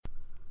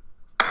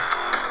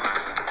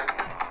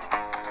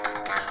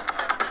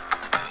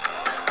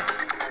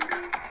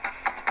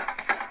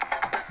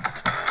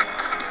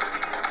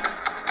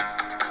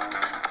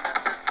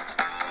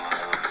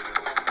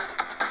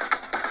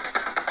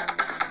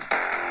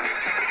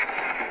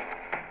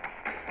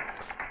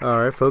All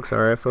right, folks.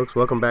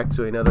 Welcome back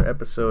to another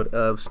episode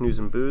of Snooze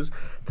and Booze.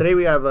 Today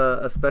we have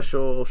a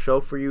special show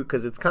for you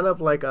because it's kind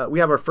of like we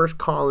have our first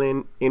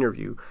call-in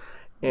interview,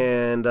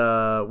 and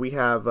we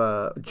have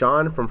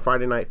John from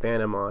Friday Night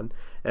Phantom on,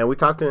 and we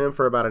talked to him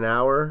for about an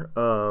hour.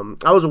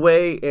 I was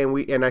away,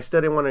 and I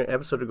still didn't want an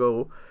episode to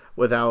go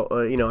without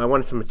I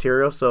wanted some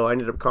material, so I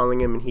ended up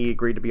calling him, and he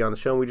agreed to be on the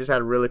show. And we just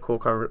had a really cool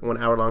 1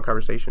 hour long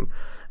conversation,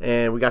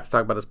 and we got to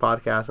talk about his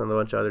podcast and a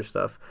bunch of other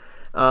stuff.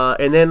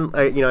 And then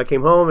I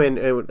came home and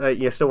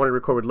I still wanted to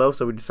record with Lo,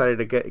 so we decided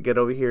to get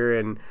over here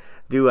and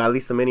do at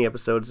least a mini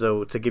episode,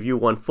 so to give you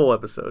one full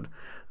episode.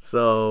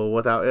 So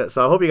I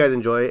hope you guys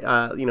enjoy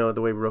the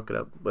way we broke it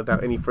up.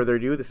 Without any further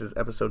ado, this is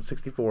episode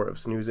 64 of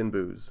Snooze and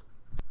Booze.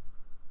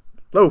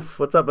 Loaf,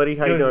 what's up, buddy?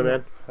 How you doing,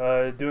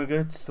 man? Doing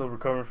good. Still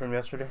recovering from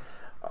yesterday.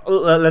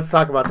 Let's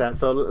talk about that.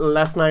 So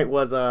last night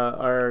was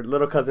our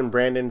little cousin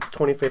Brandon's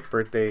 25th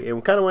birthday, and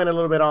we kind of went a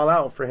little bit all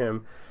out for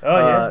him. Oh,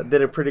 yeah.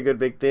 Did a pretty good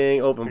big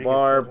thing. Open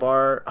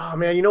bar. Oh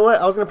man, you know what?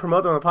 I was gonna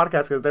promote them on the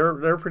podcast because they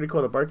were pretty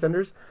cool. The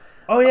bartenders.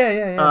 Oh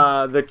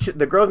yeah.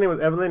 The girl's name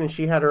was Evelyn, and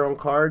she had her own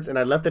cards, and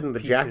I left it in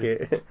the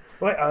jacket.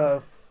 Wait,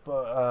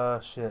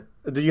 shit.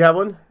 Do you have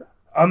one?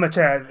 I'm gonna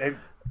try.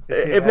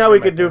 If not, we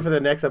could do it for the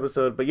next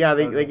episode. But yeah,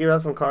 they gave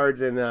us some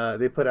cards, and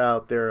they put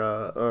out their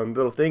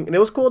little thing. And it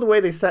was cool the way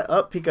they set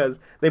up because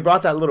they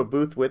brought that little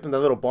booth with them, the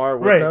little bar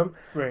with them.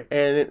 Right.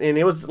 And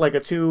it was like a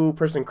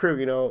 2-person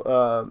crew,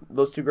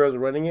 those 2 girls were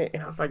running it.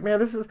 And I was like,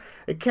 man,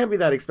 it can't be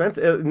that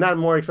expensive. Not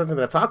more expensive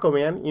than a taco,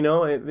 man,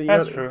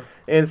 That's true.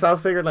 And so I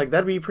figured, like,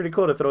 that'd be pretty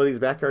cool to throw these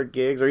backyard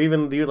gigs or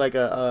even do, like,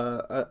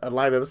 a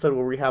live episode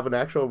where we have an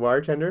actual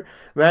bartender.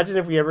 Imagine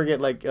if we ever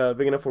get, like,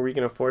 big enough where we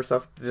can afford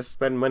stuff to just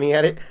spend money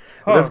at it.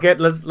 Huh.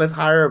 Let's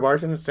hire a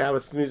bartender to have a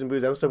Snooze and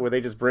Booze episode where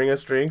they just bring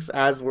us drinks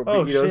as we're,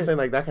 saying,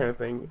 like, that kind of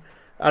thing.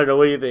 I don't know.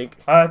 What do you think?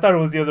 I thought it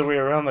was the other way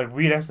around. Like,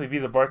 we'd actually be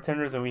the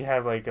bartenders, and we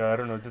have, like,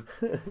 just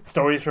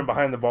stories from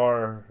behind the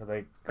bar,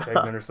 like,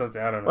 segment or something.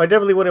 I don't know. Well, I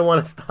definitely wouldn't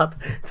want to stop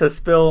to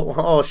spill.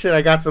 Oh shit!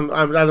 I got some.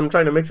 As I'm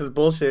trying to mix this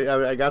bullshit,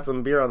 I got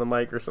some beer on the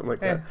mic or something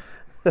like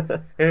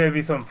that. It'd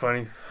be some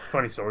funny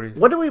stories.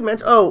 What did we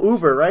mention? Oh,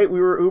 Uber, right?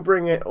 We were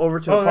Ubering it over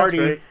to the party.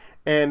 That's right.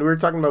 And we were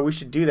talking about we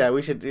should do that.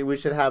 We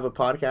should have a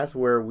podcast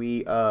where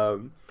we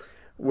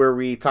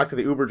talk to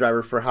the Uber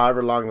driver for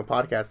however long the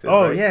podcast is.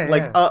 Oh, right? yeah.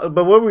 Like,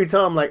 but what would we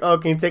tell him? Like, oh,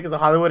 can you take us to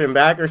Hollywood and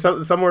back or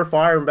somewhere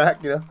far and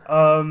back?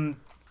 Well,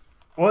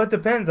 it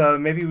depends.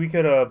 Maybe we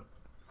could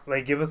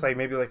give us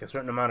maybe a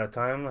certain amount of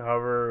time,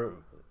 however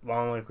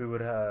long we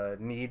would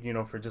need,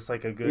 for just a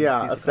good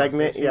a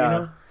segment,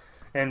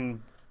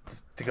 and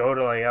just to go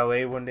to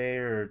LA one day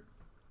or.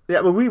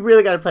 Yeah, but we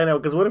really got to plan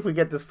out because what if we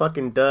get this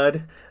fucking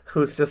dud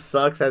who just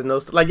sucks, has no...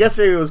 Like,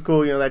 yesterday it was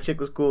cool, that chick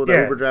was cool, the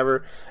Uber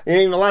driver.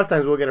 And a lot of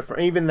times we'll get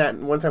even that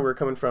one time we were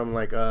coming from,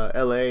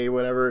 L.A.,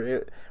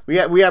 whatever, we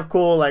have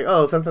cool,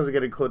 sometimes we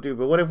get a cool dude,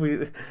 but what if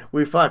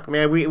we fuck,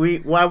 man,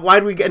 why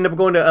did we end up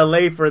going to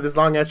L.A. for this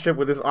long-ass trip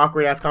with this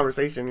awkward-ass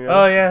conversation,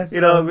 Oh, yeah.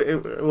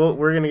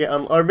 We're going to get...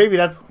 or maybe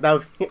that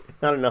was... I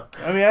don't know.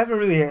 I mean, I haven't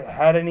really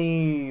had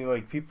any,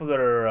 people that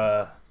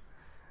are,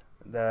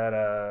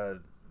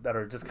 that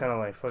are just kind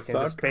of fucking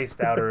just spaced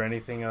out or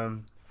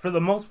anything. For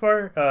the most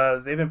part,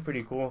 they've been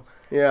pretty cool.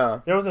 Yeah.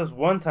 There was this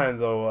one time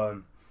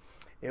though.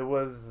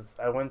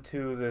 I went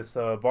to this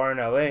bar in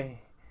LA,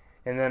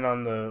 and then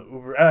on the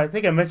Uber, I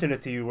think I mentioned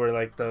it to you, where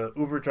the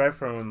Uber drive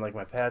from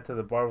my pad to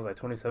the bar was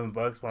 $27,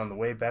 but on the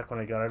way back when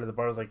I got out of the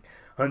bar it was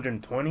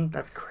 $120.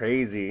 That's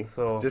crazy.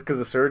 So just because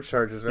the surge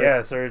charges, right?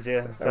 Yeah, surge.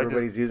 Yeah. So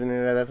everybody's using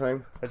it at that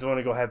time. I just want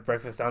to go have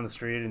breakfast down the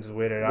street and just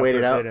wait it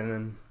out, and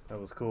then that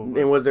was cool.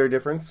 And was there a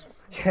difference?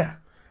 Yeah.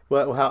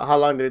 Well, how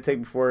long did it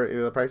take before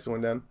the prices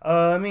went down?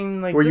 I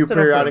mean, were you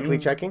periodically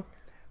checking?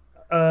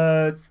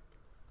 Not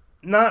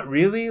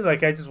really. I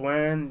just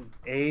went,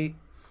 ate,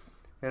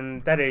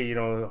 and that ate,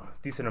 a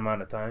decent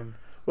amount of time.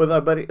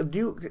 Well, buddy,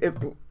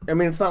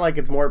 it's not like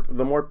it's more,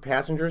 the more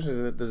passengers,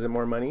 is it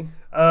more money?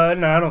 No,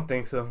 I don't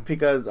think so.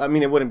 Because,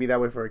 it wouldn't be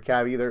that way for a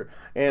cab either.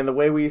 And the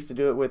way we used to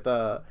do it with,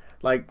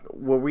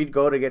 where we'd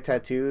go to get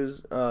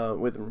tattoos, in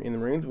the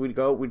Marines,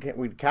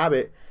 we'd cab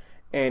it.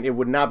 And it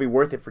would not be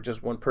worth it for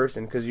just one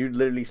person because you're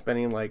literally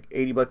spending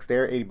 $80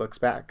 there, $80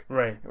 back.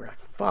 Right. And we're like,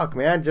 fuck,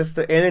 man, and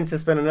then to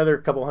spend another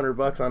couple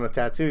 $100 on a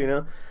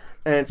tattoo,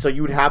 And so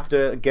you would have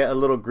to get a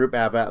little group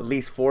app, at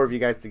least 4 of you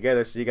guys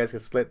together, so you guys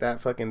could split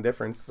that fucking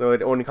difference. So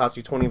it only costs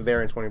you 20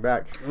 there and 20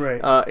 back. Right.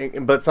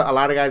 But a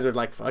lot of guys are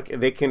like, fuck,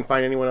 they can't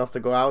find anyone else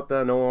to go out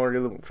there. No one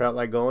really felt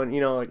like going.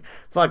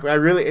 Fuck,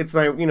 it's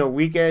my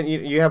weekend.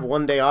 You have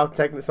one day off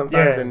technically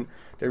sometimes, and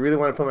they really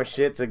want to put my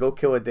shit to go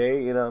kill a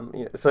day.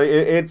 So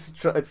it's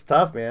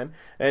tough, man.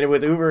 And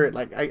with Uber,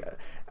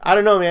 I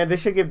don't know, man. They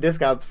should give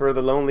discounts for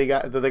the lonely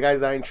guy, the guys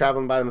that ain't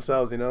traveling by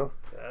themselves. They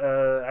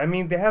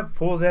have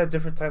pools. They have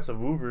different types of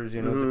Ubers,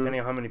 depending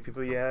on how many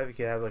people you have. You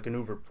can have an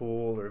Uber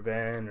pool or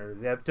van, or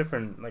they have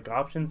different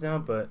options now.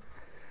 But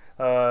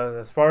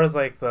As far as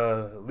like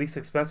the least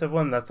expensive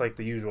one, that's like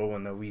the usual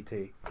one that we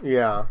take.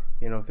 Yeah.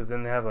 You know, because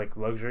then they have like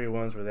luxury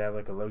ones where they have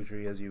like a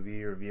luxury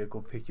SUV or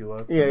vehicle pick you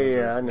up.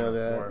 Yeah, I know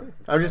that.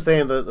 I'm just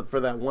saying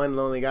for that one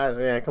lonely guy.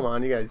 Yeah, come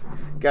on, you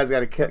guys got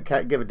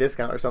to give a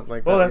discount or something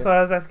like that. Well, that's what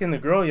I was asking the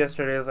girl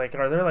yesterday. I was like,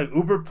 are there like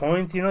Uber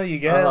points? You know, you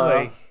get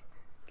like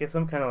get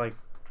some kind of like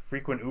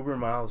frequent Uber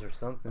miles or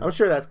something. I'm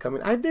sure that's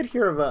coming. I did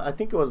hear of I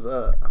think it was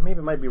maybe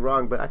it might be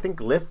wrong, but I think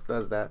Lyft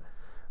does that.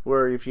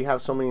 Where if you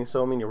have so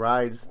many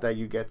rides that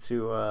you get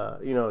to,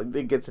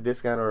 it gets a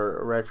discount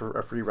or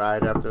a free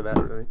ride after that,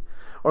 really.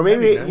 Or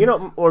maybe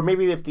nice. or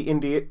maybe if the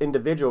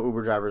individual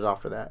Uber drivers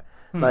offer that,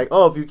 like,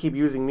 if you keep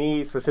using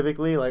me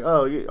specifically, like,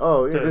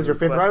 this is your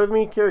 5th ride with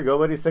me, here you go,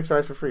 buddy, 6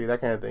 rides for free, that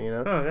kind of thing, you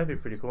know. Oh, that'd be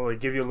pretty cool. Like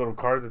give you a little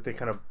card that they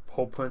kind of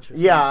hole punch.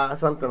 Yeah,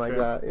 something like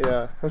that.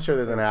 Yeah, I'm sure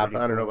there's an app.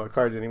 I don't know about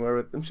cards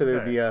anymore, but I'm sure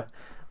there'd be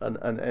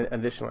an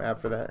additional app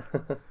for that.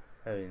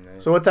 That'd be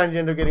nice. So what time did you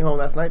end up getting home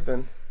last night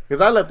then? Because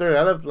I left early.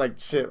 I left like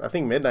shit. I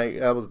think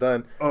midnight. I was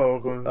done.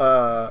 Oh,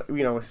 okay.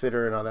 With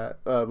sitter and all that.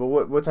 But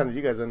what time did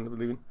you guys end up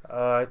leaving?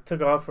 I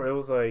took off. It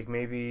was like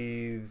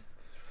maybe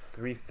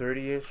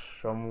 3:30ish.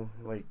 I'm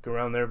like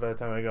around there by the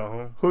time I got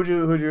home. Who'd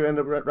you end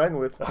up riding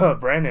with?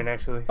 Brandon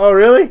actually. Oh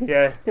really?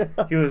 Yeah.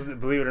 He was,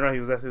 believe it or not, he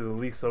was actually the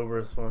least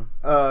soberest one.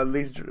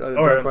 Least drunk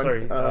I'm one?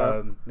 sorry.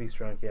 Least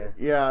drunk. Yeah.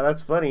 Yeah,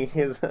 that's funny.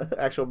 His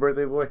actual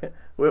birthday boy.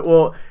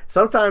 Well,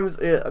 sometimes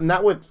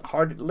not with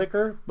hard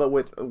liquor, but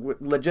with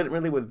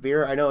legitimately with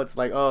beer. I know it's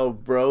like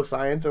bro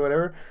science or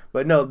whatever,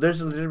 but no,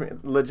 there's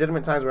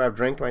legitimate times where I've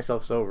drank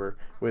myself sober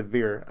with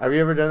beer. Have you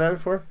ever done that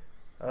before?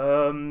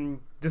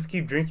 Just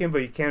keep drinking,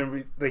 but you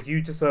can't you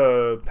just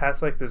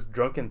pass like this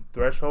drunken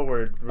threshold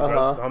where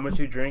regardless of how much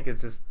you drink, it's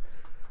just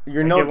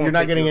you're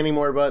not getting any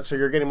more buzz, so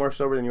you're getting more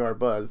sober than you are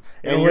buzzed,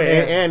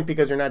 and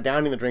because you're not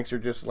downing the drinks, you're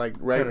just like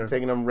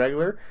taking them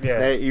regular.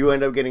 Yeah, you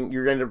end up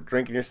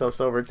drinking yourself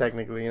sober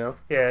technically, you know.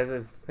 Yeah,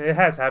 it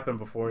has happened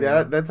before.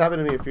 Yeah, that's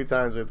happened to me a few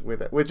times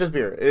with just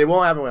beer. It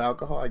won't happen with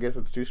alcohol. I guess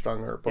it's too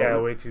strong or potent.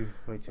 Yeah, way too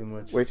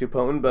much. Way too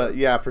potent, but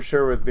yeah, for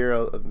sure with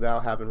beer that'll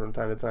happen from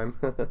time to time.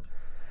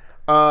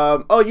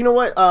 You know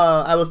what?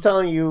 I was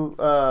telling you,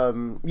 I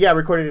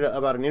recorded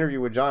about an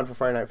interview with John for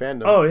Friday Night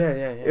Fandom. Oh, yeah.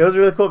 It was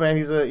really cool, man.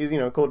 He's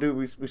a cool dude.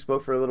 We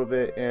spoke for a little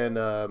bit, and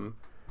I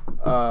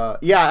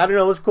don't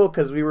know. It was cool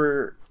because we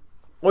were.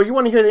 Well, you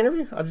want to hear the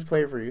interview? I'll just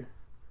play it for you.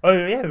 Oh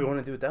yeah, we want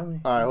to do it that way.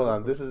 All right, hold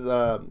on.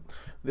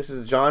 This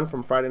is John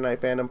from Friday Night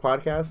Fandom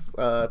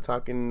podcast,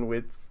 talking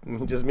with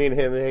just me and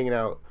him hanging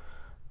out.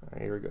 All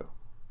right, here we go.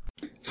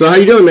 So how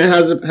you doing, man?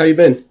 How you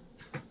been?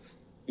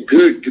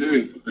 Good.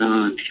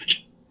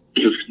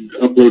 Just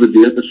uploaded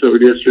the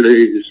episode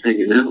yesterday, just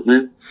hanging out,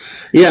 man.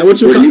 Yeah,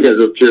 what are you guys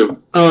up to?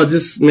 Oh,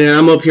 just, man,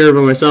 I'm up here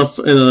by myself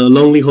in a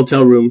lonely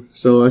hotel room,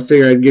 so I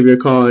figured I'd give you a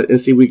call and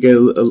see if we get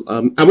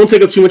I won't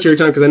take up too much of your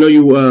time because I know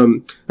you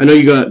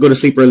go to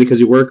sleep early because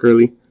you work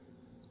early.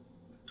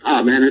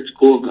 Oh, man, it's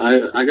cool.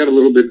 I got a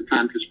little bit of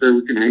time to spare.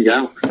 We can hang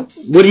out.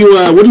 What do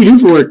you do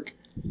for work?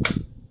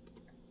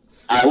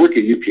 I work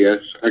at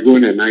UPS. I go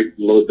in at night and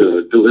load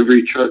the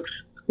delivery trucks.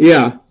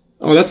 Yeah.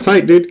 Oh, that's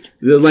tight, dude.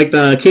 Like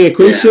the King of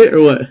Queens shit,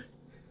 or what?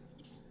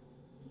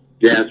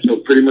 Yeah, so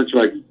pretty much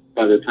like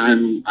by the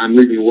time I'm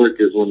leaving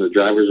work is when the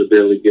drivers are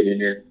barely getting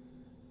in.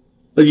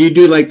 But you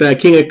do like the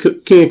King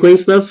of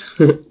Queens stuff?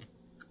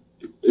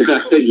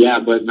 Yeah,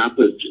 but not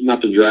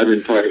the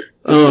driving part.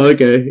 Oh,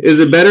 okay.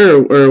 Is it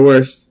better or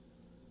worse?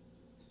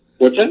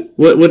 What's that?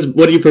 What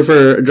do you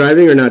prefer,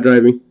 driving or not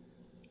driving?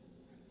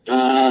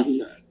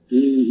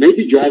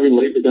 Maybe driving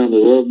later down the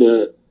road,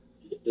 but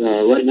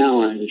right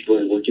now I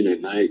enjoy working at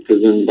night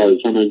because then by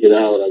the time I get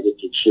out, I get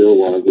to chill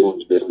while I'm going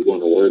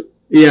to work.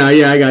 Yeah,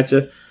 I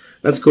gotcha.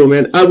 That's cool,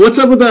 man. What's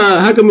up with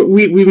how come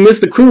we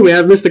missed the crew, man?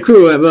 I've missed the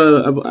crew.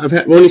 I've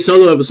had only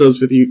solo episodes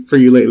for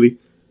you lately.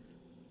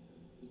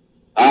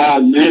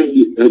 Man,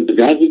 the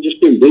guys have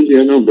just been busy.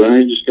 I know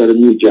Brian just got a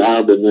new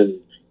job, and then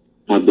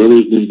my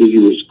brother's been busy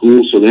with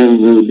school, so they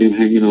haven't really been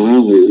hanging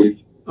around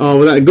lately. Oh,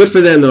 well, good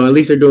for them though. At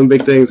least they're doing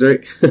big things,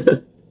 right?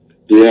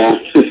 Yeah.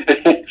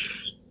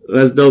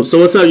 That's dope. So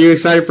what's up? You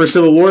excited for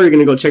Civil War? You're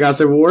gonna go check out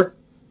Civil War?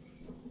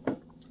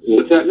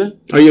 What's that, man?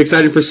 Are you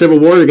excited for Civil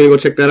War? You're gonna go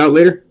check that out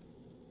later?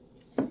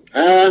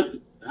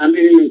 I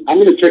mean, I'm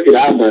gonna check it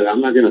out, but I'm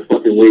not gonna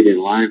fucking wait in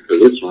line for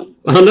this one.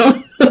 Oh no,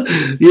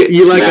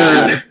 you like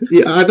my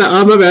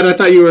bad. I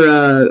thought you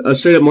were a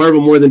straight up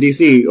Marvel more than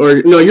DC,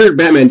 or no, you're a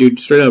Batman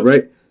dude, straight up,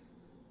 right?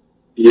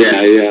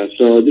 Yeah.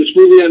 So this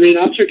movie, I mean,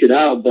 I'll check it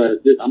out,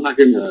 but I'm not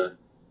gonna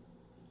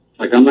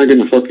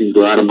fucking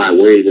go out of my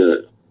way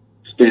to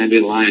stand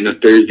in line a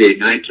Thursday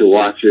night to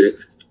watch it.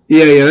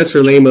 Yeah, that's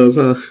for lamos,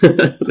 huh?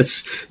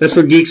 that's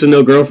for geeks with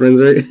no girlfriends,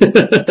 right?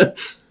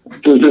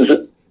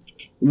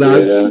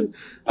 Yeah.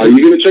 Are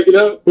you gonna check it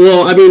out?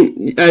 Well, I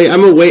mean,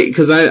 I'm gonna wait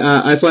because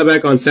I fly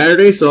back on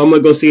Saturday, so I'm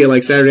gonna go see it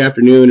like Saturday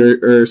afternoon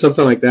or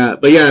something like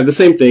that. But yeah, the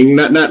same thing,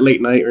 not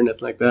late night or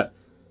nothing like that.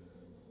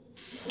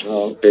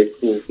 Oh, okay,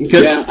 cool.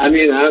 Yeah, I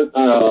mean,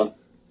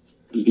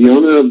 the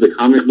owner of the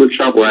comic book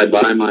shop where I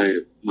buy my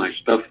my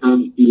stuff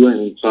from. He went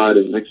and saw it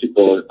in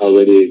Mexico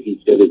already.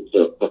 He said it's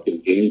a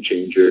fucking game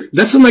changer.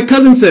 That's what my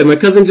cousin said. My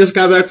cousin just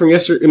got back from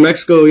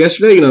Mexico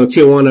yesterday,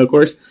 Tijuana, of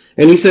course.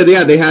 And he said,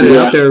 yeah, they had it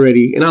out there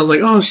already. And I was like,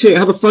 oh, shit,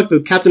 how the fuck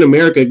did Captain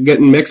America get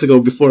in Mexico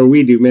before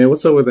we do, man?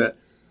 What's up with that?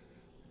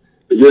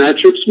 Yeah, that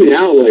trips me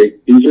out.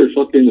 Like, these are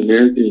fucking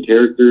American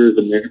characters,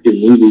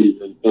 American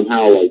movies, and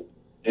somehow, like,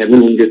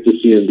 everyone gets to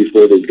see them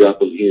before they drop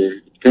them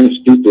here. It's kind of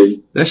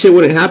stupid. That shit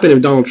wouldn't happen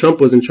if Donald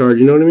Trump was in charge,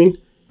 you know what I mean?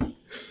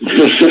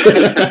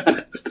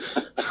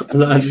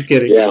 No, I'm just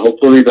kidding. Yeah,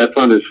 hopefully that's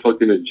on his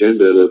fucking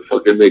agenda to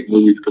fucking make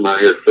movies come out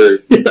here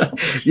first. Yeah.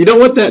 You know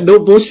what? No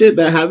bullshit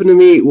that happened to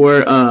me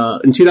where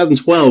in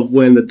 2012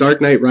 when The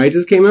Dark Knight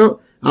Rises came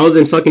out, I was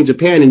in fucking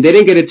Japan and they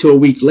didn't get it till a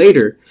week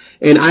later.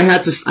 And I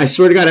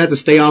swear to God, I had to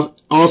stay off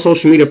all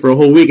social media for a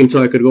whole week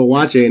until I could go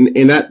watch it.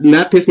 And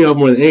that pissed me off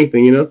more than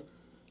anything, you know?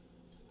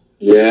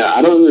 Yeah,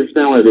 I don't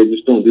understand why they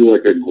just don't do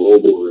like a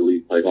global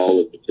release, like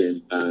all at the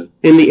same time.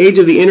 In the age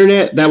of the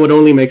internet, that would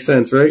only make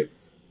sense, right?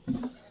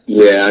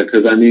 Yeah,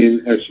 because I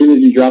mean, as soon as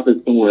you drop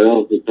it somewhere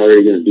else, it's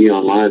already going to be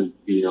online,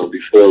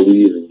 before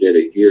we even get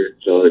it here.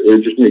 So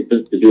it just makes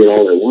sense to do it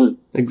all at once.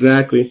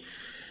 Exactly.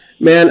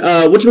 Man,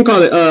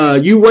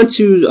 whatchamacallit, you went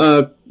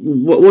to,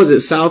 what was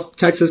it, South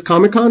Texas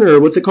Comic Con, or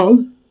what's it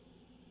called?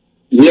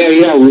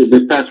 Yeah,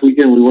 this past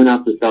weekend we went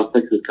out to South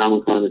Texas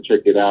Comic Con to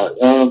check it out.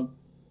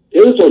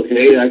 It was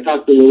okay. I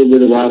talked a little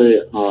bit about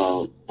it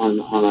on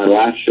our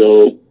last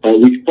show, but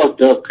we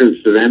fucked up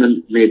because Savannah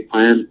made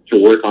plans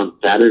to work on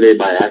Saturday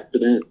by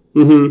accident.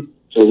 Mm-hmm.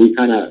 So we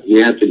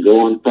had to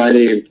go on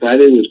Friday, and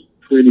Friday was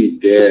pretty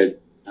dead.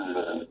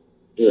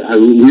 We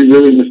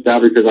really missed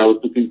out because I was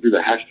looking through the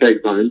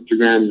hashtags on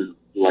Instagram and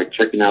like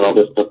checking out all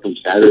this stuff from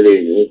Saturday,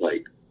 and it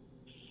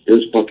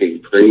was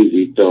fucking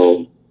crazy.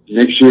 So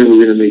next year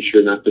we're gonna make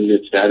sure not to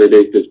miss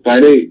Saturday because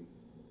Friday,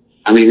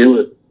 I mean, it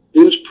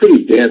was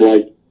pretty dead.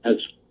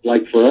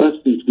 Like for us,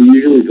 since we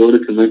usually go to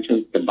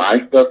conventions to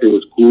buy stuff, it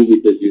was cool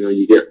because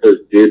you get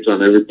first dibs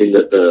on everything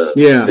that the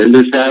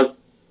vendors have.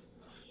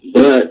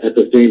 But at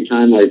the same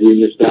time, like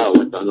we missed out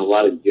on a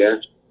lot of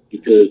guests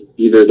because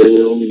either they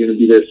were only going to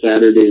be there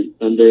Saturday and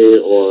Sunday,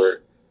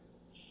 or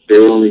they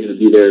were only going to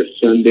be there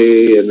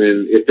Sunday, and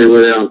then if they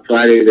were there on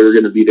Friday, they were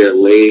going to be there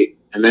late.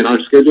 And then our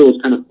schedule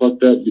was kind of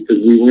fucked up because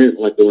we went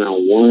like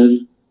around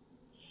 1.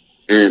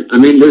 And I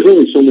mean, there's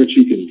only so much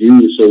you can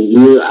do, so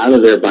we were out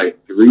of there by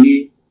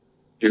 3.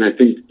 And I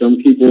think some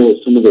of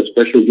the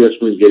special guests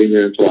weren't getting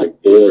there until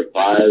like 4 or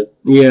 5.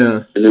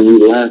 Yeah. And then we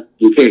left.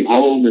 We came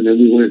home, and then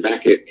we went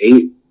back at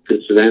 8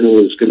 because Savannah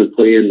was going to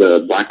play in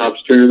the Black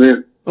Ops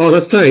tournament. Oh,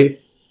 that's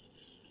tight.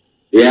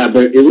 Yeah,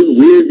 but it was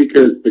weird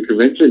because the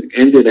convention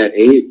ended at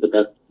 8, but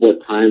that's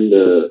what time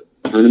the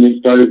tournament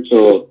started.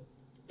 So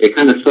it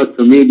kind of sucked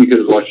for me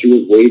because while she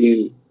was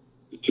waiting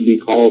to be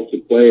called to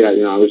play, I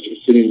was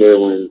just sitting there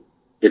when,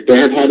 if they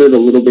had it a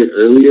little bit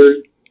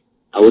earlier,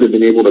 I would have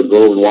been able to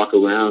go and walk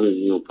around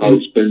and,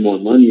 probably spend more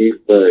money,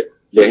 but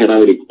they had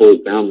already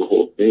closed down the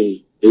whole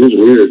thing. It was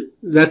weird.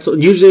 That's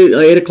usually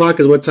 8 o'clock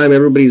is what time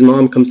everybody's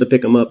mom comes to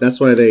pick them up. That's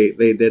why they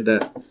did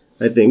that,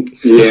 I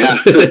think. Yeah.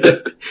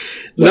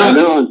 I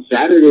know on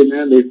Saturday,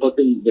 man, they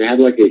had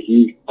like a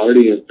huge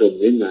party until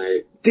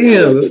midnight.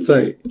 Damn, that's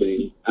tight. I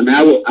mean,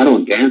 I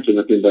don't dance or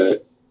nothing,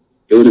 but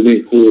it would have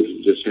been cool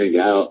to just hang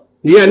out.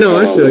 Yeah, no,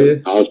 I feel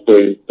you. I was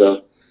playing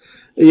stuff.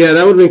 Yeah,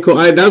 that would have been cool.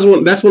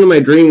 That's one of my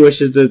dream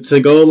wishes to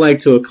go like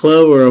to a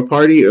club or a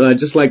party,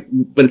 but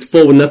it's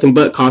full with nothing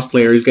but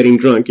cosplayers getting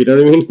drunk. You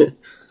know what I mean?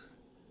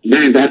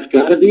 Man, that's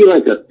got to be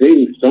like a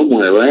thing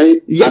somewhere,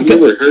 right? Yeah, I've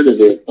never heard of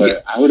it,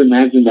 but I would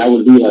imagine that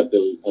would be like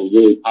a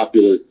really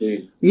popular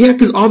thing. Yeah,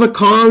 because all the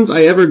cons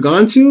I ever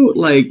gone to,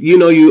 like, you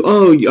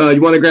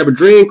want to grab a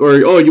drink or,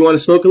 you want to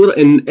smoke a little,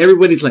 and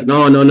everybody's like,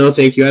 no,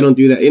 thank you, I don't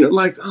do that.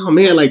 Like, oh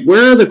man, like,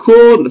 where are the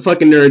cool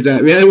fucking nerds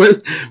at, man?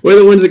 Where are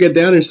the ones that get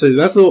down and shit?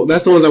 That's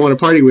the ones I want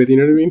to party with, you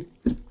know what I mean?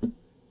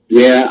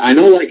 Yeah, I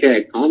know, like,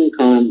 at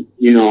Comic-Con,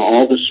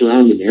 all the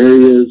surrounding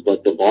areas,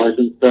 like the bars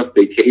and stuff,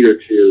 they cater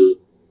to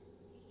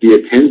the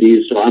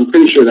attendees, so I'm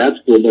pretty sure that's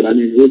cool, but I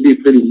mean, it would be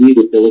pretty neat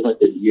if there was like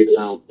a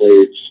year-round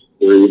place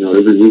where,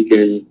 every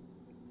weekend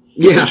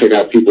you can check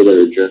out people that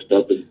are dressed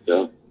up and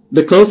stuff.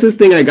 The closest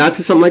thing I got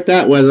to something like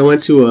that was I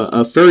went to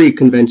a furry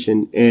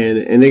convention,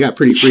 and they got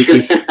pretty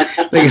freaky.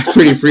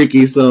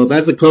 So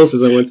that's the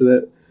closest I went to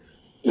that.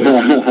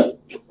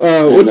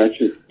 That's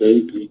just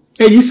crazy.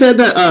 Hey, you said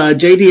that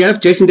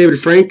JDF, Jason David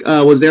Frank,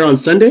 was there on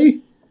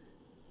Sunday?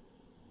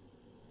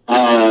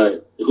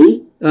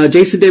 Who?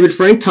 Jason David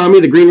Frank, Tommy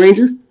the Green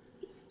Ranger?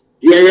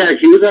 Yeah,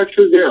 he was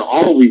actually there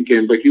all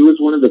weekend, but he was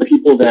one of the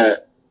people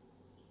that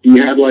he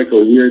had like a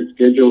weird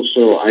schedule,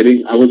 so I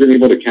wasn't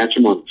able to catch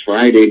him on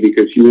Friday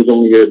because he was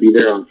only going to be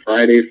there on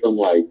Friday from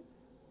like,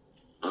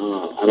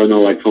 I don't know,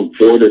 like from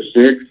 4 to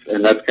 6,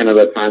 and that's kind of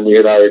the time we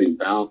had already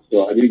bounced,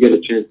 so I didn't get a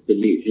chance to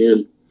meet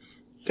him.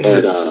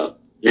 But,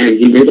 man,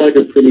 he made like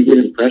a pretty good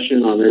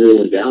impression on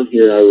everyone down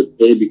here, I would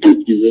say,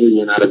 because he really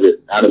went out of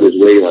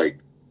his way, like,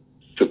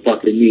 to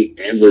fucking meet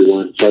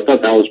everyone, so I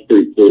thought that was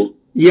pretty cool.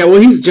 Yeah,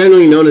 well, he's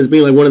generally known as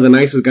being like one of the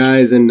nicest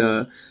guys, and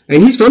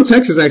he's from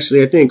Texas,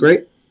 actually, I think,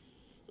 right?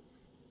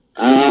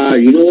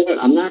 You know what?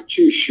 I'm not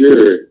too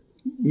sure.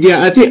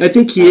 Yeah, I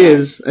think he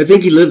is. I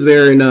think he lives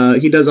there,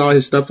 and he does all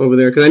his stuff over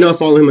there. Because I know I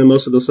follow him on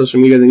most of those social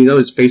medias, and he's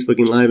always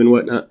Facebooking live and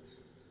whatnot.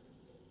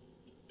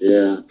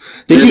 Yeah.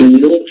 Did you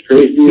know what's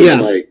crazy? Yeah.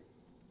 Is, like,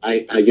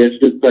 I guess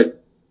it's like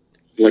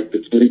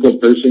the cynical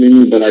person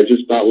in me, but I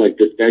just thought, like,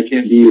 this guy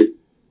can't be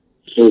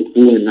so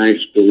cool and nice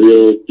for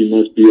real. He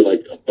must be,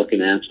 like, a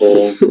fucking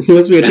asshole. He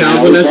must be a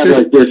child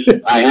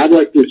molester. I had,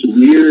 like, this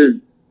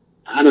weird,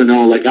 I don't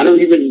know, like, I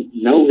don't even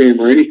know him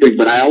or anything,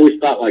 but I always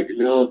thought, like, you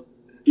know,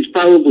 he's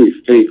probably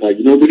fake. Like,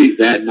 nobody's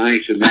that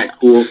nice and that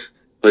cool.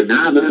 But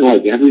nah, man,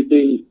 like,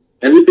 everything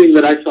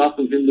that I saw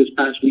from him this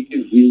past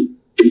weekend, he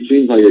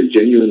seems like a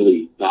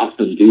genuinely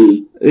awesome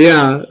dude.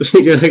 Yeah,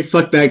 you're like,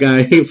 fuck that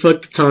guy. Hey,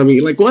 fuck Tommy.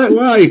 Like, what?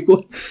 Why?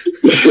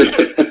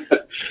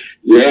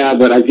 Yeah,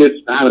 but I guess,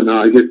 I don't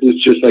know, I guess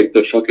it's just like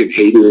the fucking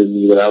hater in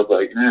me, but I was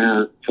like,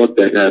 nah, fuck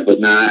that guy. But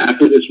nah,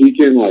 after this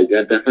weekend, like,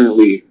 that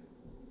definitely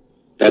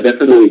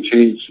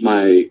changed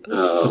my,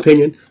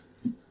 opinion.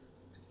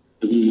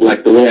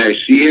 Like, the way I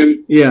see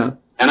him. Yeah.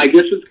 And I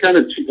guess it's kind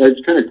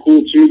of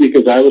cool too,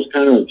 because I was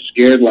kind of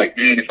scared, like,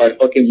 man, if I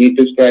fucking meet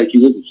this guy,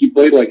 he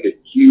played like a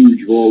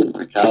huge role in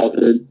my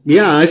childhood.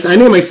 Yeah, I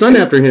named my son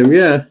after him,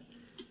 yeah.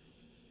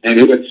 And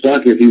it would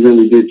suck if he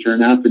really did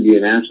turn out to be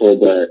an asshole,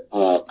 but,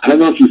 I don't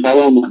know if you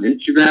follow him on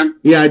Instagram.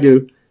 Yeah, I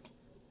do.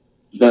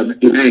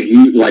 But, man,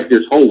 he, like,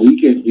 this whole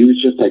weekend, he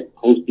was just, like,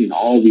 posting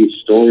all these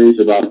stories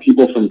about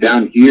people from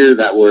down here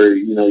that were,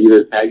 you know,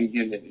 either tagging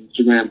him in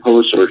Instagram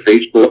posts or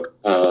Facebook,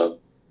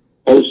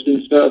 posts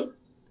and stuff.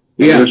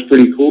 Yeah. It was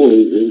pretty cool.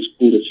 It was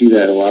cool to see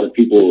that a lot of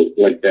people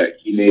like that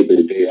he made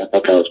their day. I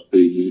thought that was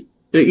pretty neat.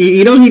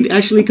 You know, he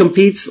actually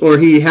competes, or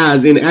he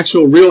has, in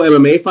actual real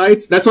MMA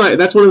fights. That's one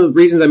of the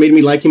reasons that made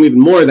me like him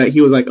even more, that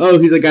he was like, oh,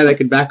 he's a guy that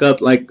could back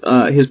up, like,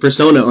 his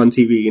persona on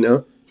TV, you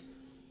know?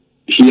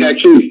 He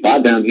actually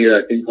fought down here,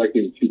 I think, like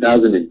in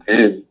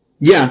 2010.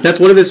 Yeah, that's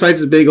one of his fights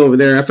is big over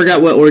there. I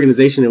forgot what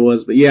organization it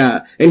was, but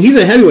yeah. And he's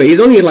a heavyweight. He's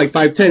only like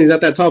 5'10". He's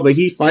not that tall, but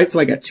he fights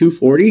like at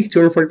 240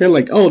 pounds.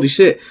 Like, holy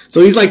shit.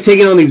 So he's like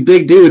taking on these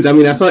big dudes. I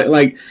mean, I felt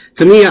like,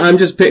 to me, I'm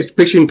just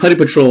picturing Putty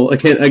Patrol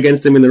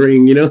against him in the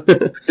ring, you know?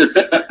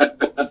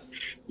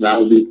 That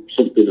would be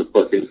something to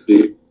fucking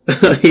see.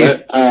 Yeah.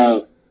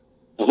 But,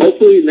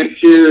 hopefully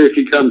next year, if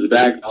he comes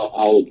back,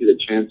 I'll get a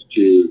chance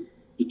to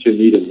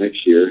meet him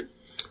next year.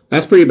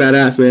 That's pretty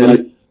badass, man.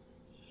 But,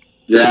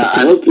 yeah,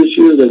 I hope this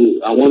year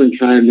that I want to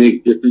try and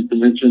make different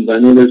conventions. I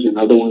know there's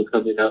another one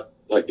coming up,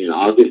 like in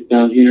August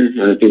down here,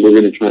 and I think we're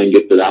going to try and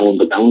get to that one.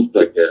 But that one's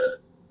going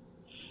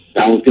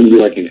to be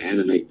like an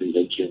anime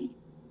convention.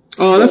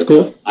 Oh, that's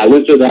cool. I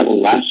went to that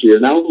one last year,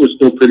 and that one was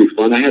still pretty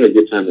fun. I had a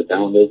good time at that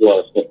one. There's a lot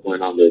of stuff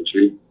going on there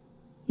too.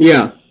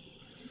 Yeah.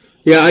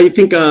 Yeah, I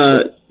think,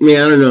 man,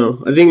 I don't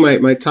know. I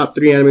think my top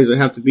 3 animes would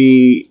have to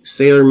be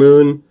Sailor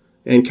Moon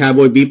and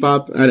Cowboy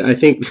Bebop. I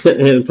think,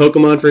 and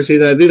Pokemon first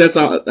season. I think that's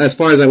all, as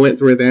far as I went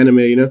through with anime,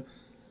 you know?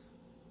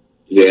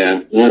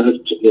 Yeah, I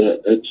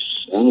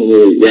don't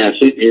really, yeah,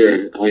 same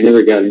here. I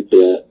never got into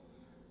that.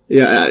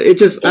 Yeah, it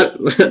just,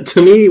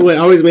 to me, what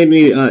always made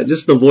me,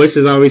 just the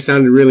voices always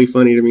sounded really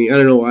funny to me. I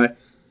don't know why.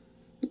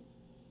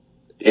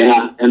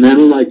 Yeah, and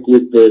then, like,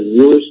 with the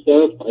newer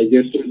stuff, I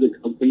guess there's a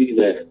company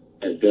that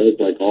does,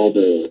 like, all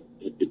the,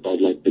 what's it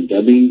called, like, the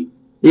dubbing.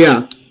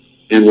 Yeah.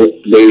 And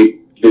they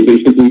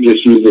basically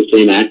just use the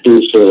same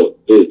actors, so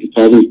it's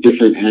all these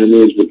different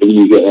animes, but then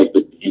you get, like,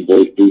 the same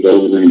voices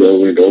over and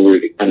over and over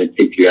to kind of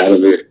take you out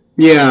of it.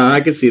 Yeah,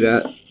 I could see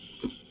that.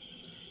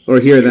 Or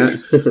hear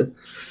that.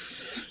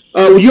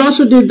 You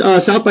also did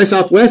South by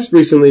Southwest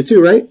recently,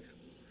 too, right?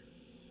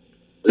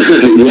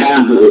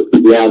 Yeah,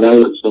 that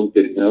was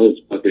something. That was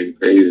fucking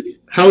crazy.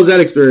 How was that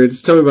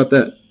experience? Tell me about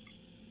that.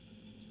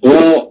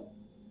 Well,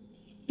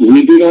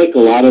 we did, like, a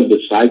lot of the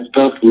side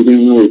stuff. We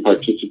didn't really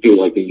participate,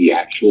 like, in the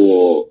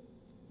actual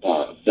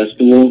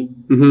festival.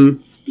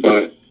 Mm-hmm.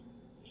 But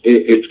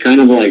it's kind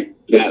of like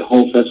that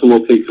whole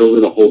festival takes over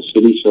the whole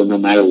city, so no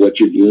matter what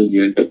you're doing,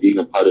 you end up being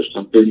a part of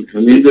something.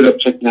 And we ended up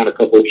checking out a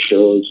couple of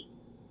shows,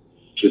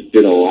 just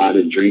did a lot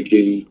of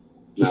drinking.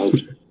 That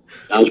was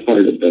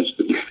probably the best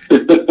thing.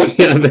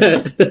 Yeah, I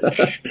bet.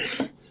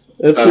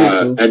 That's pretty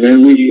cool. And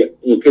then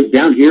because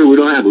down here we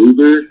don't have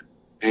Uber,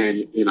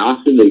 and in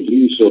Austin they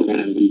do, so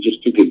man, we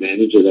just took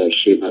advantage of that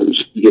shit. I was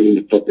just getting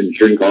to fucking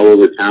drink all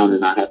over town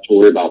and not have to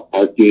worry about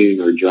parking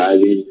or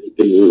driving. I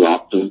think it was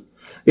awesome.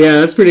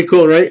 Yeah, that's pretty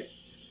cool, right?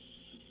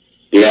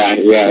 Yeah.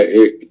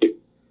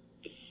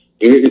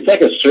 It's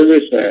like a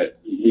service that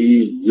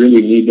we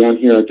really need down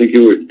here. I think it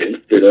would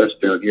benefit us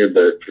down here,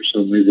 but for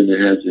some reason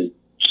it hasn't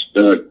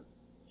stuck.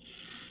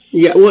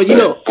 Yeah, well, you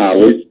know,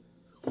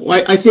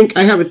 I think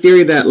I have a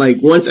theory that,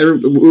 like, once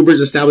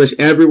Uber's established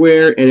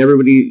everywhere and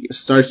everybody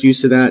starts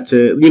used to that,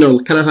 to, you know,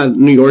 kind of how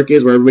New York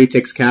is, where everybody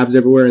takes cabs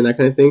everywhere and that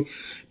kind of thing,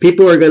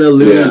 people are gonna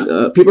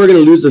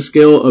lose the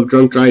skill of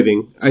drunk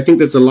driving. I think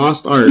that's a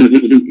lost art.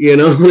 You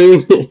know what I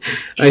mean?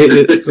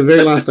 It's a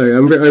very lost art.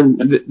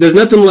 There's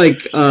nothing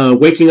like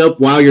waking up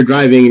while you're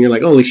driving and you're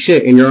like, holy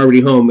shit, and you're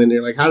already home, and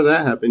you're like, how did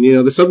that happen? You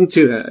know, there's something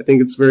to that. I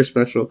think it's very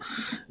special.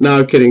 No,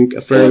 I'm kidding.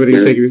 For everybody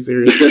to take you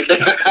serious.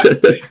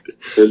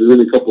 There's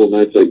been a couple of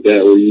nights like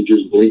that where you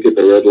just blink at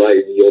the red light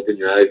and you open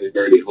your eyes and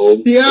you're already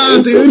home. Yeah,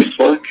 dude.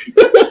 Fuck.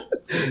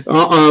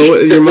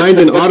 Your mind's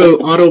in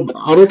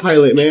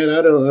autopilot, man.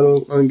 I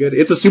don't get it.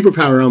 It's a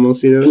superpower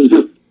almost, you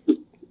know.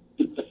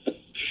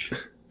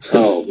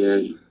 Oh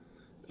man.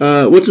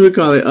 What do we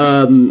call it?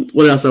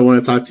 What else I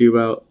want to talk to you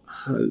about?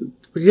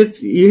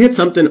 You hit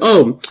something.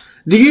 Oh,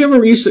 did you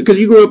ever used to? Because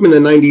you grew up in the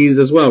 '90s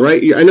as well,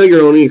 right? I know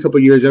you're only a couple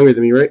years younger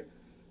than me, right?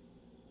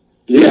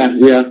 Yeah.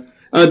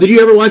 Did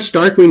you ever watch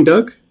Darkwing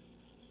Duck?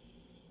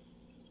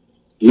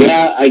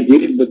 Yeah, I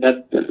did, but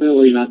that's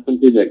definitely not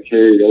something that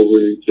carried over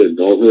into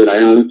adulthood.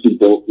 I honestly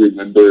don't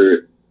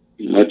remember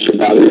much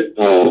about it.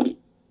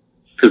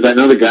 Because I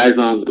know the guys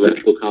on the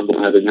Retro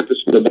Combo had an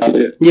episode about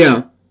it.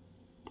 Yeah.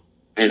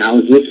 And I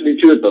was listening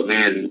to it, but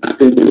man,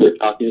 nothing they were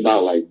talking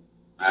about, like,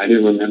 I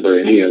didn't remember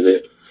any of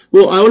it.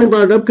 Well, I only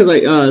brought it up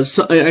because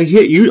I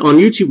hit you on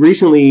YouTube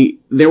recently.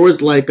 There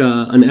was like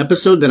an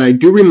episode that I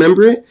do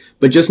remember it,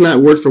 but just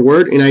not word for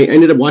word, and I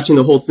ended up watching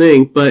the whole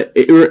thing. But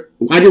I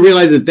didn't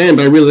realize it then,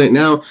 but I realize it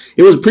now.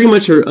 It was pretty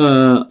much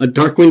a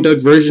Darkwing Duck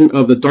version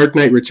of The Dark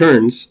Knight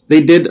Returns.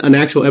 They did an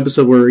actual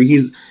episode where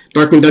he's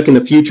Darkwing Duck in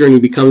the future, and he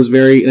becomes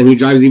and he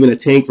drives even a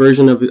tank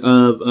version of the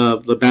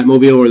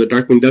Batmobile or the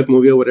Darkwing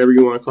Duckmobile, whatever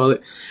you want to call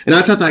it. And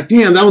I thought, like,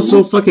 damn, that was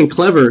so fucking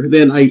clever.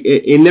 Then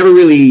it never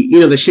really,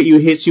 the shit you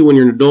hits you when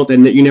you're an adult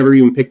and that you never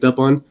even picked up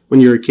on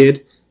when you're a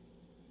kid.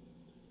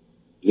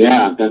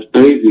 Yeah, that's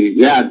crazy.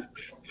 Yeah,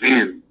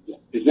 man,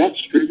 is that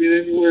streaming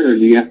anywhere, or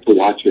do you have to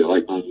watch it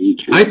like on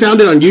YouTube? I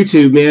found it on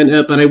YouTube,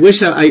 man, but I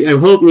wish I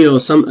hope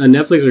some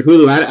Netflix or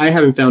Hulu. I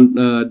haven't found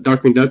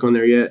Darkwing Duck on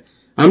there yet.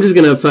 I'm just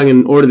gonna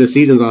fucking order the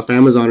seasons off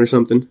Amazon or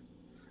something.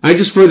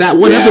 For that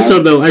one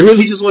episode though, I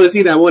really just want to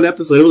see that one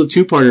episode. It was a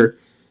 2-parter.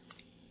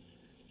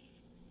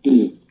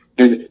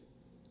 And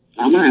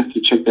I'm gonna have to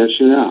check that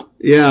shit out.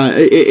 Yeah,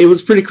 it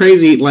was pretty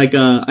crazy. Like,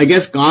 I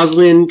guess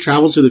Gosalyn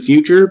travels to the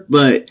future,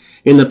 but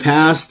in the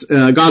past,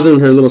 Gosalyn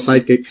and her little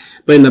sidekick,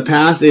 but in the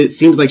past, it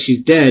seems like she's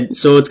dead.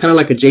 So it's kind of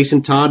like a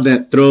Jason Todd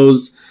that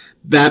throws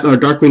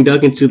Darkwing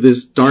Duck into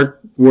this dark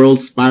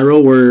world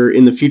spiral, where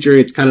in the future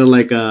it's kind of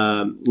like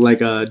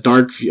a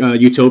dark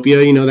utopia,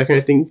 that kind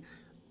of thing.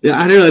 Yeah,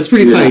 I don't know. It's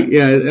pretty tight.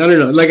 Yeah, I don't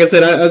know. Like I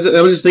said, I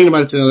was just thinking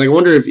about it today. Like, I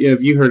wonder if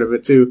you heard of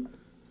it too.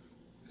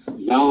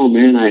 No,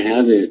 man, I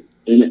haven't.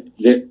 And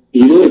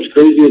you know what's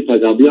crazy? It's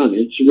like I'll be on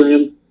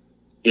Instagram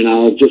and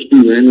I'll just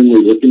be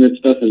randomly looking at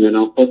stuff, and then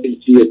I'll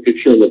fucking see a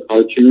picture of a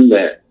cartoon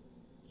that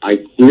I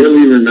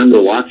clearly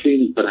remember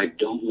watching, but I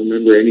don't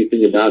remember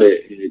anything about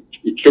it. And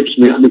it trips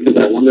me out because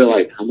I wonder,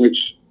 like, how much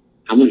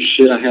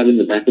shit I have in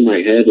the back of my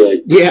head,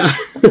 like,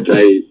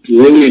 I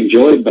really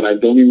enjoyed, but I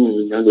don't even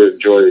remember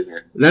enjoying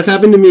it. That's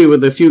happened to me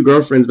with a few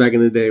girlfriends back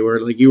in the day,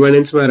 where, like, you run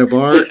into them at a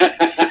bar,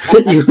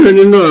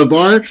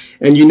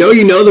 and you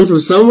know them from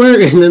somewhere,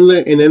 and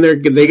then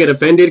they get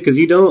offended because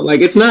you don't.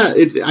 Like,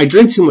 I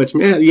drink too much,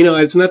 man.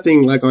 It's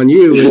nothing, like, on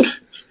you.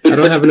 I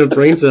don't have enough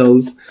brain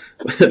cells.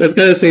 That's kind of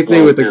the same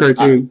thing with the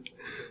cartoon.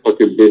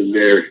 Fucking been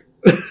there.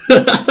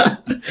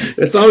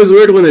 It's always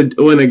weird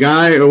when a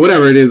guy, or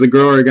whatever it is, a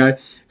girl or a guy,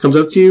 comes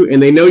up to you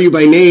and they know you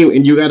by name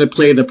and you got to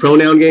play the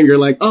pronoun game. You're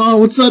like, oh,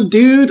 what's up,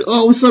 dude?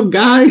 Oh, what's up,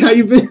 guy? How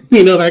you been?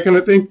 That kind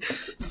of thing.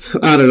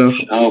 I don't know.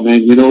 Oh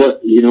man, you know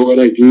what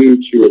I do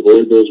to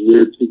avoid those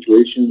weird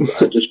situations?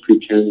 I just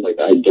pretend like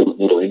I don't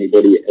know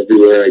anybody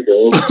everywhere I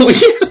go. Oh,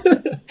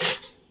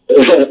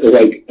 yeah.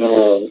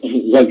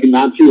 like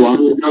not too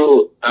long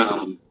ago,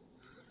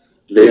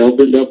 they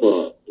opened up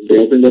a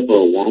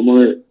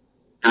Walmart,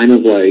 kind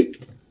of like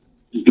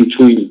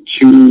between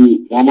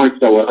two Walmarts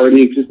that were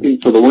already existing.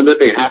 So the one that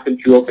they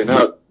happened to open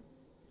up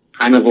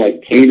kind of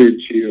like catered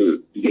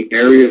to the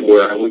area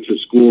where I went to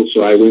school.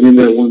 So I went in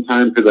there one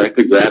time because I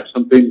could grab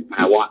something, and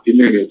I walked in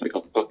there and it was like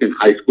a fucking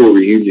high school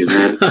reunion,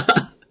 man.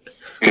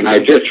 And I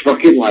just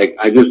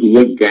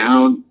looked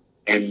down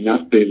and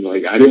nothing.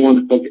 Like, I didn't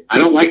want to I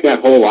don't like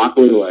that whole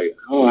awkward, like,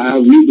 oh, how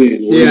have you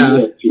been? What are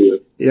you up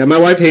to? Yeah, my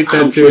wife hates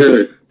that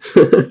too.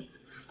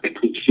 I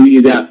could see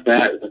you that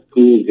fat. That's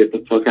cool. Get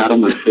the fuck out of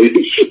my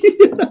face.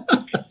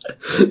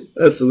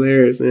 That's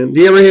hilarious, man.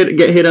 Do you ever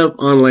get hit up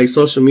on, like,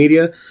 social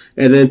media,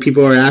 and then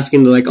people are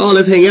asking to, like, oh,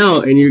 let's hang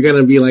out, and you're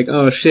gonna be like,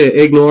 oh shit,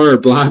 ignore or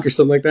block or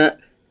something like that?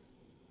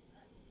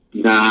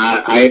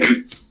 Nah, I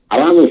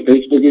don't have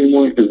Facebook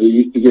anymore because it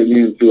used to get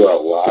me into a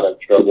lot of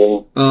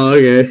trouble. Oh,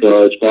 okay.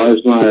 So as far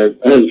as my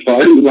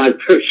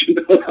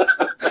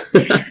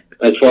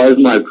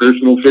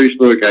personal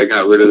Facebook, I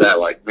got rid of that.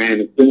 Like, man,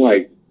 it's been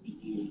like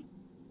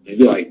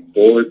maybe like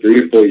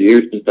 3 or 4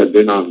 years since I've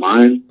been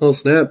online. Oh,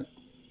 snap.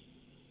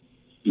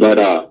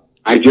 But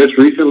I just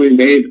recently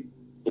made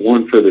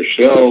one for the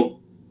show.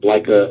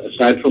 Like,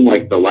 aside from,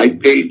 like, the like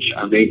page,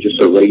 I made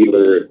just a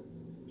regular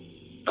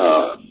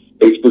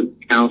Facebook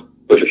account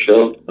for the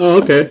show.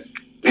 Oh, okay.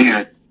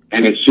 Man,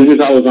 and as soon as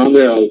I was on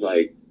there, I was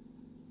like,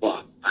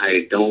 fuck,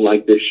 I don't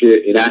like this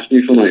shit. It asked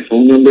me for my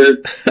phone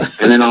number,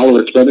 and then all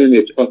of a sudden,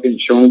 it's fucking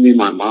showing me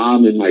my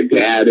mom and my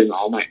dad and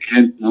all my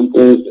aunts and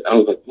uncles. I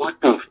was like, what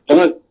the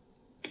fuck?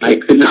 I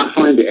could not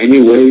find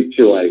any way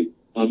to, like,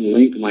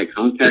 unlink my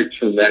contacts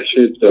from that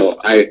shit. So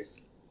I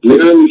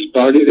literally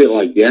started it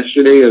like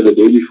yesterday or the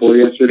day before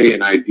yesterday,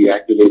 and I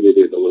deactivated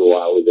it a little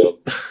while ago.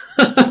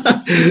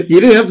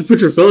 You didn't have to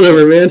put your phone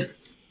number, man.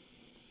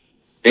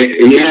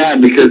 Yeah,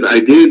 because I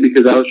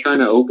was trying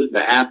to open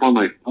the app on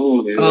my phone,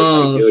 and it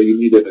was like, yo, you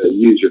need to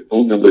use your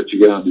phone number to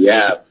get on the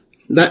app.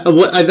 I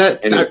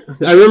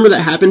remember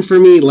that happened for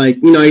me. Like,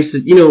 you know, I used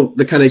to, you know,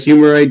 the kind of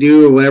humor I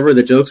do or whatever,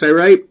 the jokes I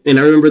write. And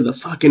I remember the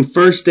fucking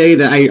first day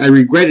that I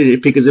regretted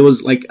it because it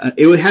was like,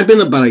 it had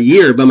been about a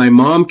year, but my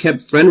mom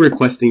kept friend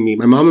requesting me,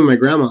 my mom and my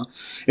grandma.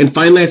 And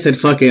finally I said,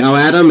 fuck it, I'll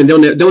add them and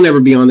don't ever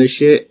be on this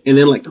shit. And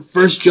then like the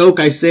first joke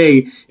I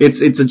say,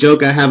 it's a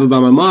joke I have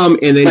about my mom.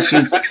 And then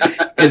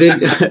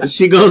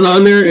she goes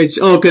on there and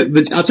I'll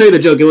tell you the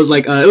joke. It was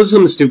like, it was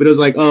something stupid. It was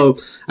like, oh,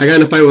 I got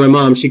in a fight with my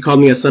mom. She called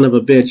me a son of a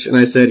bitch. And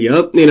I said,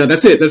 yup. You know,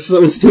 that's it. That's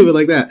something stupid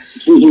like that.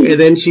 And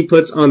then she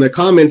puts on the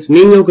comments,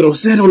 niño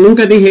grosero,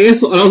 nunca dije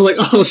eso. And I was like,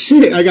 oh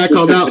shit, I got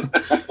called out.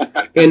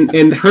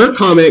 And her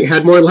comment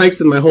had more likes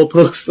than my whole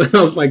post. And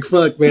I was like,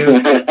 fuck,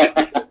 man.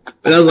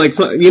 And I was like,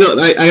 you know,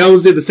 I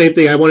always did the same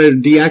thing. I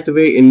wanted to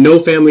deactivate, and no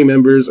family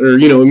members or,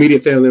 you know,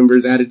 immediate family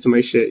members added to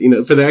my shit, you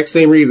know, for the exact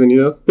same reason,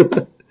 you know?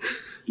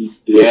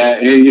 Yeah,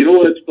 and you know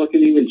what's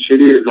fucking even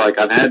shittier? Like,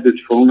 I've had this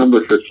phone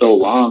number for so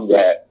long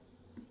that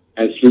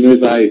as soon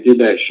as I did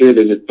that shit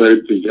and it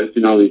started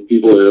suggesting all these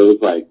people, it was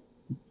like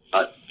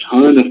a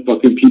ton of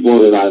fucking people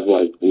that I've,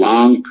 like,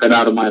 long cut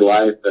out of my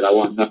life that I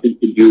want nothing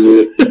to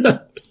do with.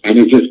 And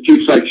it just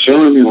keeps, like,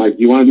 showing me, like,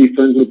 you want to be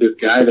friends with this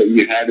guy that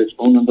you had his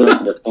phone number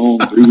on your phone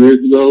 3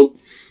 years ago?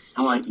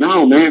 I'm like,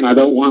 no, man, I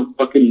don't want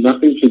fucking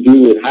nothing to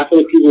do with half of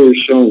the people who are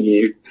showing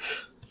me.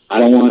 I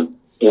don't want,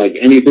 like,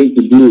 anything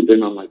to do with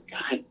them. I'm like,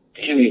 God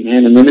damn it,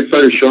 man. And then it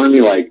started showing me,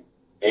 like,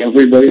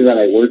 everybody that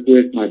I work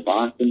with, my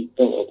boss and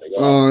stuff. I was like,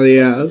 oh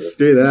yeah,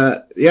 screw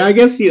that. Yeah, I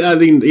guess, I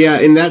mean, yeah,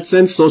 in that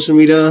sense, social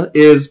media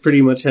is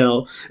pretty much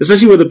hell,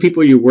 especially with the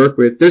people you work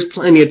with. There's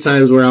plenty of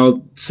times where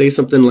I'll say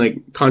something,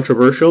 like,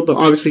 controversial, but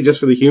obviously just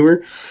for the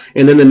humor,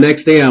 and then the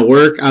next day at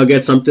work, I'll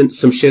get some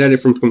shit at it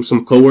from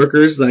some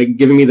coworkers, like,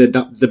 giving me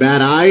the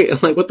bad eye. I'm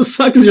like, what the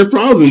fuck is your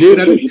problem, dude?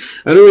 I don't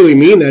really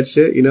mean that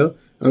shit, you know?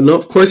 No,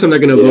 of course I'm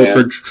not going to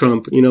vote for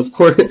Trump. You know, of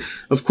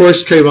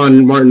course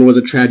Trayvon Martin was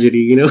a tragedy,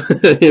 you know,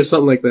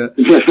 something like that.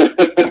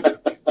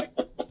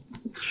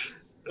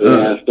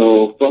 Yeah,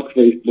 so fuck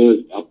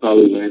Facebook. I'll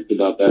probably rant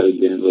about that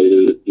again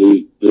later this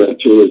week. That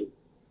shit was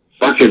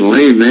fucking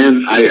lame,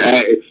 man.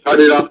 It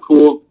started off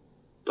cool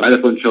right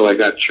up until I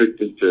got tricked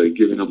into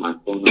giving up my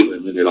phone number,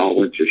 and then it all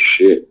went to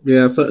shit.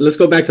 Yeah, let's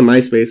go back to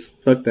MySpace.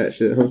 Fuck that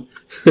shit, huh?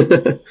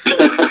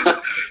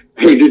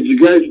 Hey, did you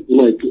guys,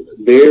 like,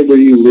 there where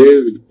you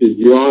live, did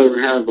you all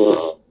ever have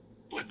what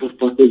the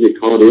fuck was it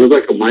called? It was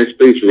like a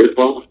MySpace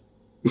ripoff?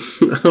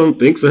 I don't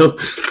think so.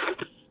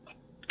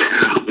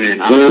 Oh,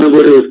 man, I don't remember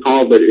what it was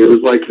called, but it was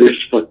like this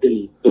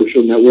fucking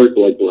social network,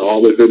 like, where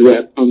all the hood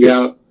rats hung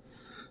out.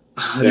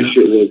 That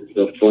shit was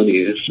the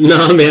funniest.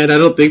 No, man, I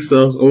don't think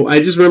so.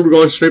 I just remember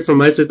going straight from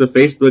MySpace to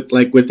Facebook,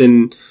 like,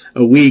 within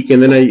a week,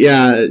 and then I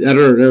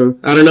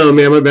don't know,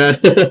 man, my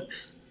bad.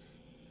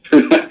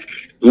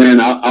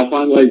 Man, I'll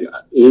find, like,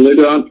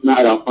 later on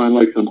tonight, I'll find,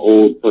 like, some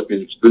old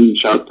fucking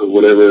screenshots of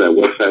whatever that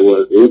website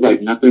was. It was,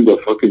 like, nothing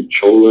but fucking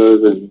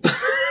cholas and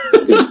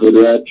fucking hood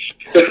rats.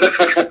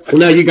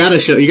 Well, now you gotta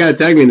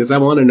tag me in this. I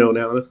want to know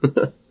now.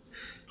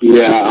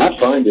 Yeah, I'll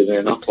find it,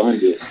 man. I'll find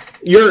it.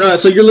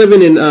 So you're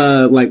living in,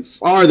 like,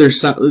 farther,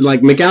 like,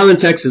 McAllen,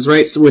 Texas,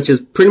 right? So, which is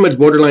pretty much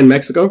borderline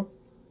Mexico?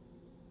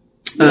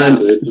 Yeah,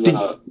 it's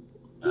about,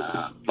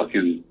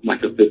 fucking,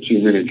 like, a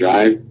 15-minute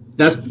drive.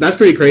 That's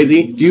pretty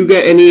crazy. Do you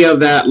get any of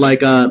that,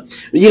 like,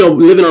 you know,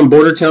 living on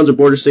border towns or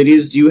border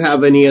cities, do you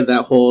have any of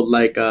that whole,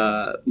 like,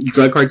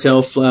 drug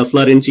cartel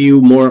flood into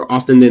you more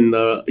often than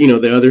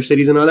the other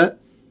cities and all that?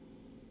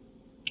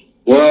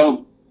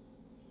 Well,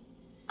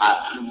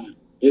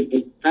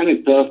 it's kind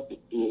of tough,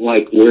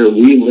 like, where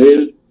we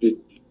live, it's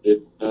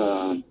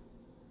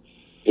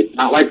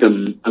not like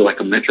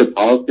a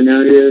metropolitan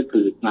area,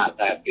 because it's not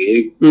that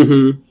big,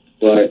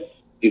 but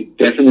it's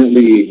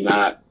definitely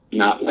not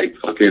like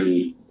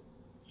fucking,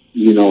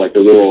 you know, like a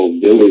little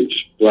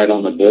village right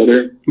on the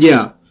border.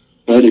 Yeah.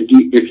 But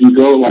if you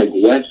go, like,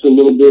 west a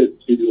little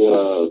bit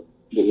to,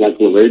 like,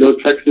 Laredo,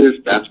 Texas,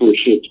 that's where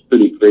shit's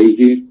pretty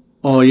crazy.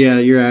 Oh, yeah,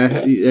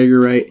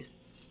 you're right.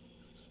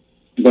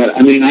 But,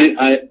 I mean,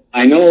 I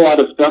know a lot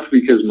of stuff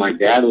because my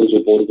dad was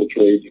a Border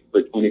Patrol agent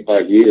for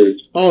 25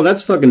 years. Oh,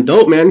 that's fucking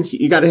dope, man.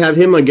 You got to have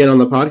him again on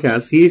the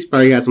podcast. He's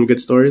probably got some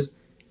good stories.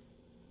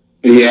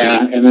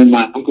 Yeah, and then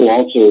my uncle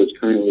also is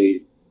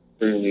currently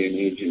an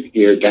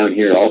agent down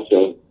here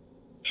also.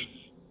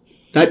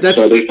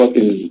 So they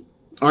fucking...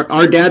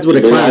 Our dads would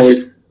have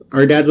clashed.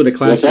 Our dads would have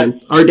clashed.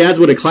 Our dads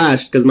would have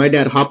clashed because my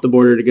dad hopped the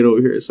border to get over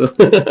here. So.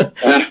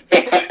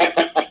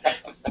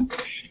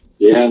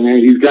 Yeah, man,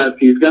 he's got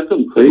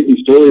some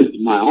crazy stories.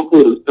 My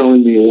uncle was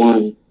telling me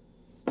one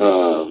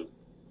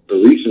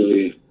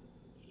recently.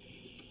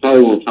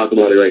 Probably won't talk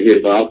about it right here,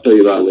 but I'll tell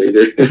you about it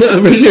later.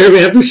 For sure,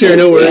 man. For sure,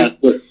 no worries.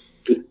 Yeah,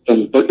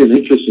 some fucking fucking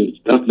interesting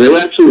stuff. They were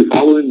actually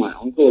following my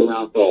uncle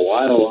around for a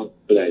while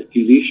for that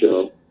TV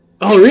show.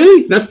 Oh,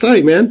 really? That's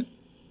tight, man.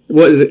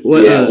 What is it?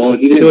 What? Yeah, well,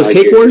 he didn't it was like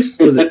Cake it. Wars.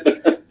 Was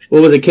it?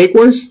 What was it? Cake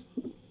Wars?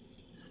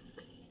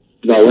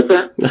 No, what's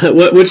that?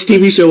 Which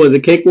TV show was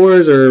it? Cake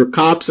Wars or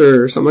Cops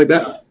or something like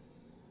that?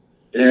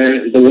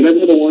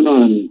 Whatever the one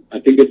on, I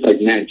think it's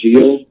like Nat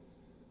Geo.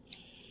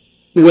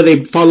 Where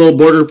they follow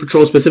Border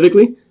Patrol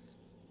specifically?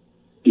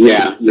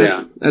 Yeah.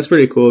 That's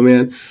pretty cool,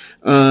 man.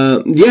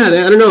 Yeah,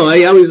 I don't know.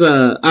 I always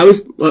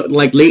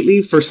like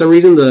lately, for some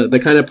reason,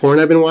 the kind of porn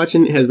I've been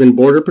watching has been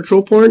Border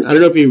Patrol porn. I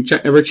don't know if you've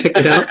ever checked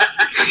it out,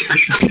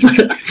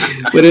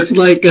 but it's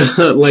like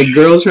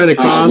girls trying to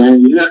cross.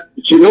 Man,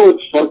 you know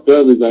what's fucked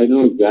up is I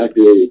know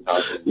exactly what you're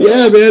talking about.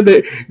 Yeah, man,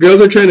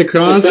 girls are trying to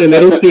cross and they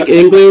don't speak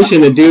English,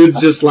 and the dude's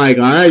just like,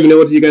 all right, you know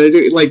what you got to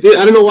do. Like, dude,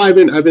 I don't know why I've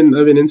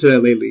been into that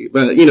lately,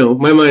 but you know,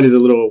 my mind is a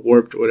little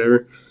warped,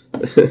 whatever.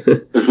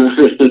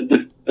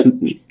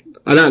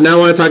 Now I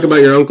want to talk about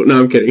your uncle. No,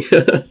 I'm kidding.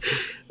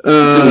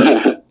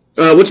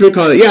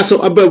 Whatchamacallit? Yeah,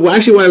 so, but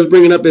actually what I was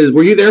bringing up is,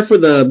 were you there for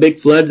the big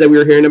floods that we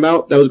were hearing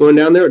about that was going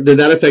down there? Did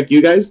that affect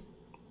you guys?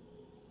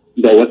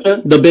 The what's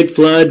that? The big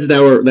floods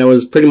that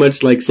was pretty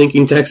much like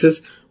sinking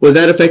Texas. Was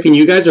that affecting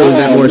you guys, or was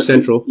that more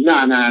central?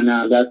 No.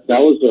 That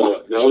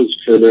was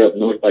further up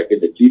north, like in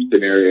the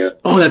Houston area.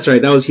 Oh, that's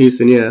right. That was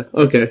Houston. Yeah.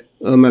 Okay.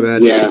 Oh, my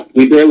bad. Yeah,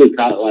 we barely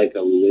caught like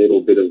a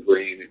little bit of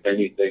rain, if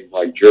anything,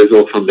 like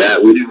drizzle from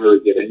that. We didn't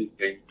really get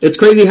anything. It's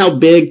crazy how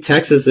big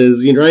Texas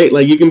is, right?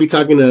 Like, you can be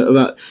talking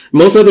about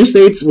most other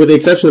states, with the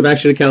exception of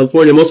actually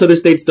California. Most other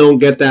states don't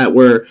get that,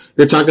 where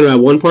they're talking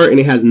about one part and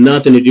it has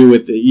nothing to do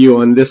with you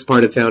on this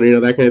part of town,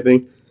 that kind of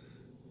thing.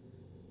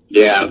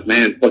 Yeah,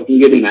 man,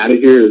 fucking getting out of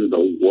here is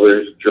the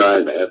worst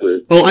drive ever.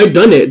 Oh, I've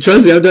done it.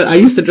 Trust me, I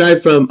used to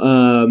drive from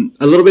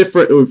a little bit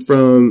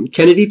from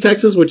Kennedy,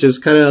 Texas, which is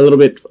kind of a little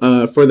bit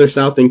further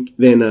south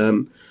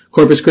than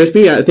Corpus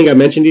Christi. I think I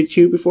mentioned it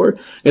to you before.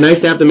 And I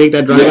used to have to make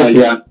that drive.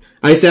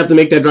 I used to have to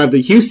make that drive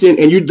to Houston,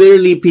 and you'd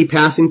literally be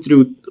passing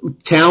through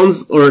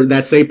towns or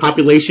that say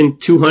population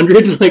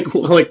 200, like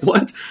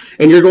what?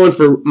 And you're going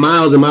for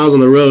miles and miles on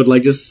the road,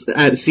 like just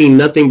seeing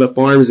nothing but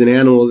farms and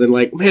animals, and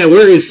like, man,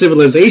 where is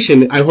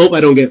civilization? I hope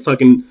I don't get a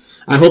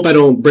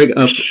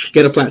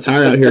flat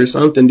tire out here or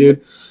something,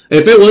 dude.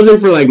 If it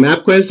wasn't for like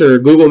MapQuest or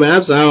Google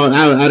Maps,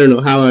 I don't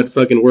know how I'd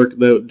fucking work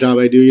the job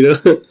I do,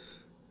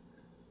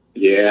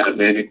 Yeah,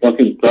 man, it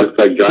fucking sucks.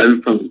 Like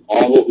driving from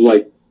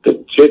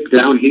the tip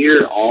down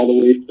here all the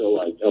way to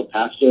like El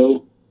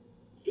Paso,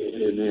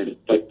 and then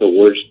it's like the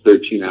worst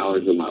 13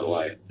 hours of my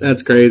life.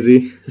 That's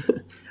crazy.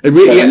 And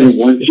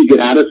once you get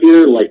out of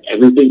here, like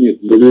everything is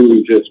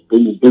literally just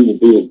boom, boom,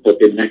 boom.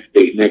 Fucking next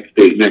state.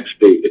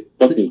 It's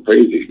fucking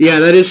crazy.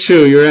 Yeah, that is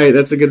true. You're right.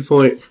 That's a good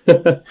point.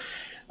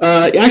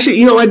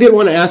 Actually, I did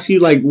want to ask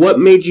you, like, what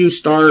made you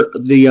start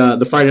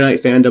the Friday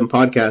Night Fandom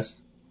podcast?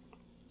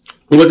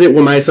 Was it,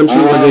 my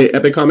assumption was it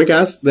Epic Comic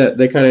Cast that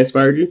kind of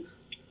inspired you?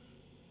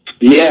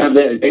 Yeah,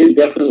 they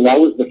definitely,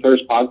 that was the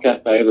first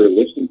podcast I ever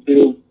listened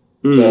to.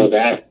 So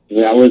that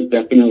was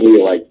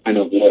definitely like kind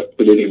of what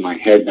put it in my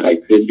head that I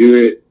could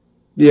do it.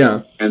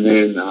 Yeah. And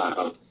then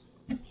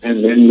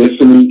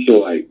listening to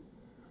like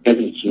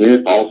Kevin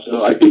Smith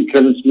also. I think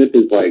Kevin Smith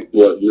is like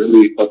what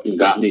really fucking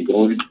got me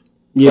going.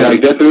 Yeah. But I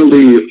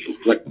definitely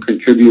like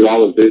contribute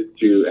all of this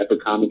to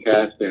Epic Comic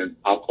Cast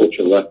and Pop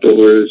Culture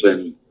Leftovers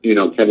and,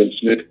 Kevin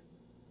Smith.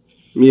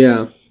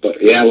 Yeah. But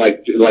yeah,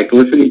 like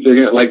listening to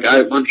him, like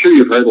I'm sure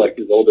you've heard like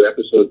his older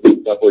episodes and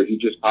stuff where he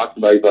just talks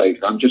about, he's like,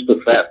 I'm just a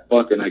fat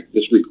fuck and I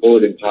just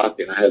record and talk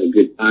and I have a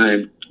good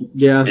time.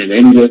 Yeah. And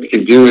anyone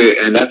can do it,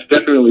 and that's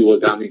definitely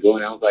what got me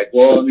going. I was like,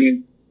 well, I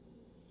mean,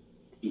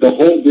 the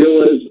whole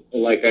deal is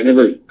like I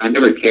never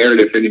cared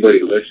if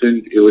anybody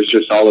listened. It was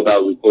just all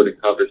about recording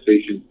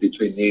conversations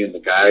between me and the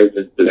guys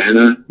in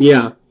Savannah.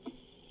 Yeah.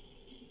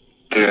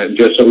 And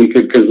just so we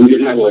could, because we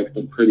did have like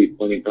some pretty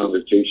funny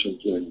conversations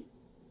when.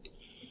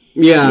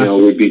 Yeah.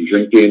 We'd be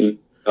drinking,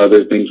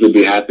 other things would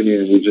be happening,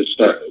 and we would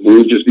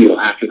just be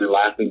laughing and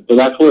laughing. So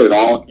that's where it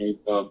all came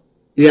from.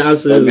 Yeah,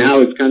 absolutely. But now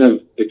it's kind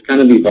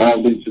of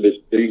evolved into this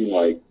thing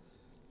like,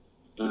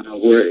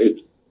 where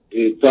it's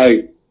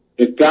like,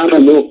 it's gone a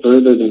little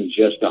further than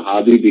just a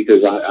hobby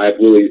because I've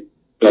really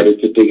started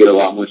to take it a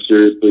lot more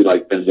seriously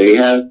like than they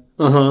have.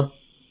 Uh-huh.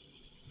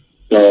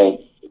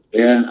 So,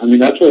 yeah, I mean,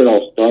 that's where it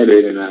all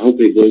started, and I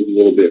hope it goes a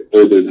little bit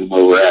further than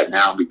where we're at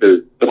now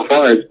because so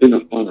far it's been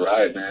a fun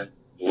ride, man.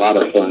 A lot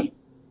of fun.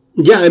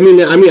 Yeah, I mean,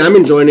 I'm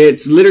enjoying it.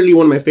 It's literally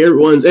one of my favorite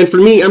ones. And for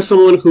me, I'm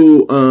someone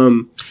who, I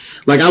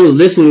was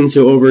listening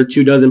to over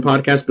 24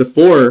 podcasts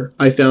before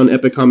I found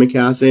Epic Comic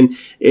Cast, and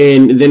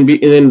then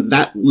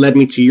that led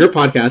me to your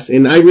podcast.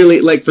 And I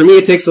really, for me,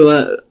 it takes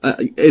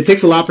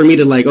a lot for me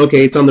to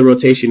okay, it's on the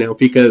rotation now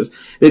because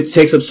it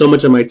takes up so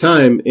much of my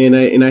time.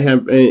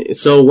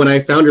 So when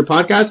I found your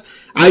podcast,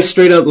 I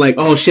straight up like,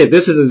 oh shit,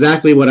 this is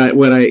exactly what I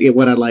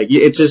like.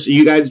 It's just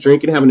you guys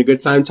drinking, having a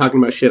good time, talking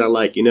about shit I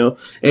like, you know.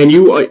 And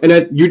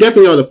you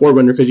definitely are the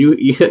forerunner because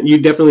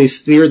you definitely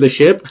steer the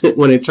ship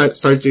when it starts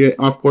to get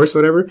off course, or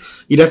whatever.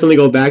 You definitely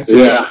go back to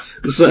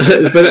it. So,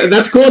 but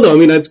that's cool though. I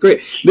mean, that's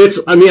great.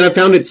 I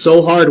found it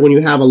so hard when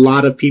you have a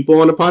lot of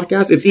people on a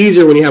podcast. It's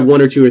easier when you have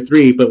 1 or 2 or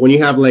 3, but when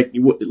you have like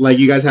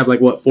you guys have like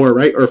what, 4,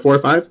 right, or 4 or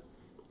 5?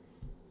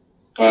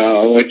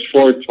 It's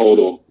 4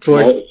 total.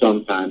 4.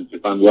 Sometimes,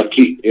 if I'm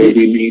lucky, it'll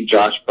be me,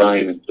 Josh,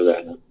 Brian, and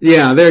Savannah.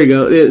 Yeah, there you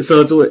go.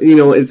 So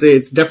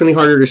it's definitely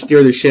harder to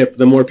steer the ship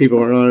the more people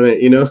are on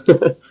it, you know.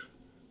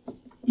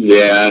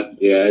 Yeah,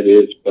 it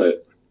is.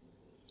 But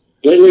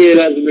lately, it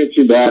hasn't been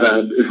too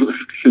bad.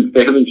 Since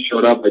they haven't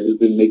showed up, I've just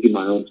been making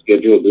my own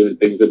schedule, doing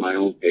things at my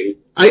own pace.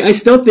 I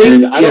still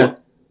think. Yeah.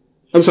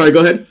 I'm sorry. Go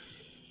ahead.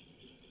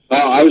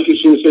 I was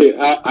just going to say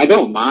I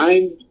don't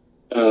mind.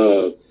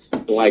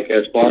 Like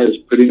as far as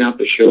putting out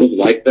the shows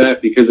like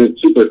that, because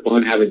it's super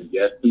fun having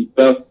guests and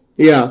stuff.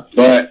 Yeah.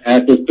 But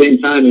at the same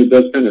time, it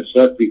does kind of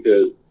suck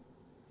because,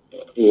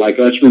 like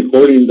us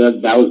recording,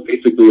 that was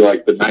basically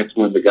like the nights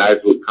when the guys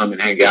would come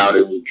and hang out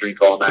and we'd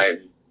drink all night.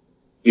 And,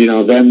 you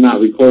know, them not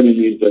recording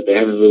means that they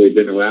haven't really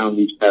been around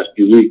these past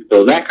few weeks.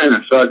 So that kind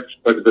of sucks.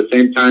 But at the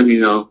same time,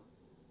 you know,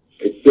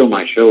 it's still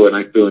my show and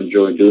I still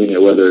enjoy doing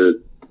it, whether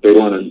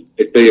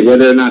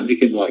or not they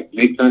can like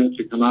make time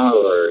to come out,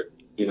 or,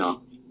 you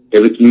know,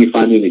 if it's me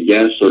finding a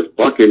guest, or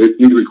fuck it, it's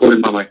me recording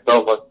by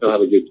myself, I still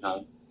have a good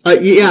time.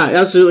 Yeah,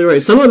 absolutely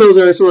right. Some of those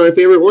are some of my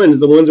favorite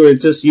ones. The ones where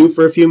it's just you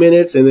for a few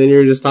minutes and then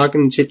you're just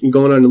talking shit and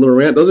going on a little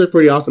rant. Those are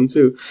pretty awesome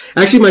too.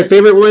 Actually, my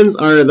favorite ones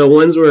are the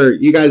ones where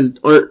you guys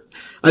aren't.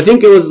 I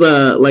think it was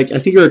I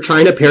think you were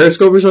trying to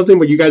Periscope or something,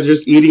 but you guys are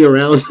just eating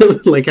around,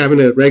 like having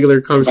a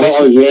regular conversation.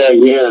 Oh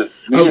yeah.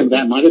 Man,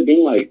 that might have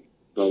been like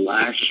the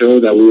last show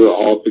that we were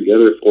all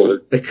together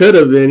for. It could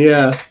have been,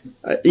 yeah.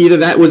 Either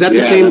that was that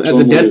the same as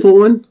the Deadpool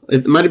one?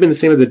 It might have been the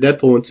same as the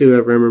Deadpool one too,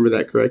 if I remember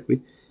that correctly.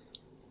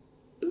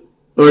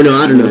 Or no,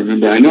 I don't know.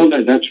 Remember. I know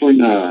that's when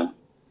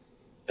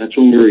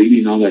we were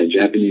eating all that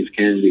Japanese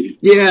candy.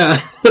 Yeah,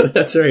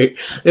 that's right.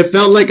 It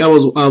felt like I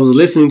was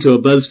listening to a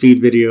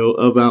BuzzFeed video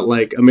about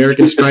like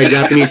American fried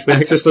Japanese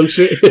snacks or some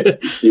shit.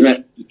 Yeah,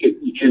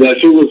 that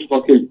shit was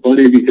fucking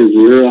funny because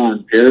we were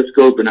on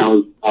Periscope and I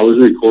was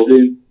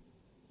recording.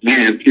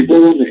 Man,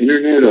 people on the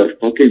internet are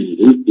fucking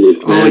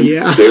ruthless, man. Oh,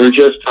 yeah. They were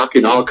just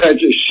talking all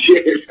kinds of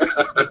shit.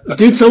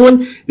 Dude,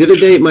 the other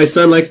day, my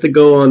son likes to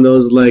go on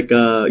those, like,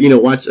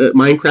 watch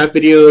Minecraft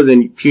videos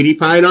and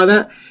PewDiePie and all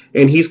that,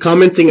 and he's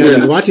commenting as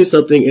he's watching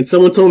something, and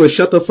someone told him to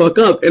shut the fuck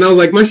up, and I was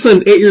like, my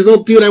son's 8 years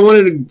old, dude, I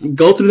wanted to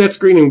go through that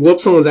screen and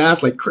whoop someone's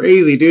ass like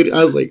crazy, dude.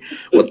 I was like,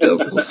 what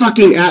the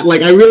fucking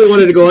I really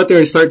wanted to go out there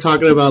and start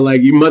talking about,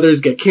 like, you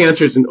mothers get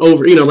cancers and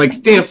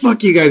like, damn,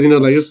 fuck you guys,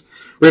 like, just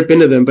rip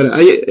into them. But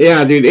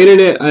yeah, dude,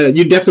 internet,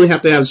 you definitely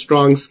have to have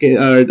strong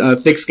skin,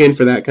 thick skin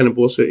for that kind of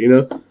bullshit, you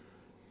know?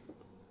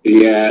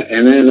 Yeah,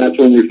 and then that's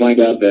when we find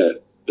out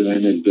that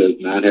Savannah does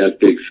not have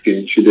thick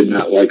skin. She did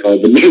not like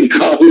all the name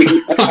calling.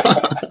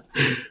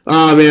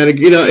 Oh man,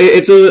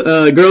 it's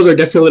girls are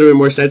definitely a little bit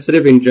more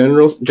sensitive in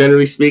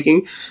generally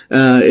speaking.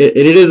 It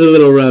is a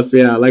little rough,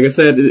 yeah. Like I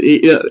said,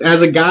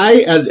 as a guy,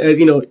 as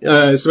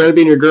Savannah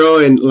being your girl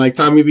and like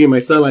Tommy being my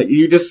son, like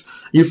you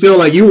feel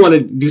like you want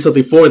to do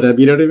something for them.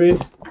 You know what I mean?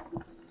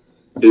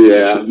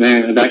 Yeah,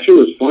 man, that shit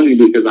was funny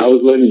because I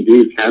was letting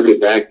dudes have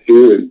it back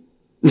too,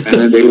 and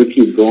then they would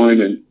keep going.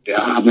 And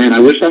man, I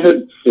wish I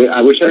had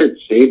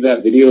saved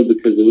that video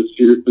because it was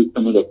seriously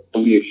some of the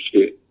funniest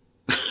shit.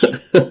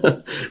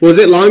 Was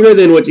it longer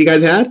than what you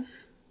guys had?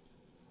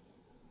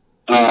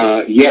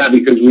 Yeah,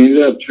 because we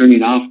ended up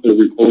turning off the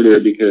recorder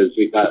because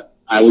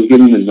I was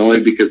getting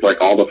annoyed because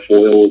like all the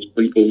foil was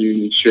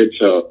sprinkling and shit.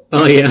 So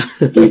oh yeah,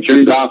 we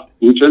turned off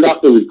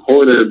the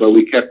recorder, but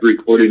we kept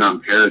recording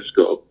on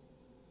Periscope.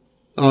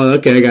 Oh,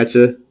 okay, I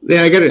gotcha.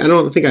 Yeah, I got it. I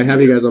don't think I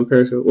have you guys on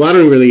Periscope. Well, I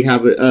don't really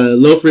have it.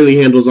 Loaf really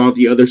handles all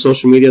the other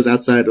social medias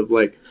outside of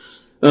like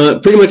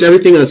pretty much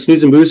everything on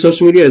Snooze and Booze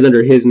social media is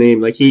under his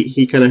name. Like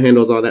he kind of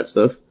handles all that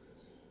stuff.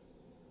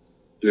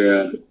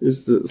 Yeah.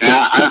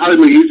 I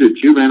hardly use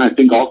it too, man. I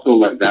think also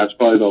like that's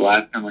probably the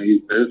last time I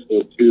used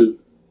Periscope too.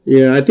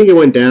 Yeah, I think it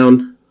went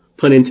down.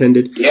 Pun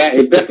intended. Yeah,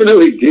 it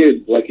definitely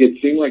did. Like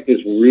it seemed like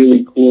this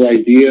really cool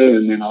idea,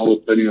 and then all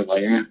of a sudden it was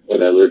like,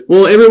 whatever.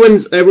 Well, everyone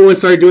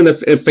started doing the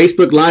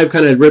Facebook Live,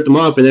 kind of ripped them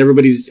off, and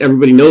everybody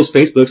knows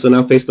Facebook, so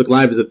now Facebook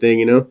Live is a thing,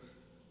 you know.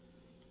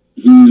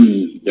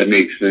 That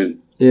makes sense.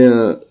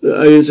 Yeah,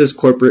 it's just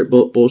corporate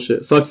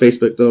bullshit. Fuck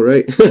Facebook, though,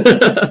 right?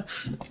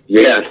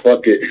 Yeah,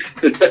 fuck it.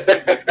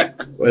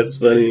 That's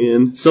funny,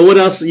 man. So what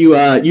else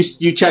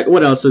you check?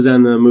 What else is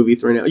on the movie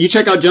right now? You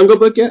check out Jungle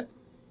Book yet?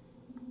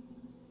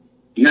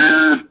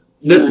 Nah. I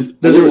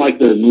didn't like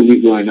the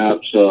movie growing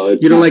up, so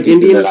it's you don't like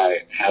Indians? That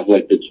I have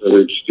like this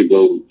urge to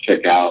go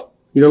check out.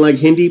 You don't like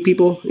Hindi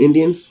people,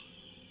 Indians?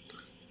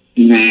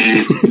 Nah,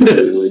 not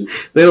really.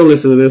 They don't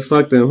listen to this.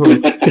 Fuck them, huh?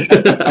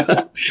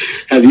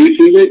 Have you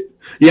seen it?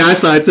 Yeah, I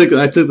saw. I took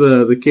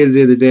the kids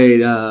the other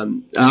day.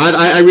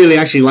 I really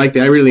actually liked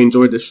it. I really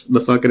enjoyed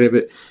the fuck out of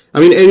it. I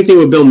mean, anything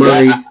with Bill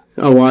Murray,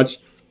 I'll watch.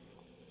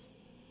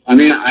 I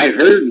mean, I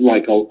heard,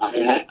 like,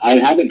 I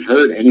haven't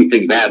heard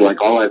anything bad.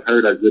 Like, all I've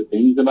heard are good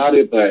things about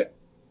it, but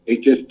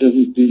it just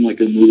doesn't seem like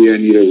a movie I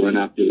need to run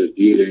out to the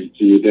theater and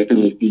see. It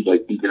definitely seems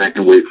like something I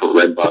can wait for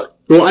Redbox.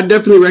 Well, I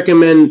definitely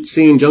recommend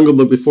seeing Jungle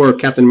Book before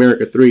Captain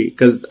America 3,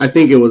 because I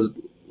think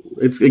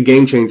it's a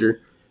game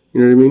changer.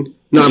 You know what I mean?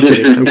 No,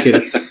 I'm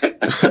kidding.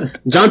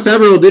 Jon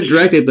Favreau did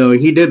direct it, though, and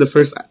he did the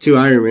first 2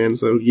 Iron Man,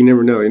 so you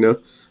never know, you know?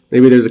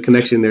 Maybe there's a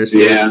connection there. So.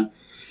 Yeah.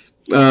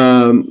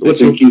 I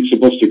think he's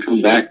supposed to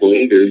come back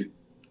later.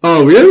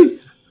 Oh, really?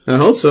 I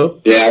hope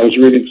so. Yeah, I was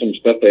reading some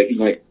stuff that he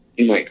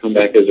might come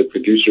back as a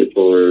producer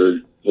for,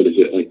 what is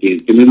it, like the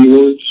Infinity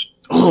Wars?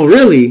 Oh,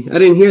 really? I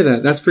didn't hear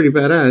that. That's pretty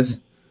badass.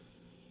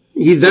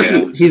 He's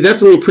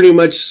definitely pretty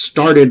much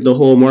started the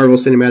whole Marvel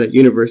Cinematic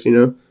Universe, you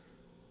know?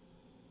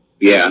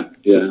 Yeah.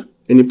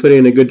 And he put it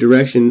in a good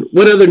direction.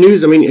 What other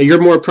news? I mean,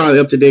 you're more probably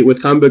up to date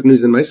with comic book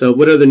news than myself.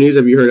 What other news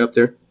have you heard up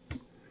there?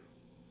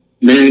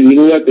 Man, you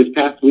know what? This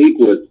past week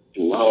was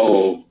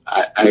slow.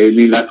 I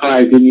mean, that's why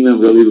I didn't even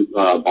really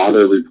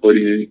bother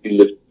reporting anything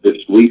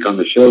this week on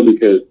the show,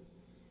 because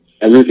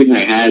everything I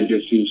had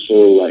just seemed so,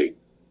 like,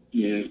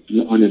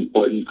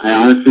 unimportant. I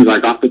honestly,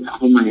 like, off the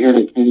top of my head,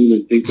 I can't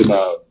even think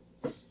about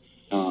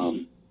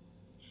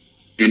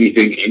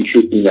anything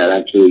interesting that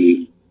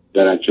actually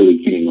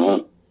came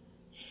up.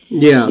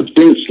 Yeah. It's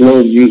been a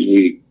slow news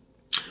week.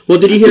 Well,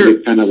 did you hear?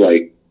 It's kind of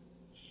like.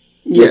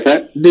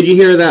 Yeah. Did you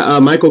hear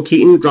that Michael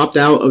Keaton dropped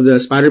out of the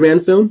Spider-Man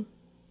film?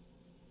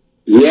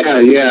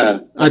 Yeah.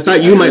 I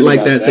thought you might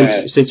like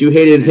that. Since you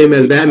hated him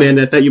as Batman.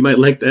 I thought you might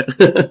like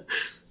that.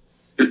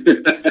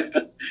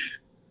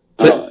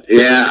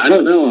 Yeah, I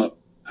don't know.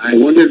 I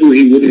wonder who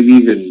he would have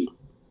even,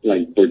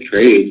 like,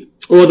 portrayed.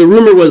 Well, the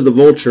rumor was the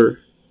Vulture.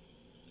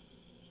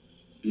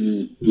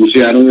 You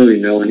see, I don't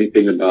really know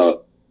anything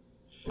about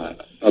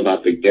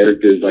the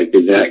characters. Like,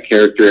 is that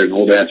character an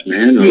old-ass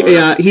man? Or?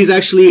 Yeah, he's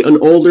actually an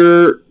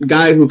older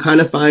guy who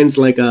kind of finds,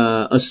 like,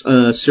 a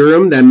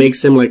serum that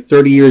makes him, like,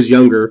 30 years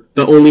younger,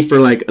 but only for,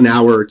 like, an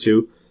hour or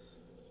two.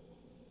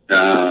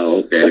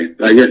 Okay.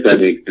 I guess that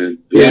makes sense.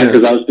 Yeah,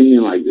 because I was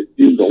thinking, like, this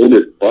dude's old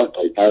as fuck.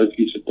 Like, how is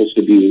he supposed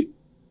to be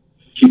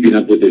keeping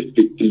up with this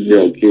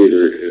 16-year-old kid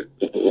or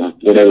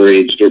whatever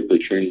age they're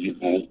portraying him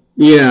as?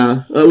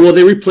 Yeah. Well,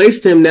 they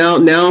replaced him.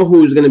 Now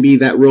who's going to be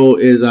that role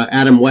is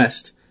Adam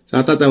West. So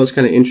I thought that was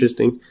kind of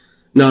interesting.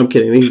 No, I'm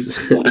kidding.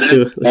 He's I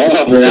was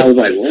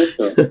like,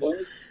 what the fuck?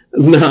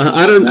 No,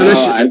 I don't.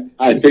 No,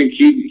 I think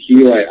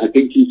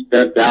he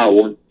stepped out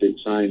once they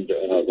signed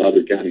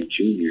Robert Downey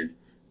Jr.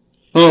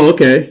 Oh,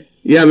 okay.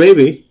 Yeah,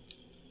 maybe.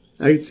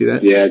 I can see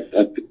that. Yeah,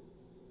 that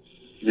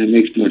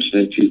makes more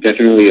sense. He's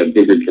definitely a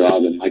bigger draw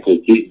than Michael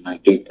Keaton, I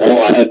think.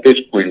 At this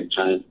point in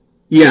time.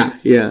 Yeah,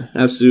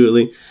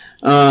 absolutely.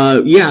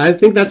 I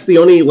think that's the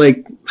only,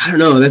 like, I don't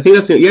know. I think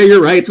that's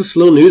you're right. It's a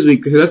slow news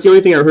week because that's the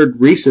only thing I heard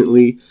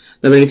recently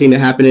of anything that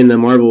happened in the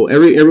Marvel.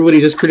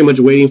 Everybody's just pretty much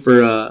waiting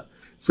for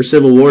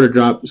Civil War to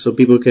drop so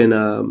people can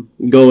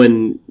go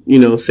and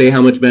say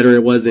how much better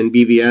it was than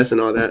BVS and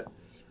all that.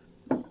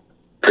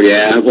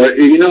 Yeah, but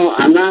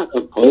I'm not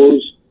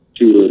opposed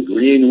to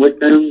agreeing with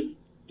them,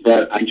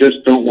 but I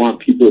just don't want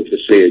people to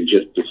say it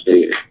just to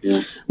say it.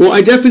 Yeah. Well,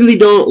 I definitely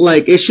don't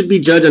it should be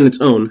judged on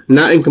its own,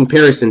 not in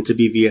comparison to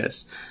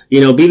BVS.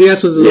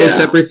 BVS was its own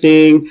separate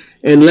thing,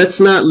 and let's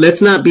not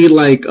be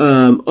like,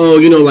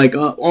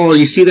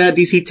 you see that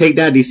DC, take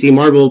that DC.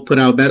 Marvel put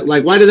out better.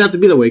 Like, why does it have to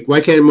be that way?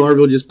 Why can't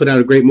Marvel just put out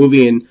a great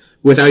movie and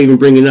without even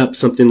bringing up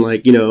something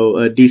like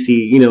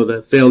DC,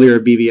 the failure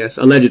of BVS,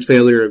 alleged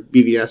failure of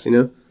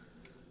BVS,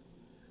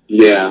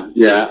 Yeah,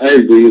 I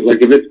agree.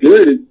 Like, if it's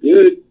good, it's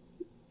good.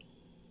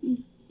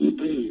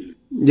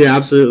 Yeah,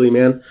 absolutely,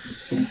 man.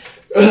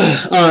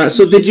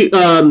 So did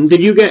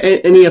you get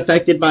any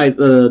affected by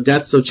the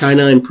deaths of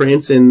China and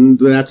Prince, and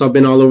that's all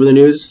been all over the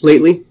news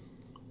lately?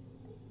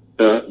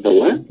 The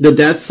what? The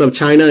deaths of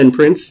China and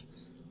Prince.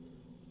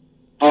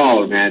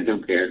 Oh man,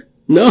 don't care.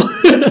 No,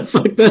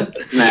 fuck that.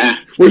 Nah.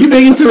 Were you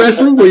big into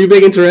wrestling? Or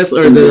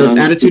the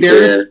Attitude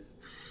Era?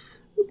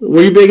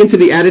 Were you big into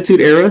the Attitude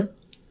Era?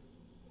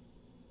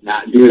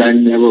 Nah, dude, I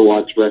never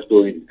watched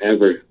wrestling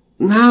ever.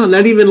 No,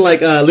 not even like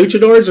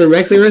luchadors or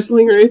Mexican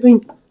wrestling or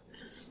anything?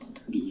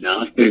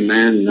 Nothing,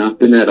 man.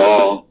 Nothing at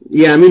all.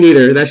 Yeah, me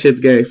neither. That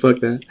shit's gay. Fuck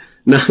that.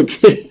 No, I'm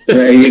kidding.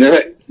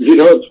 You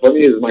know what's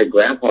funny is my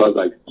grandpa's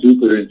like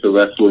super into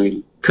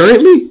wrestling.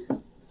 Currently?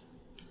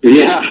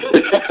 Yeah.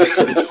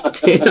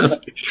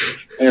 Damn.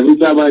 Every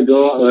time I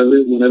go,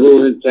 whenever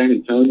we're in San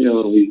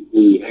Antonio and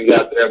we hang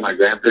out there at my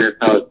grandparents'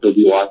 house, they'll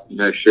be watching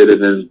that shit,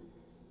 and then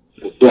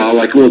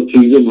we'll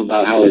tease him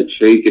about how it's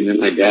fake, and then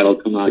my dad will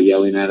come out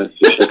yelling at us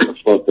to shut the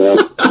fuck up,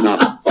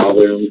 not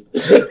bother him.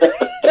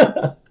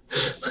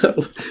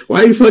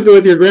 Why are you fucking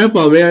with your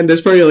grandpa, man?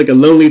 There's probably like a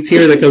lonely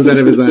tear that comes out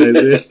of his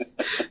eyes.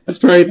 He's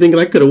probably thinking,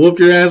 I could have whooped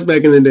your ass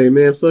back in the day,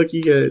 man. Fuck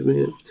you guys,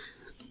 man.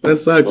 That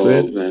sucks,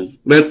 man.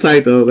 That's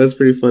tight, though. That's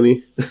pretty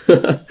funny.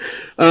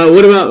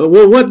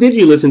 What did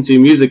you listen to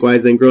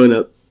music-wise then growing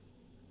up?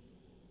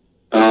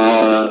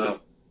 Man,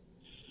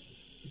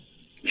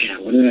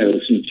 what did I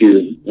listen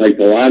to? Like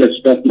a lot of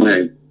stuff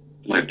my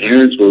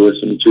parents were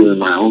listening to and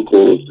my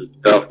uncles and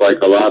stuff,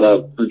 like a lot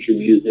of country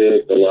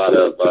music, a lot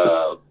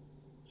of,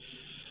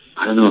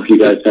 I don't know if you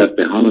guys have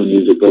Tejano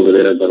music over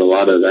there, but a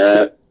lot of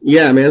that.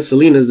 Yeah, man,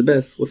 Selena's the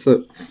best. What's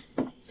up?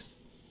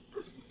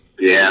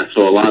 Yeah,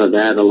 so a lot of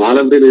that. A lot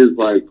of it is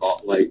like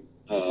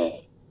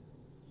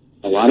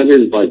a lot of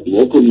it is like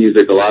local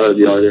music. A lot of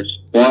the artists,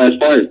 well, as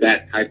far as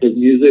that type of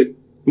music,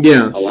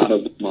 yeah, a lot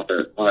of them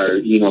are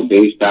you know,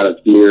 based out of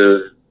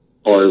here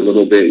or a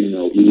little bit, you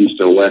know,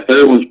 east or west.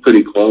 Everyone's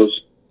pretty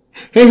close.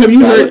 Hey, have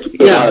you heard?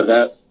 A lot of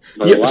that,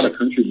 but a lot of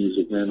country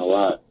music, man, a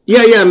lot.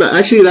 Yeah.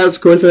 Actually, that was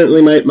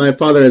coincidentally my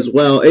father as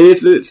well. And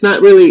it's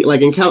not really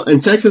like in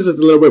Texas, it's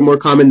a little bit more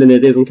common than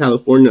it is in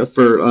California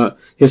for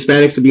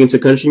Hispanics to be into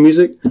country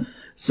music.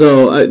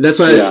 So that's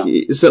why. Yeah.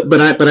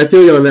 But I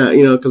feel you on that,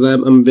 you know, because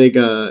I'm a big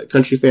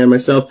country fan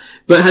myself.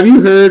 But have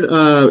you heard?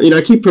 You know,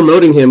 I keep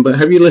promoting him, but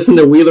have you listened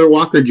to Wheeler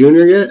Walker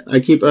Jr. yet? I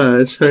keep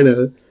trying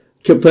to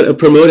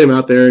promote him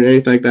out there and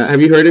anything like that.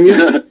 Have you heard him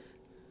yet?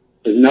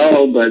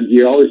 No, but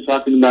you're always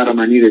talking about him.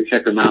 I need to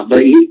check him out.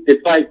 But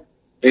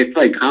it's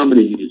like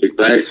comedy music,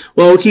 right?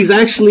 Well, he's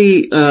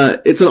actually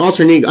it's an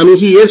alternate. I mean,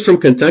 he is from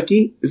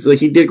Kentucky. It's like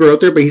he did grow up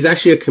there, but he's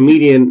actually a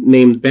comedian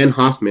named Ben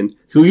Hoffman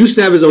who used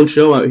to have his own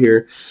show out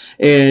here.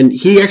 And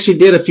he actually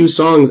did a few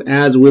songs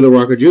as Wheeler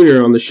Walker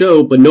Jr. on the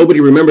show, but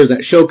nobody remembers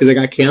that show because it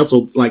got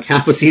canceled like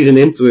half a season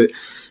into it.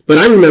 But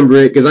I remember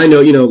it because I know,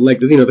 you know, like,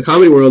 you know, the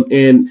comedy world.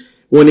 And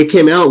when it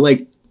came out,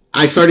 like,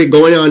 I started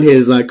going on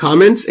his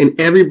comments, and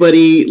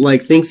everybody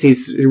like thinks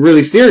he's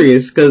really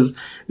serious because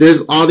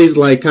there's all these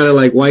like kind of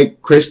like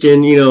white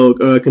Christian, you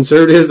know,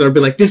 conservatives that are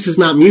be like, this is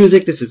not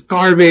music, this is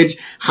garbage.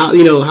 How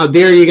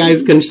dare you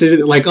guys consider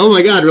it? Like, oh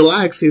my God,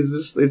 relax.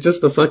 It's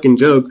just a fucking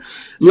joke.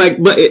 Like,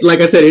 but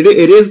like I said, it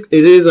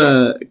is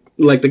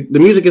like the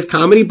music is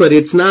comedy, but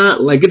it's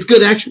not like it's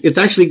good. Actually, it's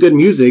actually good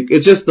music.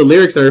 It's just the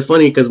lyrics that are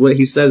funny because what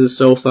he says is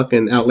so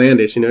fucking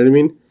outlandish. You know what I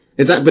mean?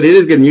 But it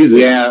is good music.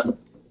 Yeah.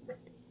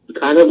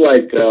 Kind of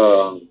like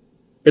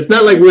it's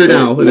not like Weird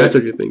Al, but that's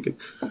what you're thinking.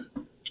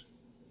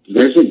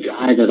 There's a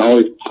guy that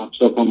always pops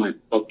up on my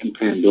fucking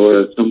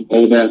Pandora, some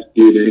old ass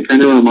dude, and it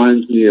kind of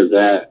reminds me of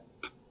that.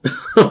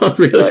 Oh,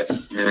 really?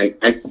 And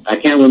I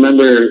can't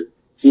remember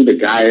who the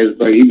guy is,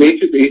 but he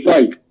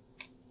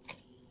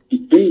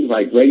sings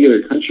like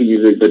regular country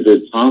music, but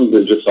the songs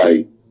are just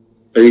like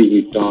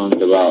crazy songs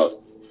about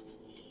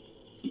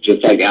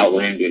just like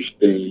outlandish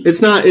things.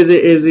 It's not.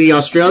 Is he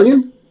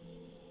Australian?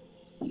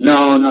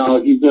 No, I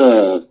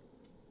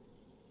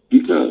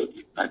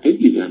think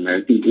he's an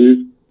American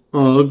dude.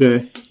 Oh,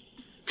 okay.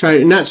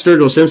 Not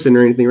Sturgill Simpson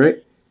or anything,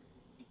 right?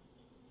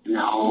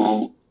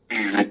 No,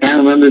 man, I can't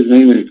remember his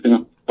name and it's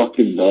gonna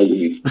fucking bug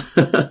me.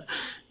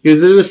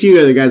 Because there's a few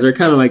other guys that are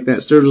kind of like that.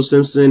 Sturgill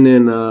Simpson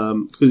and,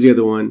 who's the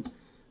other one?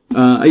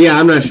 Yeah,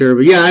 I'm not sure,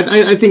 but yeah,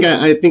 I think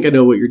I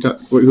know who you're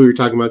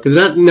talking about,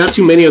 because not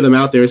too many of them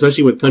out there,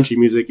 especially with country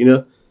music, you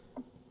know?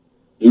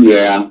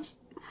 Yeah.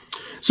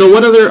 So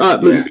what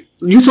other,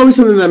 you told me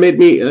something that made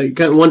me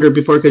kind of wonder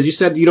before, because you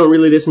said you don't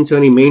really listen to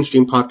any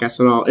mainstream podcasts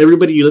at all.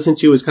 Everybody you listen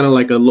to is kind of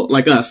like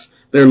us.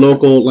 They're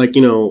local, like,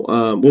 you know,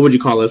 what would you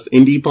call us?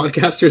 Indie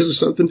podcasters or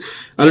something?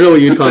 I don't know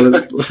what you'd call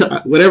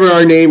us. Whatever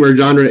our name or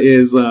genre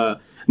is,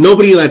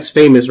 nobody that's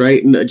famous,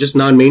 right? Just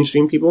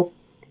non-mainstream people?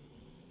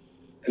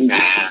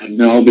 Nah,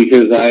 no,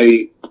 because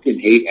I fucking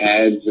hate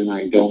ads and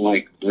I don't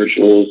like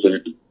commercials,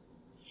 or,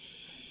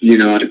 you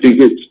know, I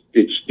think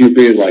it's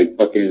stupid, like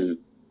fucking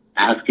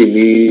asking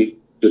me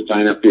to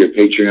sign up for your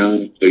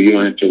Patreon so you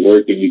don't have to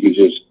work and you can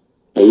just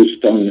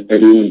post on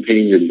everyone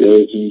paying your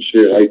bills and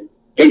shit. Like,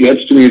 it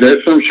gets to me.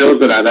 There's some shows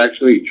that I've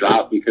actually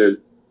dropped because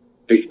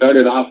they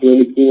started off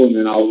really cool and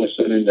then all of a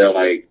sudden they're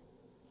like,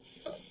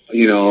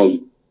 you know,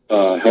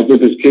 help with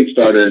this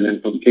Kickstarter, and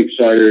then from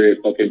Kickstarter it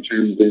fucking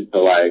turns into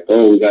like,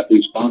 oh, we got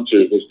these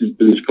sponsors, listen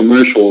to these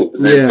commercials,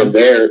 and then from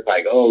there it's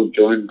like, oh,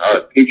 join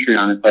our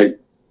Patreon. It's like,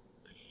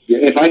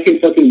 if I can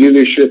fucking do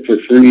this shit for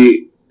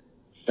free,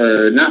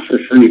 or not for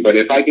free, but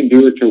if I can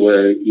do it to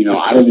where, you know,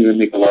 I don't even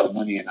make a lot of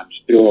money and I'm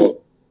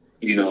still,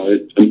 you know,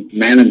 it's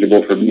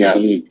manageable for me. I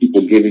don't need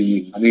people giving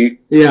me money.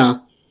 Yeah.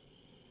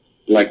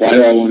 Like, why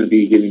do I want to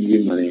be giving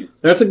you money?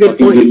 That's a good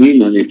point. Give me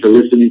money for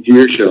listening to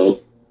your show.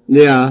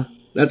 Yeah,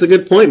 that's a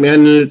good point,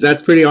 man.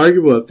 That's pretty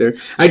arguable up there.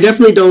 I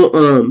definitely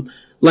don't,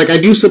 like, I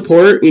do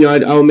support, you know,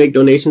 I'll make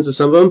donations to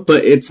some of them,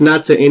 but it's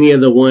not to any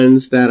of the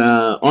ones that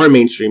are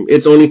mainstream.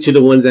 It's only to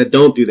the ones that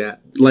don't do that,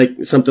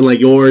 like something like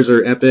yours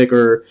or Epic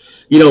or,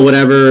 you know,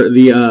 whatever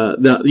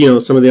the you know,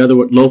 some of the other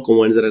local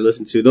ones that I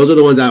listen to. Those are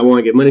the ones I want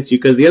to get money to,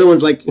 because the other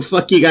ones, like,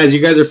 fuck you guys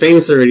are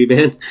famous already,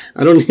 man.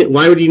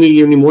 Why would you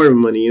need any more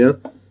money, you know?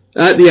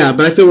 Yeah,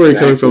 but I feel where you're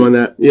coming from on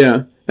that.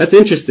 Yeah, that's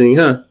interesting,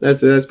 huh?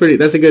 That's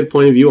a good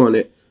point of view on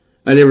it.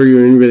 I never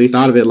even really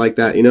thought of it like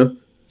that, you know?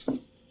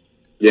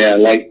 Yeah,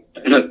 like,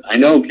 I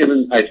know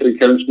Kevin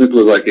Smith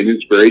was like an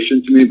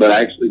inspiration to me, but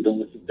I actually don't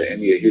listen to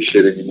any of his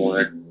shit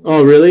anymore.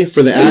 Oh, really?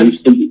 For the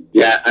ads?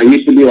 I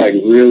used to be like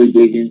really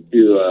big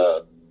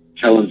into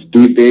Tell 'em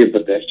Steve Dave,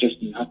 but that's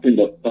just nothing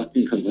but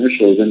fucking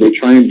commercials, and they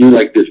try and do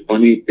like this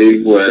funny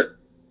thing where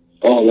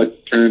oh, let's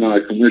turn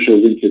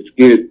commercials into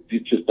skits.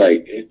 It's just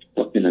like, it's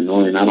fucking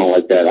annoying. I don't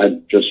like that.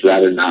 I'd just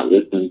rather not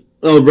listen.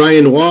 Oh,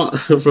 Brian Watt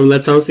from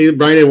Let's House.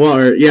 Brian and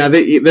Watt. Yeah,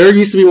 there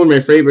used to be one of my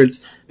favorites.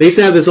 They used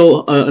to have this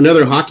whole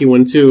another hockey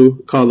one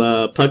too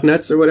called Puck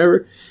Nuts or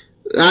whatever.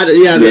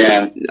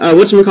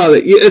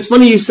 Whatchamacallit. It's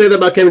funny you say that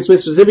about Kevin Smith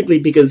specifically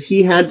because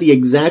he had the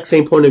exact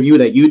same point of view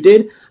that you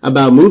did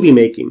about movie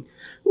making.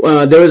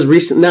 There was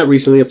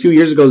a few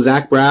years ago,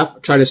 Zach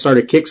Braff tried to start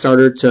a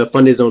Kickstarter to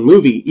fund his own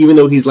movie, even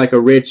though he's like a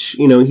rich,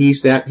 he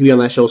used to be on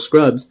that show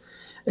Scrubs.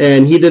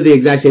 And he did the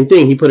exact same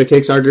thing. He put a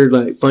Kickstarter to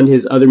like fund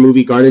his other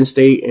movie, Garden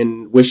State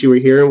and Wish You Were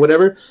Here and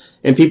whatever.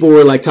 And people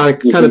were like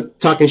kind of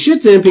talking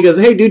shit to him because,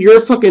 hey, dude, you're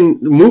a fucking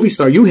movie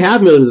star. You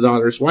have millions of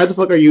dollars. Why the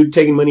fuck are you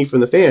taking money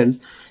from the fans?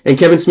 And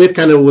Kevin Smith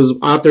kind of was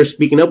out there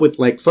speaking up with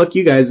like, fuck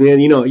you guys,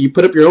 man. You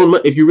put up your own.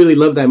 If you really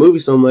love that movie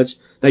so much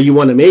that you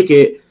want to make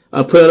it,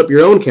 put up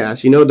your own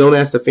cash. Don't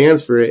ask the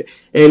fans for it.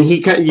 And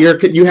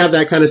you have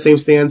that kind of same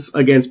stance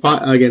against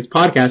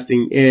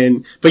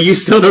podcasting. But you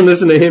still don't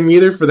listen to him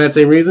either for that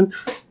same reason.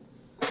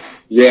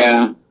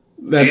 Yeah.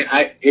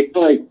 It's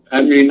like,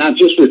 I mean, not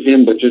just with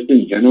him, but just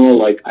in general,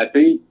 like, I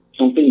think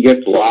something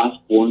gets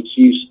lost once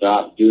you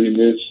stop doing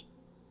this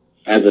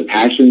as a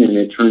passion and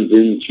it turns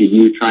into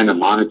you trying to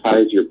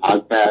monetize your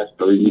podcast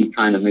or you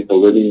trying to make a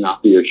living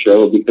off of your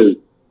show because,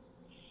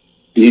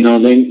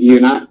 then you're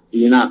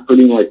not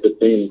putting like the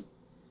same,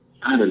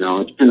 I don't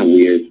know, it's kind of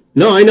weird.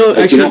 No, I know, like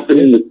actually. You're not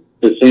putting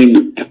the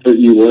same effort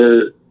you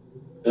were,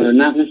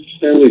 not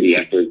necessarily the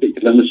effort,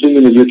 because I'm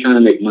assuming that you're trying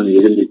to make money,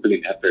 you're going to be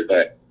putting effort,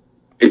 but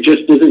it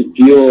just doesn't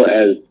feel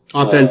as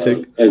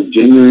authentic, as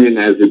genuine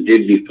as it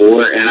did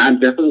before. And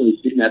I've definitely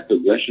seen that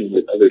progression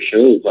with other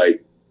shows.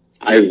 Like,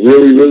 I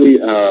really, really,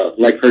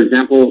 like, for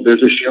example,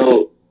 there's a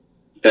show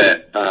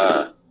that,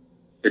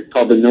 it's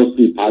called the No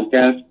Sleep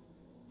Podcast.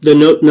 The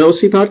No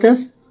Sleep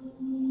Podcast?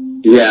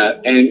 Yeah.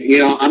 And,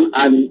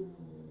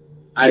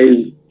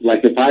 I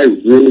like, if I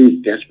really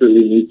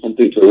desperately need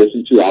something to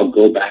listen to, I'll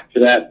go back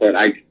to that. But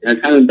I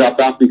kind of dropped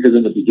off because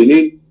in the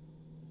beginning,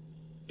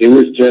 it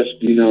was just,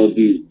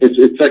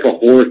 it's like a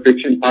horror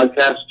fiction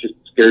podcast, just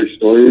scary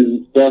stories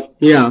and stuff.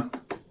 Yeah.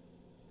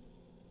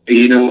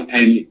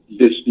 And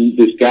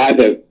this guy,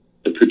 the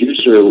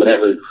producer or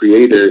whatever,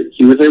 creator,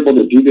 he was able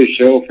to do this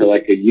show for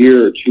like a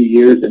year or 2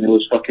 years and it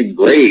was fucking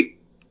great.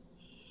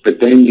 But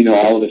then,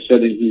 all of a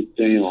sudden he's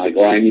saying like,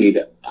 oh, I need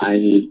to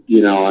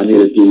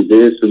do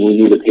this and we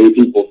need to pay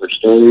people for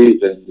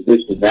stories and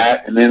this and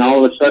that. And then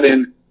all of a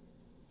sudden,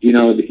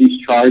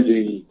 he's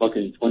charging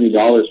fucking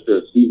 $20 for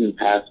a season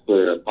pass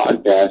for a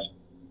podcast.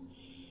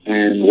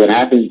 And what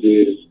happens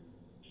is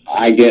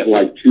I get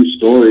like 2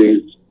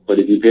 stories, but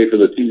if you pay for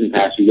the season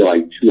pass, you get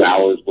like 2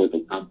 hours worth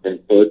of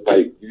content. So it's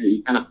like,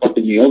 you kind of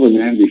fucking me over,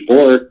 man.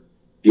 Before,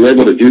 you were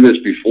able to do this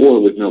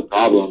before with no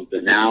problems.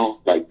 And now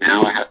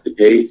I have to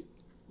pay.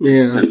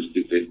 Yeah. That's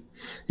stupid.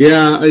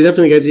 Yeah, I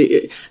definitely get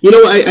you.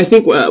 I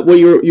think what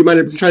you might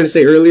have been trying to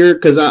say earlier,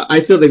 because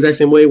I feel the exact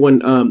same way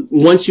when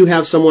once you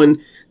have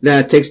someone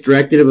that takes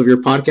directive of your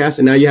podcast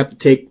and now you have to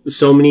take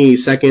so many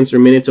seconds or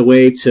minutes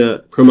away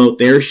to promote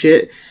their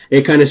shit,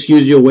 it kind of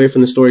skews you away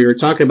from the story you're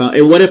talking about.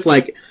 And what if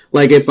like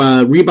if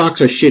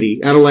Reeboks are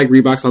shitty? I don't like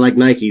Reeboks, I like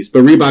Nikes,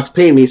 but Reeboks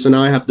pay me, so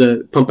now I have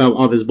to pump out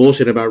all this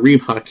bullshit about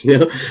Reebok,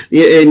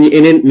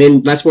 and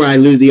then that's where I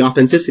lose the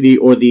authenticity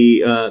or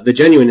the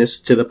genuineness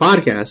to the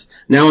podcast.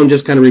 Now I'm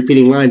just kind of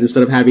repeating lines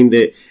instead of having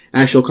the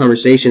actual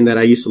conversation that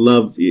I used to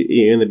love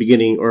in the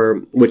beginning,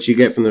 or what you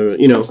get from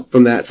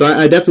from that. So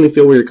I definitely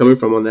feel where you're coming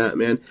from on that,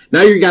 man.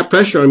 Now you got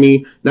pressure on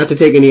me not to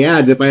take any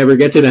ads if I ever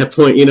get to that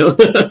point,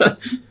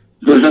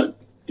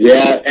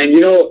 Yeah,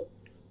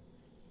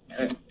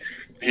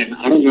 and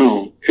I don't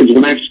know, because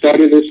when I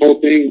started this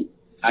whole thing,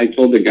 I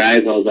told the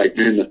guys, I was like,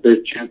 man, the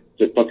first chance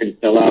to fucking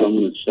sell out, I'm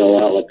going to sell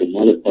out like a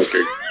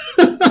motherfucker.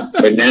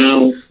 But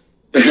now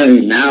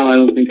I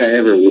don't think I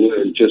ever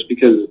would, just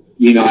because,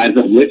 as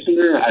a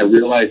listener, I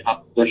realize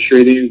how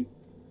frustrating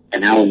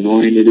and how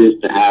annoying it is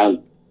to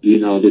have,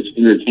 this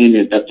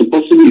entertainment that's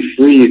supposed to be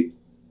free.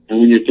 And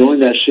when you're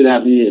throwing that shit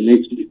at me, it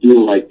makes me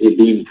feel like it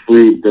being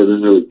free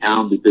doesn't really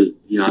count because,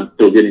 I'm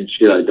still getting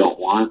shit I don't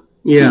want.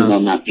 Yeah.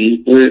 I'm not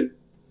paying for it.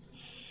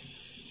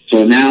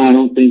 So now I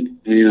don't think,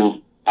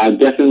 I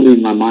definitely,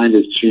 my mind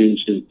has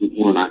changed since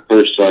when I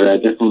first started. I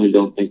definitely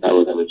don't think I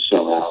would ever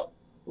sell out.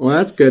 Well,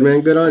 that's good, man.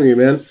 Good on you,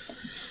 man.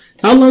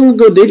 How long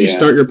ago did you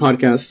start your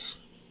podcast?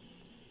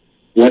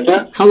 What's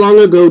that? How long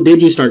ago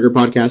did you start your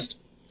podcast?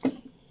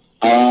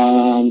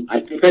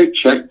 I think I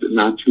checked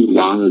not too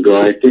long ago.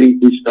 I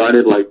think we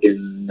started like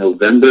in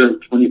November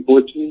of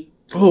 2014.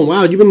 Oh,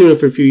 wow. You've been doing it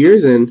for a few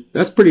years, and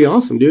that's pretty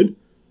awesome, dude.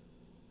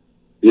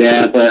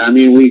 Yeah, but I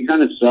mean, we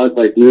kind of sucked.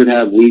 Like, we would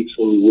have weeks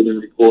where we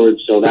wouldn't record.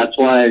 So that's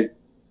why,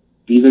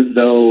 even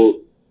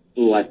though,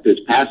 like, this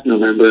past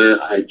November,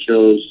 I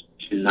chose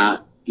to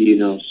not,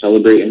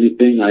 celebrate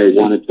anything, I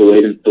wanted to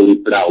wait until we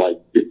put out, like,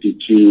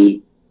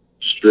 52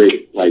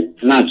 straight, like,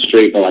 not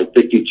straight, but, like,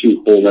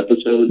 52 whole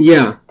episodes.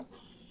 Yeah.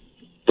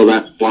 So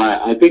that's why,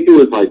 I think it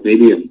was, like,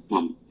 maybe a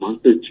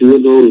month or two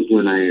ago is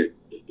when I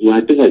well,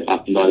 I think I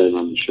talked about it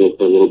on the show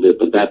for a little bit,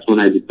 but that's when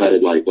I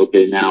decided, like,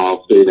 okay, now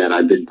I'll say that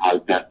I've been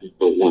podcasting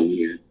for 1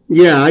 year.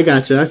 Yeah, I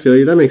gotcha. I feel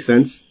you. That makes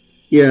sense.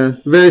 Yeah,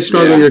 very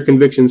strong on your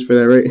convictions for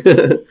that, right?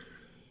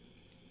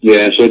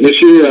 Yeah, so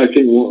this year, I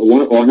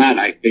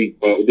think,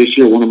 but this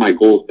year, one of my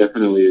goals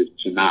definitely is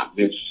to not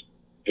miss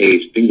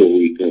a single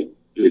week of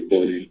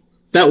recording.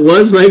 That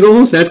was my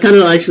goal. That's kind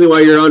of actually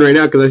why you're on right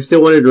now, because I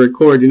still wanted to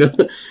record,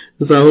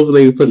 So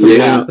hopefully we put something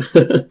out.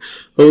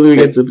 Hopefully we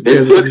get some.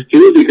 It sucks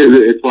too, because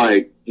it's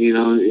like,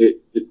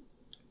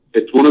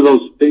 it's one of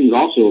those things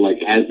also,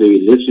 like, as a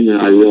listener,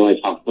 I realize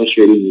how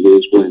frustrating it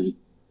is when,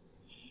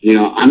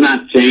 I'm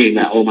not saying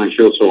that, oh, my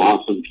show's so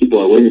awesome, people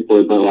are waiting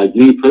for it, but, like,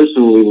 me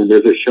personally, when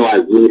there's a show I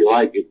really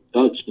like, it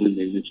sucks when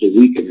they miss a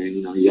week, and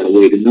then, you gotta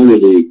wait another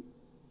week.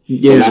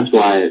 Yeah. And that's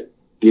why,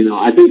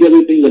 I think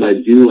everything that I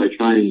do, I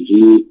try and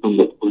do from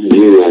the point of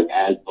view, like,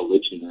 as a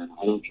listener.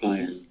 I don't try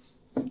and,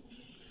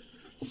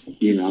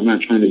 I'm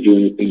not trying to do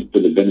anything for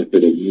the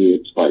benefit of me.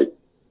 It's, like,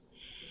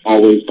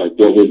 always, like,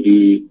 what would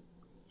be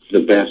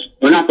the best,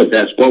 or not the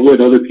best, what would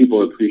other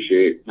people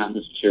appreciate, not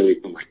necessarily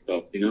for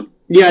myself,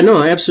 Yeah, no,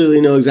 I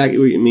absolutely know exactly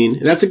what you mean.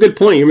 That's a good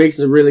point. You're making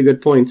some really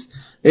good points.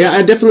 Yeah,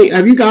 I definitely,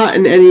 have you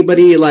gotten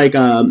anybody, like,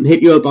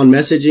 hit you up on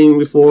messaging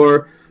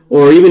before,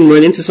 or even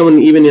run into someone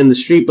even in the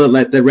street, but,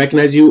 like, that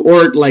recognize you,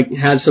 or, like,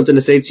 has something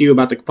to say to you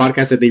about the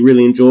podcast that they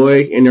really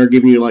enjoy, and are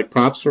giving you, like,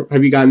 props?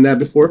 Have you gotten that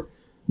before?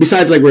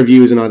 Besides, like,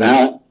 reviews and all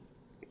that.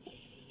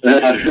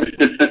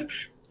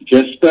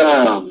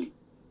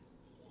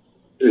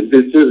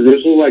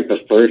 This was like the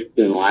first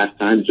and last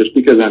time, just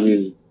because, I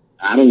don't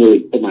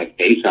really put my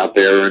face out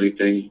there or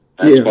anything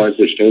as far as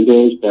the show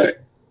goes,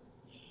 but,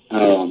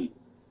 and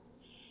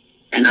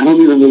I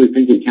don't even really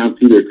think it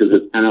counts either, because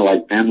it's kind of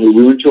like family.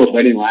 We went to a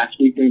wedding last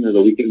weekend or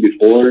the weekend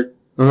before,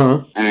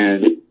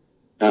 and,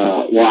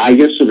 I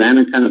guess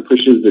Savannah kind of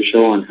pushes the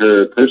show on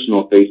her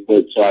personal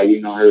Facebook, so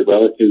her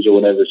relatives or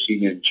whatever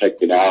seen it and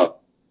checked it out.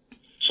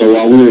 So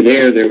while we were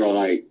there, they were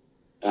like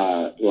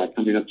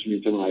coming up to me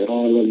and telling me, like,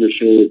 oh, I love your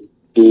show, it's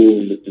cool,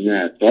 and this and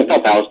that. So I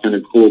thought that was kind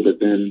of cool, but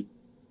then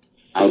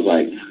I was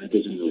like, nah, that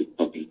doesn't really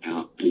fucking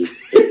count.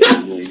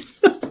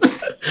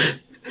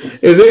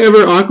 Is it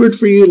ever awkward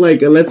for you,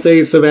 like, let's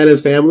say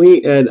Savannah's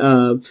family, and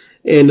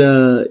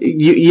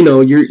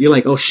you're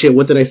like, oh shit,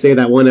 what did I say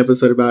that one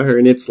episode about her?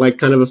 And it's like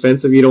kind of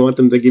offensive. You don't want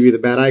them to get you the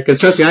bad eye, because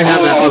trust me, I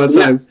have that all the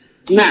time.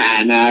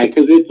 Nah,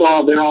 because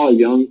they're all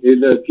young.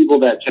 The people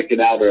that check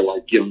it out are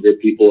like younger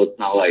people. It's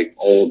not like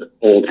old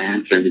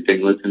ants or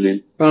anything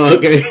listening. Oh,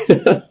 okay.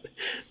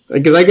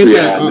 Because I get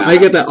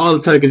that all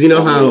the time. Because you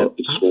know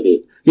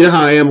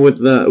how I am with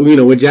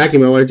with Jackie,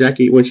 my wife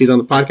Jackie, when she's on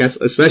the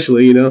podcast,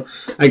 especially,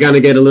 I gotta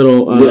get a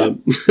little, I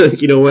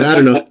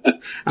don't know,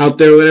 out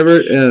there,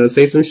 whatever,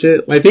 say some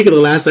shit. I think in the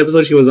last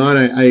episode she was on,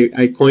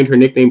 I coined her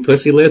nickname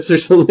Pussy Lips or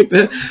something like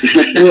that.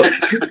 Well,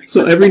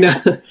 so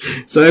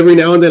every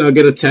now and then I'll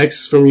get a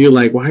text from you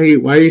like, why are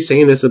you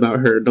saying this about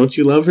her? Don't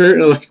you love her?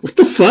 And I'm like, what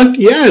the fuck?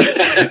 Yes,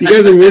 you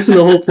guys are missing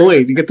the whole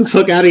point. You get the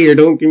fuck out of here.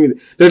 Don't give me.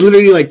 They're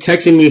literally like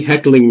texting me,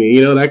 heckling me,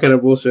 that kind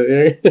of bullshit.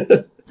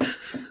 Right?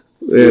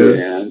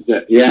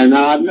 Yeah.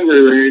 No, I've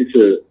never ran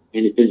into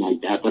anything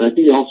like that, but I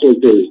think also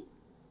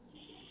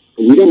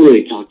we don't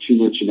really talk too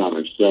much about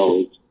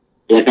ourselves.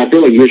 Like, I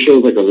feel like your show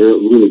is like a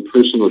really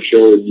personal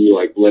show, and you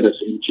like let us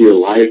into your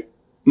life.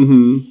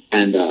 Mm-hmm.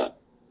 And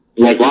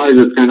like ours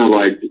is kind of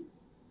like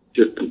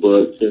just the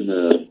books and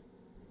the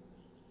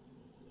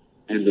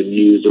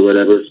news or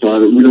whatever. So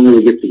we don't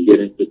really get to get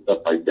into stuff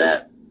like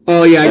that.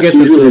 Oh yeah, I guess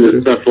that's usually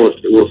the stuff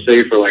we'll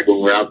say for like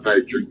when we're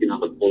outside drinking on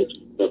the porch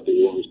and stuff, and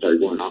we want to start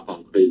going off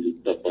on crazy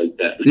stuff like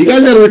that. You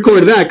guys got to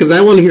record that, because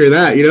I want to hear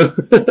that,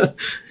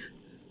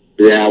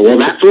 Yeah, well,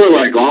 that's where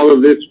like all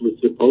of this was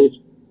supposed.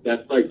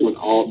 That's like when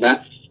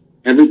that's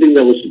everything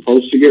that was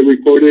supposed to get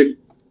recorded.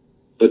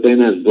 But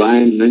then, as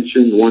Brian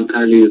mentioned one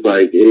time, he was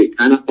like, it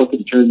kind of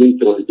fucking turned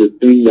into like this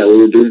thing that we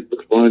were doing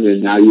for fun,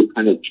 and now you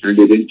kind of turned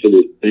it into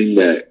this thing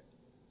that,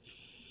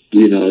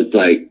 it's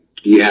like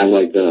you have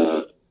like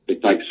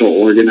it's like so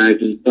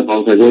organized and stuff. I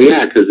was like, well,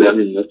 yeah, because that's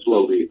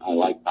what I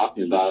like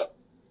talking about.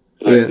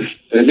 Yeah.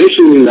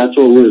 Initially, that's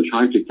what we were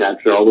trying to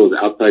capture, all those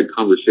outside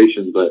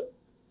conversations, but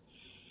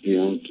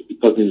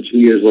fucking 2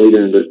 years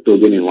later, and they're still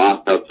getting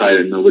lost outside,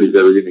 and nobody's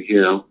ever going to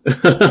hear them.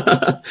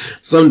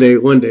 Someday,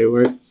 one day,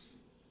 right?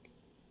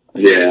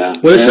 Yeah.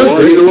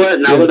 Well, you know what?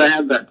 Now that I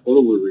have that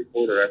portable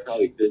recorder, I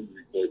probably could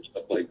record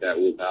stuff like that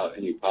without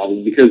any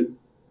problem, because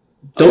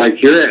like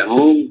here at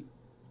home,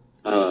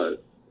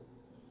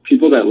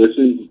 people that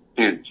listen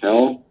can't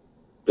tell,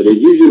 but it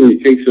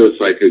usually takes us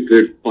like a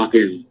good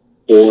fucking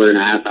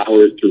 4.5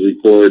 hours to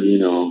record,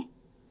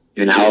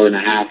 an hour and a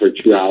half or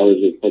 2 hours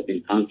of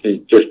fucking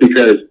content, just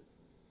because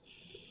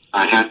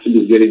I have to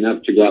be getting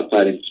up to go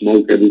outside and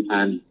smoke every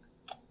time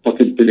I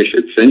fucking finish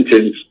a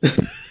sentence.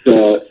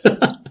 So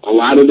a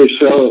lot of the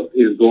show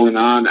is going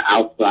on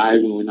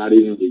outside when we're not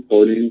even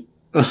recording.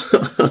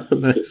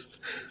 Nice.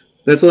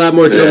 That's a lot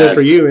more trouble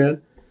for you,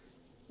 man.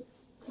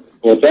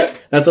 What's that?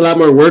 That's a lot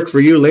more work for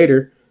you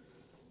later.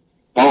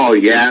 Oh,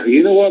 yeah.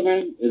 You know what,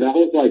 man? That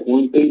was like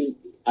one thing.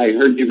 I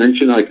heard you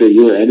mention like that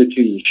you were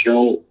editing the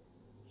show.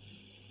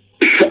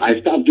 I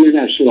stopped doing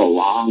that shit a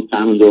long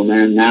time ago,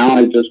 man. Now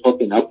I just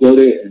fucking upload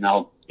it and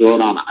I'll throw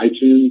it on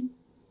iTunes,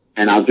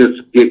 and I'll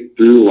just skip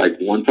through, like,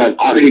 once I've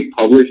already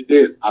published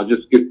it, I'll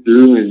just skip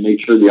through and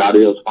make sure the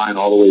audio's fine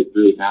all the way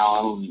through. Now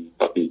I don't even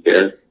fucking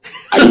care.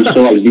 I used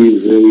to, like,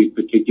 be really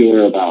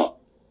particular about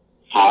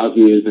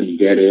pauses and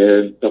dead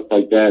air and stuff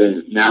like that,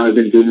 and now I've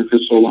been doing it for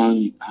so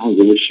long, I don't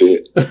give a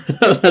shit.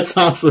 That's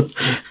awesome.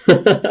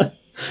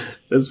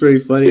 That's pretty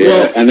funny. Yeah,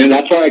 well, and then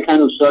that's why I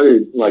kind of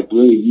started, like,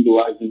 really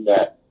utilizing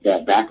that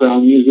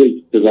background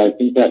music, because I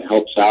think that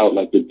helps out,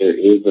 like, if there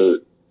is a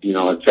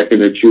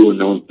second or two when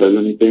no one says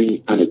anything,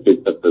 it kind of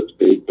takes up the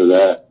space for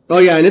that. Oh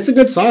yeah, and it's a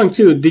good song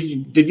too.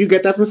 Did you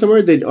get that from somewhere?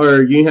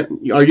 Are you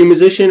a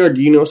musician, or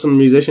do you know some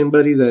musician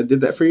buddies that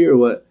did that for you, or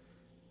what?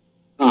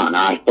 Oh, no,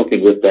 I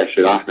fucking ripped that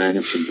shit off, man.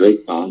 It's a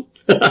Drake song.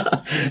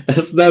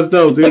 that's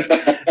dope, dude.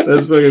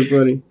 That's fucking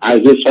funny. I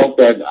just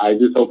hope I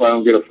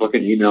don't get a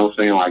fucking email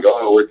saying like,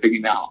 oh, we're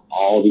taking down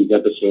all these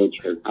episodes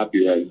for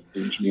copyright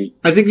infringement.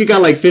 I think you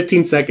got like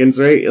 15 seconds,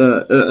 right?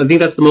 I think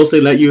that's the most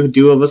they let you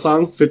do of a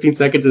song, 15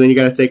 seconds, and then you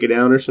gotta take it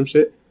down or some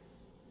shit.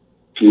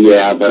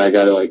 Yeah, but I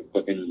gotta like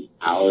fucking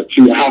hour,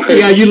 2 hours.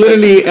 Yeah, you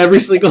literally every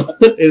single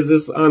is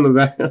just on the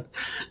background.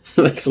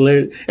 That's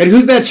hilarious. And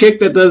who's that chick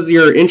that does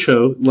your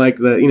intro, like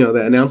that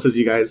announces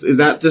you guys? Is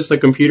that just a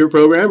computer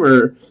program,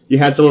 or you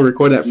had someone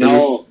record that for you?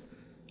 No,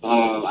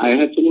 I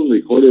had someone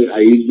record it. I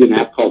used an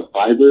app called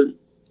Fiverr.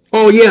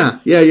 Oh yeah.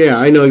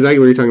 I know exactly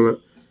what you're talking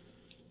about.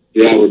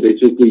 Yeah, where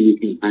basically you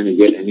can kind of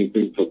get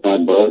anything for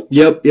 $5.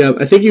 Yep.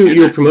 I think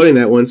you were promoting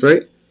that once,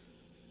 right?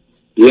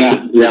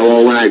 Yeah.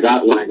 Well, when I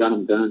got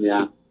them done,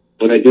 yeah.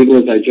 What I did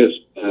was I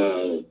just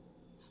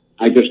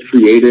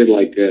created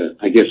like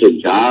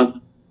a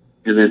job,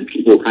 and then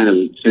people kind of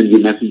send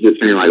you messages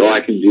saying like, oh, I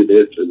can do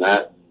this or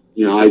that.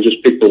 I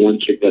just picked the one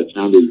chick that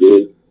sounded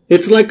good.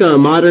 It's like a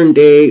modern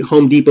day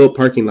Home Depot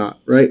parking lot,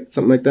 right?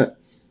 Something like that.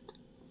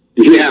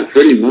 Yeah,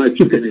 pretty much.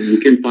 And you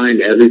can find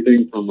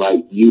everything from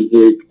like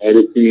music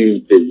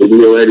editing to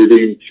video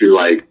editing to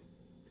like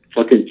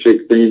fucking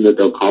chick saying that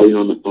they'll call you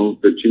on the phone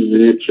for 2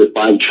 minutes for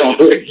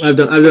 $5. I've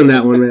done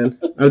that one, man.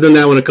 I've done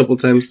that one a couple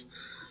times.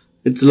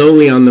 It's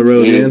lonely on the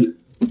road, man.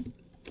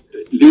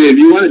 Dude, if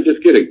you want to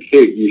just get a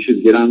kick, you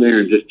should get on there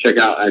and just check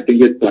out. I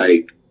think it's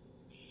like,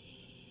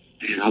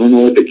 I don't know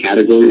what the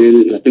category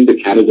is. I think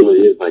the category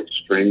is like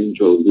strange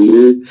or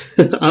weird.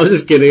 I was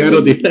just kidding. I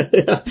don't do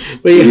that.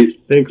 But yeah,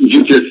 thanks.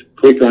 You just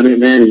click on it,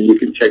 man, and you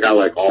can check out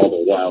like all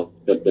the wild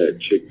stuff that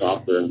chicks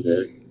offer on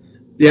there.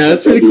 Yeah,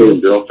 that's pretty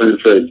cool. Girlfriend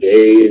for a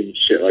day and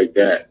shit like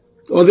that.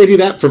 Oh, they do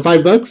that for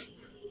 $5?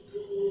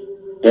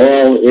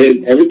 Well,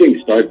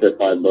 everything starts at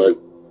 $5.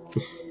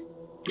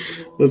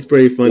 That's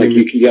pretty funny. Like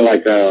you can get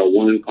like a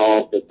one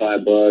call for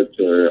 $5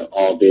 or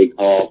all day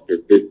call for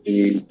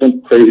 15,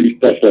 some crazy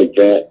stuff like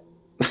that.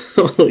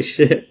 Holy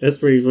shit, that's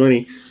pretty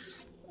funny.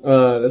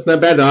 That's not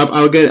bad though.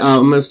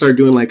 I'm gonna start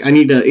doing like, I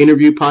need to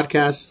interview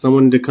podcasts,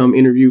 someone to come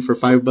interview for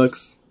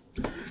 $5.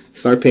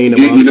 Start paying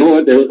them off. You know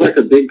what? There was like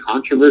a big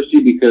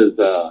controversy because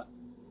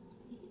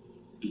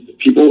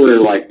people were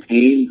like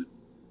paying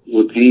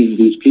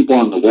these people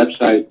on the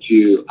website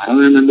to, I don't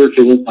remember if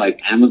it was like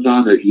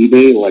Amazon or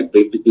eBay, like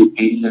basically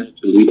paying them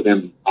to leave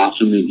them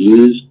awesome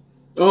reviews.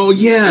 Oh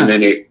yeah. And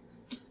then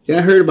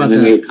I heard about that.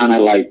 And then they kind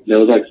of like, there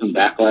was like some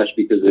backlash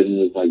because then it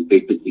was like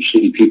basically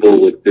shitty people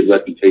with good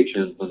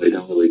reputations when they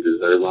don't really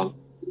deserve them.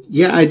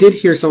 Yeah, I did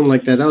hear something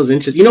like that. That was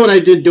interesting. You know what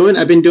I've been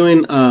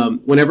doing?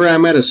 Whenever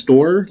I'm at a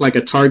store, like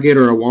a Target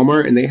or a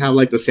Walmart, and they have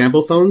like the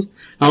sample phones,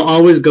 I'll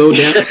always go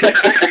down.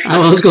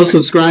 I'll always go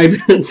subscribe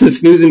to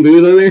Snooze and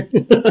Booze on there.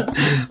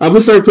 I'm gonna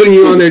start putting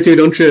you on there too.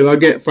 Don't trip. I'll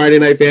get Friday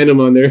Night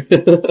Fandom on there.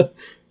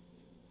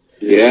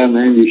 Yeah,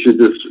 man, you should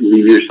just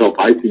leave yourself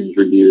iTunes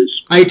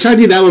reviews. I tried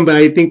to do that one, but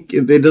I think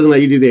it doesn't let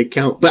you do the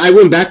account. But I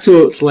went back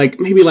to it, like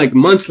maybe like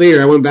months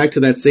later. I went back to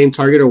that same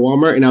Target or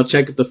Walmart, and I'll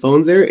check if the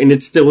phone's there, and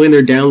it's still in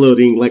there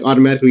downloading, like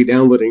automatically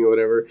downloading or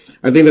whatever.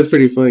 I think that's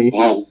pretty funny.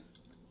 Oh,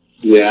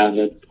 yeah,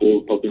 that's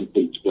cool. Fucking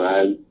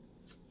subscribe.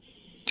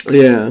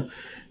 Yeah,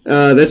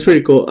 that's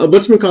pretty cool.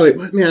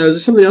 Whatchamacallit? Man,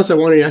 there's something else I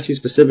wanted to ask you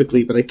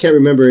specifically, but I can't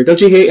remember. Don't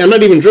you hate? I'm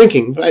not even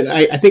drinking.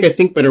 I think I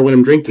think better when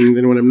I'm drinking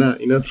than when I'm not.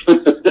 You know.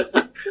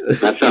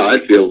 That's how I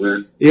feel,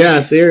 man. Yeah,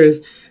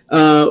 serious.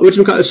 So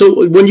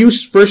when you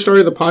first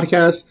started the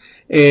podcast,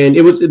 and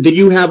did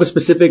you have a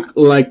specific,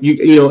 like, I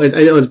know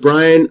it's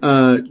Brian,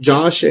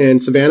 Josh,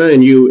 and Savannah,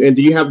 and did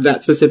you have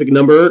that specific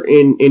number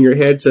in your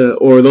head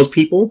or those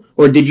people,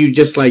 or did you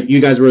just like, you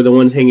guys were the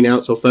ones hanging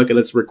out, so fuck it,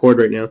 let's record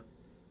right now?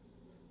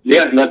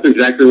 Yeah, that's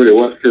exactly what it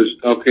was, because,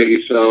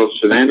 so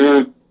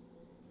Savannah,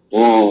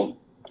 well,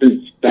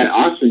 since that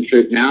Austin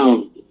trip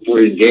now,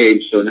 we're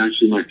engaged, so now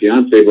she's my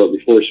fiance, but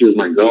before she was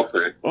my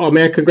girlfriend. Oh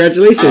man,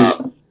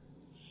 congratulations.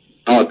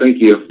 Oh, thank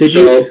you. Did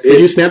you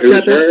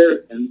Snapchat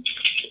that?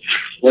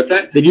 What's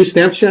that? Did you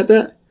Snapchat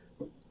that?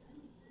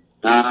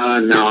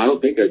 No, I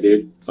don't think I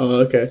did.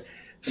 Oh, okay.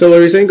 So what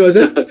were you saying? Go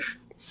ahead.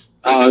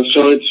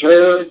 So it's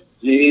her,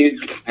 me,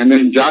 and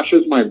then Josh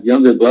is my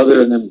younger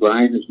brother, and then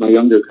Brian is my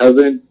younger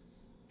cousin.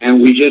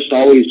 and we just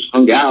always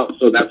hung out.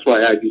 So that's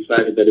why I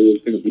decided that it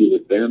was going to be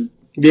with them.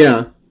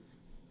 Yeah.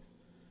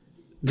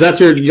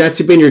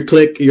 That's been your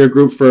clique, your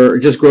group for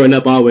just growing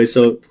up always.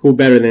 So who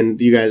better than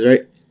you guys,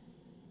 right?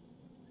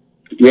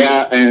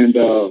 Yeah, and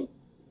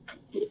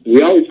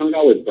we always hung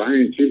out with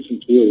Brian too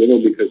since we were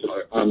little because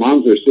our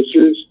moms are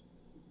sisters,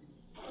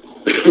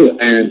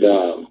 and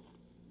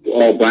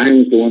Brian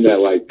was the one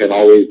that had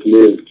always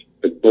lived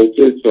the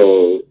closest.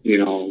 So we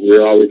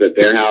were always at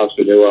their house,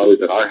 or they were always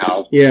at our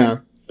house. Yeah.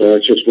 So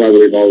that's just why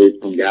we've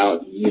always hung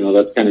out. And,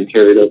 that's kind of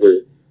carried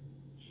over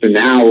to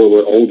now where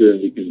we're older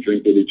and we can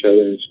drink with each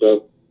other and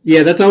stuff.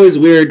 Yeah, that's always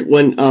weird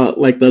when,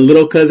 the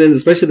little cousins,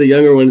 especially the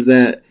younger ones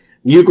that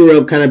you grew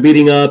up kind of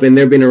beating up and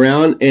they've been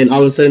around, and all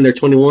of a sudden they're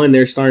 21,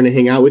 they're starting to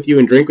hang out with you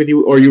and drink with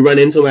you, or you run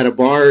into them at a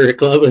bar or a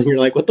club and you're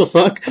like, what the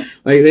fuck?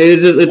 It's a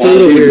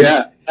little weird.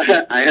 Yeah,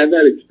 I had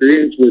that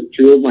experience with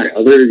two of my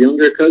other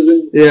younger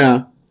cousins.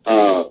 Yeah.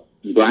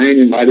 Brian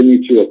invited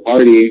me to a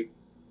party,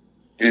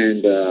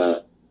 and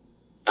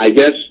I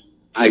guess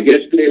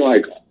they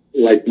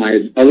like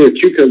my other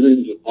two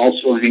cousins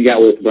also hang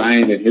out with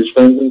Brian and his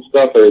friends and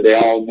stuff, or they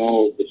all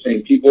know the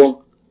same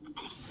people.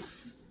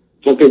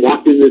 So they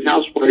walked into this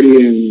house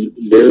party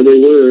and there they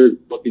were,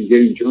 fucking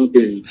getting drunk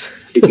and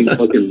taking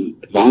fucking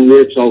bong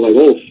rips. I was like,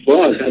 oh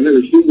fuck, I've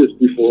never seen this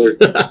before.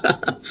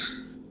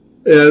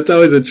 Yeah, it's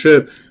always a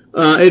trip.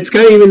 It's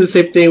kind of even the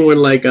same thing when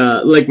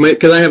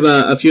because I have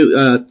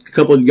a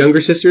couple of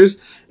younger sisters,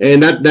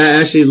 and that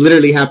actually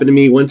literally happened to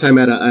me one time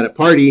at a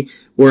party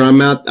where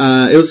I'm out.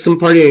 It was some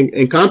party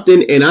in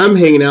Compton, and I'm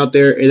hanging out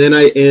there, and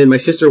then my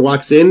sister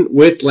walks in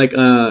with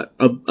a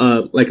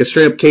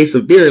straight up case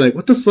of beer. Like,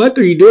 what the fuck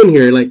are you doing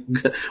here? Like,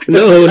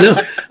 no,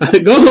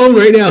 go home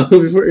right now.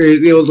 Before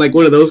it was like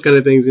one of those kind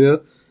of things, Yeah,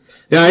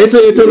 it's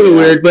a little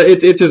weird, but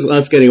it's just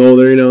us getting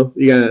older,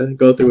 You gotta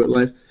go through it in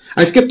life.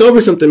 I skipped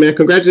over something, man.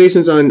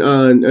 Congratulations on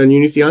your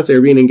new fiance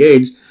or being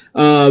engaged.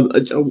 How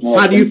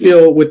do you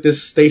feel with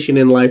this station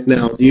in life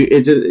now?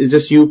 Is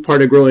just you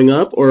part of growing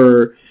up,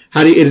 or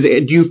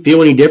do you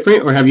feel any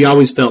different, or have you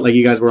always felt like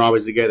you guys were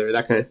always together,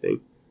 that kind of thing?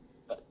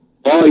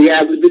 Oh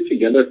yeah, we've been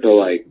together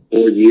for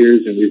 4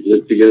 years, and we've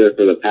lived together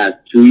for the past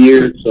 2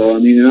 years. So I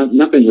mean,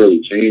 nothing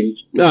really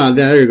changed. Ah,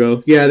 there you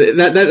go. Yeah,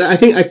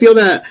 I feel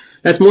that.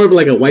 That's more of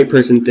a white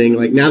person thing.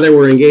 Like, now that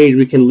we're engaged,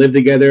 we can live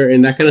together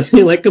and that kind of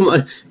thing. Like, come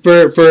on,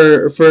 for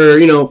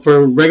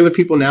regular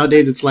people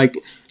nowadays, it's like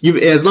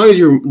as long as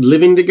you're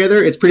living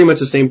together, it's pretty much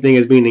the same thing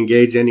as being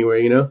engaged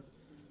anyway,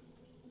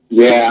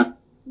 Yeah,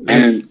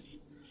 and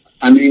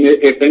I mean,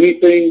 if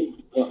anything,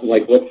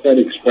 what's that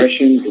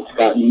expression? It's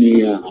gotten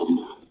me.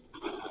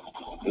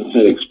 What's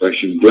that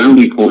expression?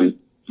 Brownie point.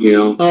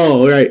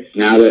 Oh, right.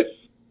 Now that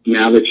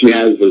she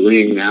has the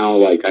ring,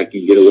 now I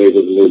can get away with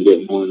a little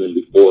bit more than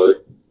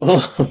before. Oh,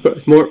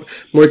 more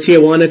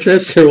Tijuana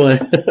trips or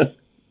what?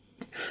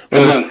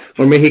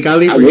 or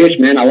Mexicali? I wish,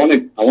 man. I want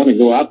to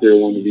go out there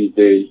one of these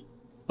days.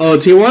 Oh,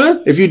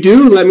 Tijuana? If you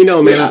do, let me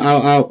know, man. Yeah.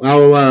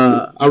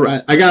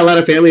 I got a lot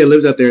of family that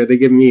lives out there. They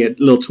give me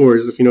little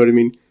tours, if you know what I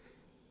mean.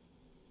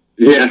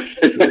 Yeah.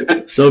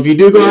 So if you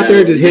do go out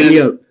there, just hit me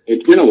up.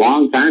 It's been a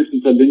long time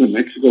since I've been to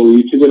Mexico.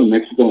 We used to go to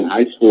Mexico in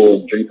high school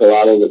and drink a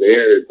lot over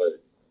there,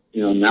 but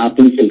now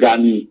things have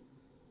gotten.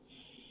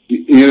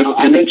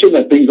 I mentioned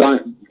that things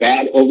aren't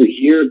bad over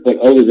here, but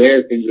over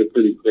there things are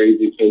pretty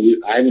crazy. So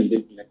I haven't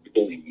been to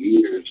Mexico in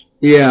years.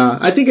 Yeah,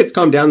 I think it's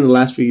calmed down in the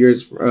last few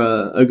years for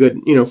a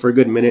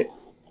good minute.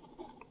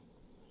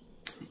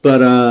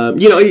 But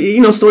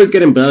stories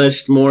get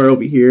embellished more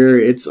over here.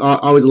 It's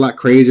always a lot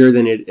crazier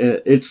than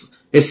it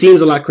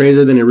seems a lot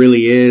crazier than it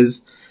really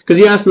is. Because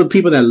you ask the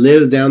people that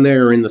live down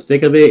there or in the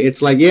thick of it,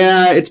 it's like,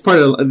 yeah, it's part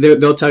of.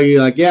 They'll tell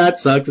you yeah, it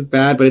sucks, it's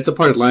bad, but it's a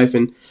part of life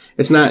and.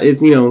 It's not, it's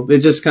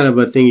just kind of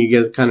a thing you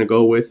get to kind of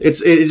go with.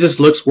 It just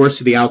looks worse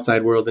to the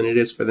outside world than it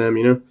is for them,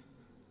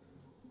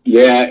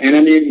 Yeah, and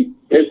I mean,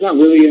 there's not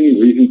really any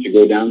reason to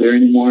go down there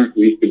anymore.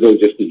 We used to go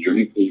just to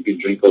drink, so you can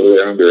drink over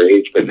there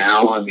underage. But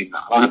now, I mean,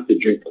 I don't have to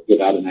drink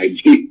without an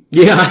ID.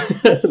 Yeah,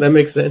 that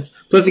makes sense.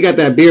 Plus, you got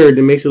that beard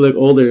that makes you look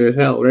older as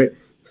hell, right?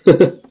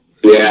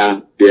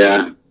 Yeah.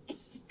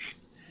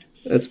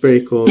 That's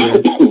pretty cool,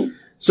 man.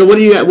 So what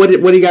do you got? What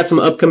do you got? Some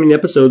upcoming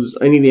episodes?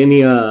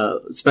 Any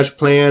special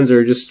plans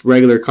or just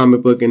regular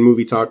comic book and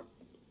movie talk?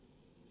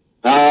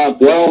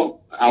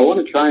 Well, I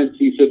want to try and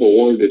see Civil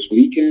War this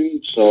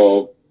weekend,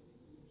 so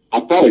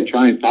I'll probably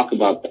try and talk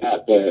about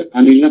that. But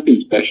I mean,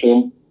 nothing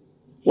special.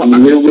 Well, I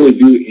mean, we don't really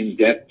do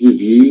in-depth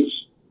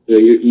reviews. They're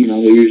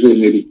usually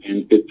maybe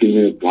 10, 15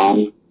 minutes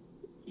long.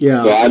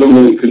 Yeah. So I don't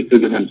really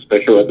consider them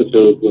special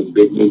episodes when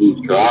big movies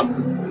drop.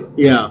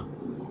 Yeah.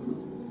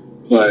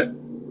 But.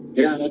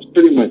 Yeah, that's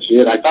pretty much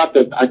it. I thought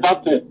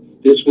that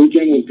this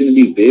weekend was going to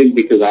be big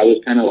because I was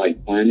kind of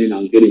planning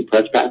on getting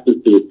press passes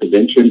to the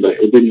convention, but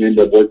it didn't end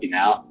up working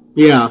out.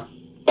 Yeah.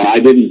 But I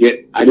didn't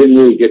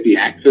really get the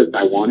access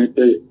I wanted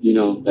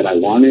that I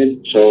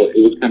wanted, so it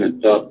was kind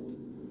of tough.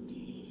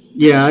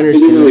 Yeah, I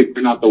understand. It didn't really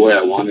turn out the way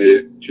I wanted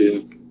it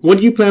to. When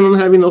do you plan on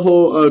having the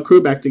whole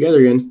crew back together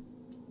again?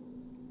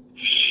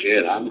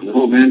 Shit, I don't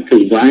know, man,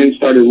 because Brian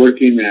started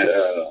working at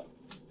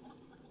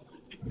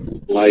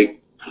like,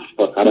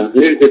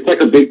 it's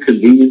like a big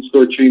convenience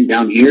store chain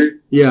down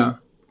here. Yeah.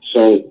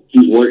 So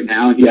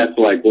now he has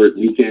to like work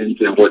weekends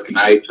and work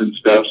nights and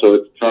stuff. So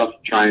it's tough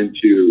trying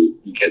to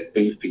get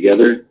things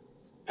together.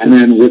 And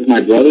then with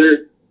my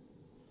brother,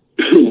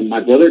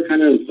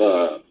 kind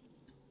of,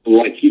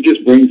 like he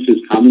just brings his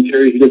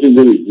commentary. He doesn't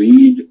really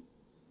read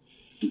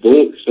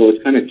books. So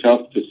it's kind of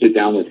tough to sit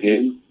down with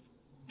him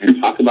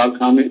and talk about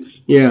comics.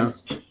 Yeah.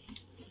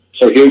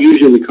 So he'll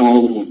usually come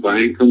over when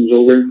Brian comes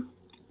over.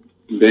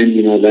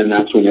 Then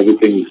that's when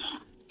everything's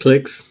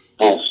clicks,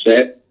 all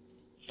set.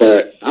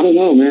 But I don't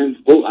know,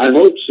 man. Well, I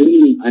hope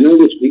soon. I know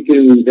this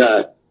weekend we've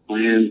got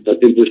plans. I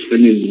think we're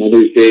spending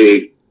Mother's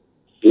Day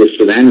with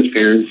Savannah's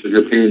parents, and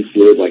her parents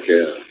live like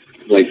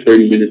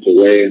 30 minutes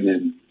away. And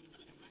then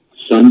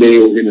Sunday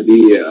we're going to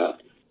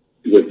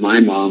be with my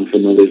mom for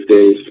Mother's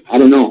Day. I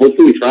don't know.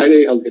 Hopefully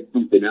Friday I'll get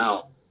something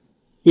out.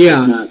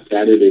 Yeah. Not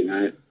Saturday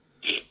night.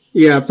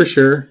 Yeah, for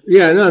sure.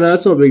 Yeah, no,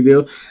 that's no big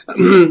deal.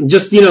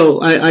 Just,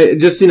 I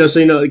just,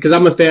 so because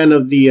I'm a fan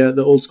of the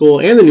old school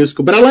and the new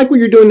school, but I like what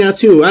you're doing now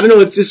too. I don't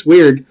know, it's just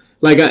weird.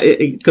 Like,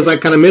 because I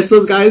kind of miss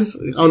those guys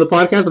on the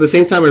podcast, but at the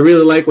same time, I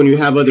really like when you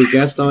have other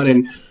guests on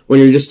and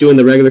when you're just doing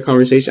the regular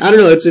conversation. I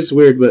don't know, it's just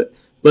weird, but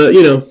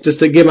just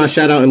to give my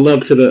shout out and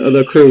love to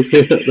the crew,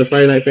 the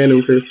Friday Night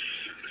Fandom crew.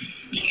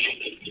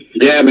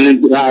 Yeah,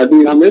 man.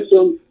 I miss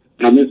them.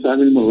 I miss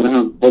having them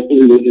around.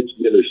 Hopefully we'll get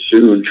together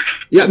soon.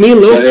 Yeah, me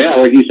and Lil.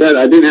 Yeah, like you said,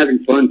 I've been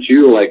having fun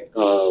too, like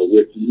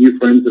with new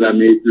friends that I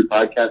made through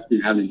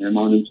podcasting, having them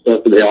on and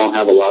stuff. They all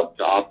have a lot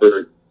to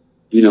offer.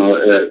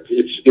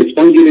 It's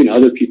fun getting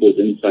other people's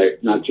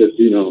insight, not just,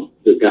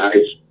 the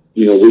guys,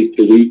 week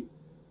to week.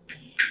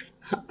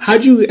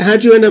 How'd you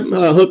end up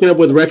hooking up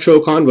with Retro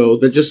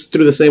Convo? That just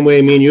through the same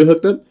way me and you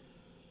hooked up?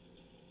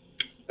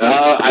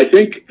 I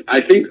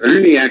think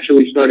Ernie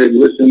actually started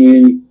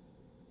listening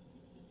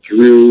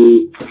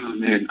through,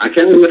 I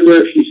can't remember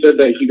if he said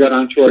that he got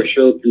onto our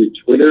show through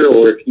Twitter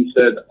or if he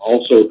said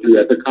also through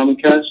Epic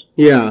Comic Cast.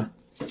 Yeah.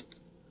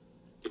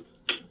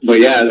 But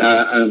yeah,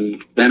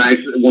 then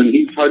when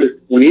he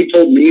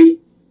told me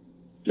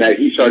that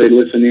he started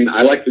listening,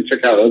 I like to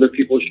check out other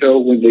people's show.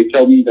 When they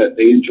tell me that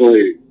they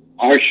enjoy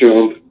our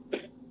show,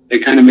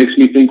 it kind of makes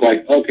me think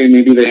like, okay,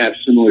 maybe they have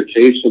similar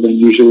tastes. So then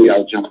usually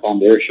I'll jump on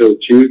their show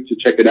too to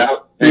check it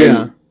out. And,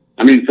 yeah.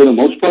 I mean, for the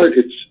most part,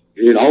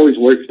 it always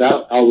works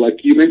out.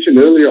 Like you mentioned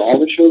earlier, all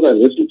the shows I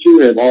listen to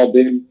have all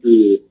been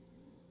through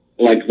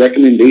like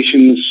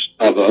recommendations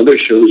of other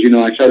shows.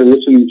 I started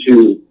listening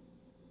to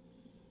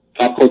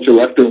Pop Culture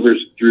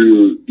Leftovers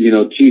through,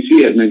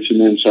 TC had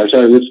mentioned them, so I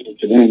started listening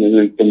to them, and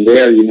then from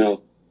there,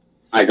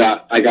 I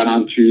got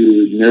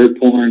onto Nerd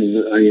Porn,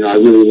 and I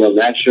really love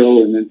that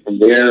show, and then from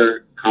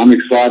there, Comic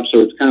Slob. So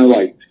it's kind of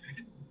like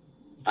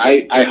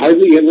I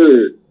hardly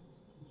ever,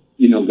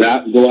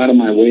 go out of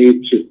my way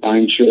to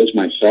find shows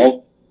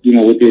myself.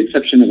 With the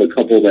exception of a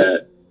couple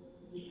that,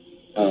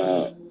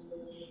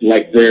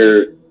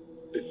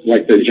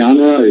 the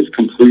genre is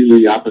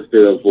completely opposite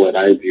of what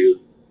I do.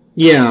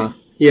 Yeah,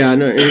 no,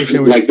 I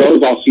understand. Like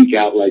those I'll seek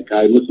out. Like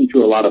I listen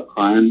to a lot of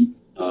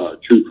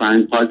true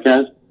crime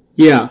podcasts.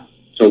 Yeah.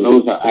 So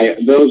those I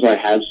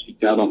have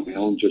seeked out on my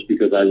own just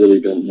because I really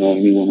don't know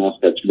anyone else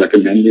that's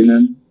recommending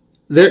them.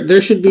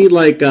 There should be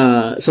like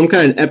some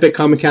kind of Epic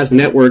Comic Cast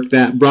network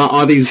that brought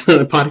all these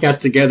podcasts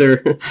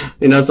together,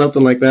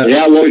 something like that.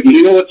 Yeah, well,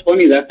 you know what's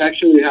funny? That's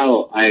actually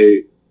how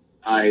I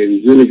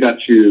really got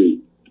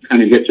to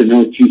kind of get to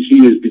know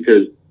TC is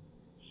because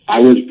I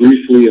was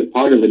briefly a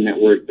part of a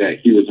network that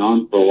he was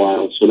on for a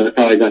while. So that's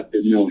how I got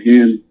to know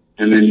him.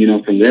 And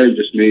then, from there,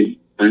 just made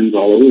friends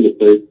all over the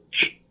place.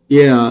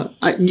 Yeah.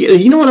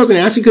 You know what I was going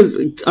to ask you? Because,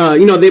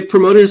 they've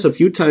promoted us a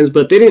few times,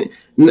 but they didn't.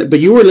 But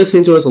you were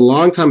listening to us a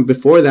long time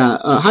before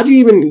that. How'd you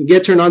even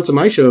get turned on to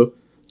my show,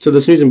 to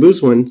the Snooze and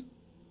Booze one?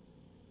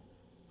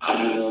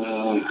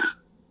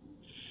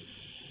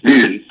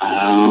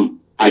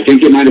 I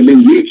think it might have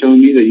been you telling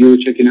me that you were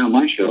checking out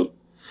my show.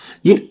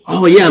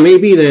 Oh, yeah,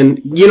 maybe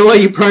then. You know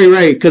what? You're probably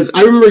right. Because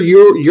I remember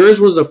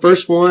yours was the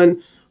first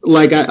one,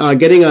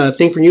 getting a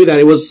thing from you that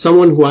it was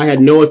someone who I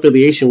had no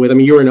affiliation with. I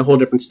mean, you were in a whole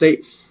different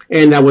state.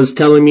 And that was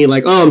telling me,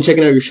 like, oh, I'm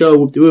checking out your show,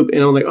 whoop de whoop.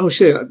 And I'm like, oh,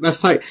 shit,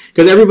 that's tight.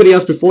 Because everybody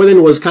else before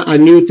then I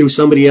knew through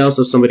somebody else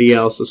of somebody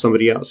else of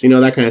somebody else,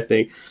 that kind of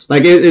thing.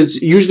 Like,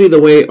 it's usually the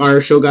way our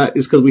show got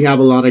is because we have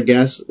a lot of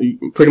guests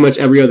pretty much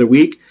every other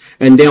week.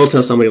 And they'll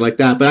tell somebody like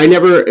that.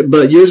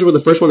 But yours were the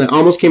first one that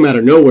almost came out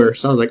of nowhere.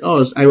 So I was like,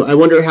 oh, I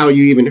wonder how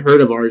you even heard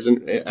of ours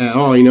at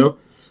all,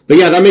 But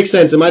yeah, that makes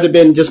sense. It might have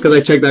been just because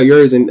I checked out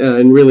yours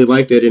and really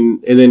liked it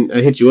and then I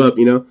hit you up,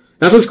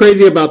 That's what's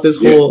crazy about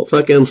this whole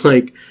fucking,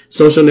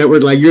 social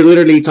network. Like, you're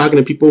literally talking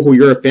to people who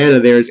you're a fan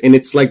of theirs, and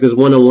it's like this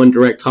one-on-one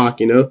direct talk,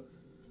 Yeah,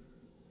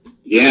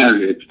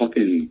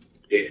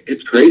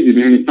 it's crazy,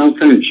 man. It sounds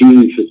kind of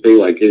cheesy to say,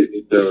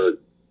 it's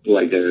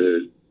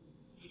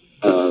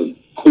a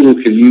cool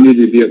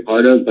community to be a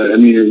part of, but, I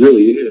mean, it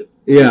really is.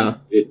 Yeah.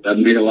 I've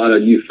made a lot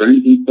of new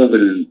friends and stuff,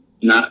 and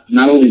not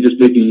only just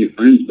making new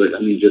friends, but, I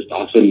mean, just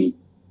awesome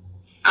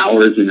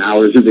hours and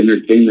hours of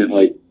entertainment.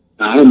 Like,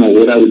 I don't know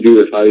what I would do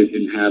if I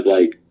didn't have,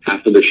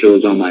 half of the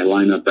shows on my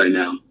lineup right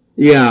now.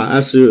 Yeah,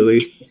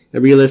 absolutely.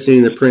 I'd be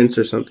listening to Prince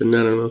or something.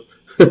 I don't know.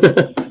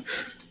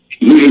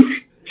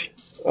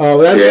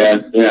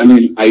 Yeah. I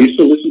mean, I used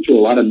to listen to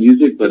a lot of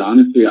music, but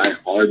honestly, I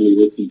hardly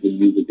listen to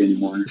music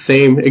anymore.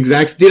 Same,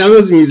 exact. Dude, I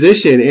was a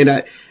musician,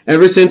 and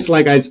ever since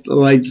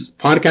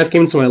podcast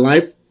came into my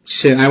life,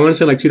 shit, I want to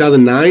say like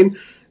 2009.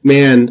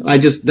 Man,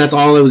 that's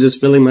all I was just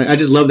feeling. I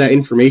just love that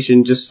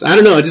information. Just, I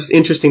don't know, just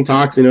interesting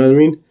talks. You know what I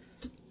mean?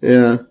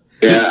 Yeah.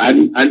 Yeah,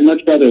 I'd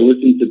much rather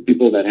listen to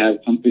people that have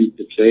something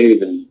to say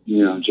than,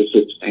 just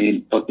the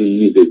same fucking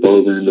music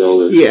over and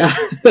over. Yeah.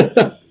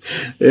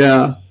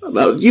 Yeah.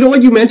 You know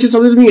what? You mentioned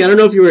something to me. I don't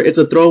know if it's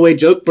a throwaway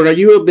joke, but are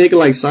you a big,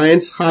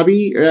 science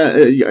hobby?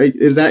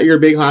 Is that your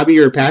big hobby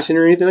or passion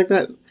or anything like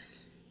that?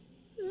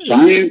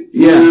 Science?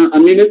 Yeah. I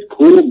mean, it's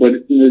cool, but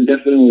it's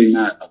definitely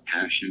not a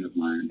passion of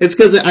mine. It's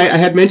because I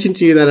had mentioned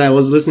to you that I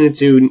was listening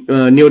to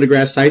Neil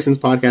deGrasse Tyson's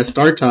podcast,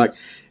 Star Talk,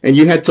 and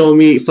you had told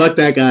me, fuck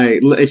that guy.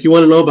 If you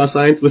want to know about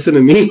science, listen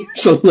to me, or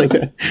something like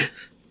that.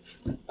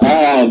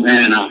 Oh,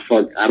 man,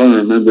 fuck. I don't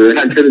remember.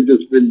 I could have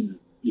just been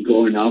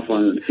going off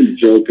on a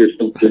joke or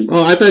something.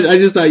 Oh, I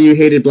just thought you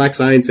hated black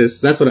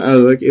scientists. That's what I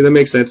was like. That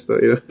makes sense,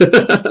 though,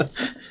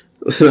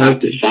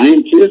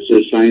 Scientists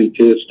or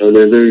scientists? Are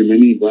there very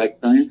many black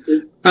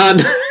scientists? I'm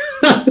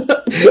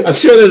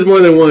sure there's more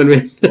than one,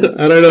 man.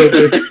 I don't know if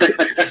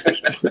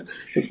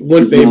there's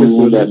one famous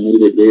one. That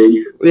made it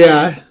big.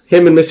 Yeah,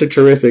 him and Mr.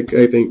 Terrific,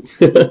 I think.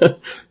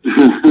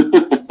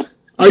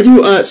 Are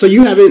you, so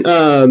you haven't,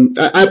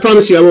 I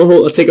promise you I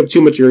won't take up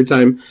too much of your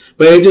time,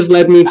 but it just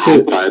led me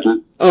to,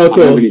 oh,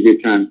 cool. I'm having a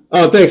good time.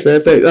 Oh, thanks,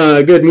 man.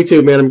 Good, me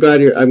too, man. I'm glad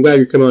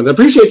you're coming on. I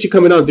appreciate you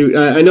coming on, dude.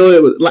 I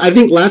know I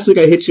think last week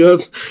I hit you up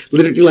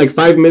literally like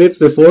 5 minutes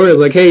before. I was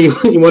like, hey,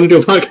 you want to do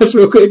a podcast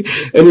real quick?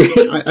 And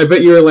I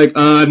bet you were like,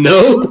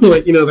 no,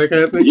 that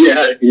kind of thing.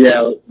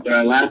 Yeah.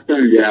 Last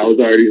time, I was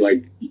already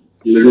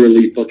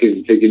literally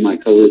fucking taking my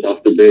clothes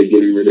off the bed,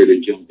 getting ready to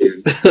jump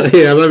in.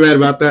 Yeah, I'm not mad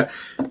about that.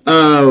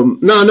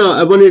 No,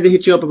 I wanted to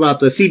hit you up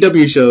about the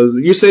CW shows.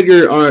 You said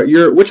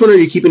you're which one are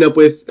you keeping up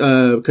with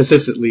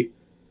consistently?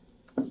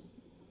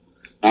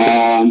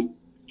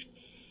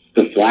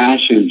 The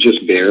Flash and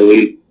just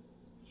barely.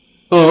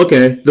 Oh,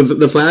 okay.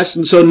 The Flash.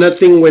 So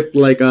nothing with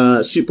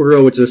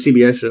Supergirl, which is a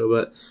CBS show,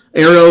 but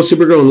Arrow,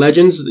 Supergirl, and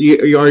Legends,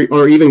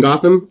 or even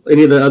Gotham,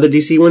 any of the other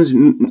DC ones,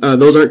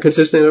 those aren't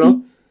consistent at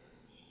all?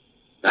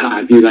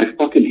 Dude, I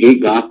fucking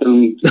hate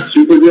Gotham.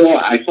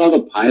 Supergirl, I saw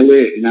the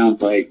pilot and I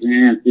was like,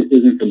 man, this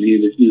isn't for me.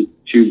 This is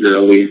too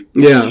girly.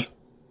 Yeah.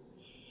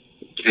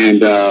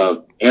 And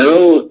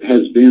Arrow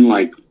has been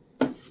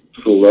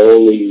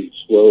slowly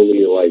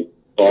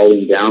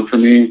falling down for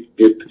me.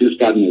 It's just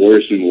gotten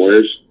worse and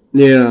worse.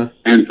 Yeah.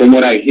 And from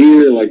what I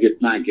hear,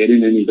 it's not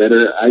getting any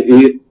better.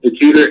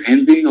 It's either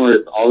ending or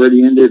it's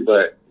already ended,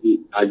 but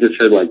I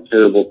just heard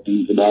terrible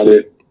things about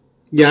it.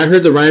 Yeah, I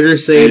heard the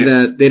writers say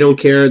that they don't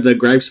care the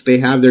gripes they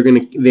have.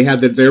 They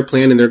have their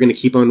plan and they're gonna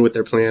keep on with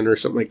their plan or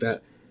something like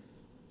that.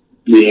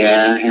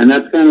 Yeah, and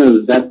that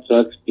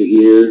sucks to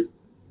hear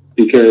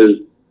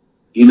because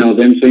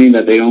them saying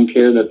that they don't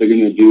care, that they're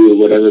gonna do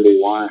whatever they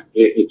want.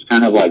 It's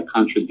kind of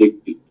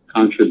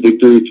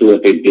contradictory to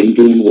what they've been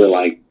doing,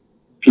 where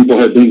people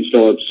have been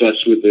so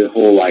obsessed with the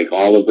whole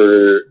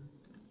Oliver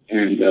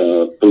and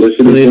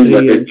Felicity thing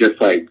that they're just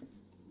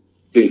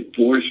been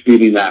force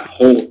feeding that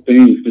whole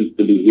thing since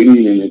the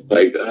beginning, and it's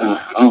I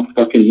don't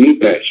fucking need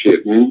that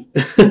shit, man.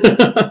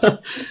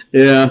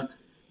 Yeah.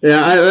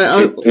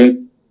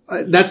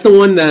 That's the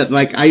one that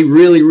I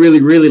really,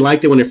 really, really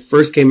liked it when it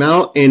first came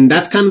out, and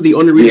that's kind of the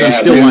only reason I'm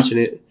still watching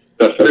it.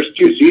 The first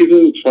 2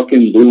 seasons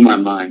fucking blew my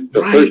mind.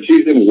 The first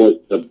season was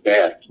the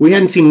best. We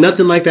hadn't seen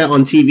nothing like that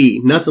on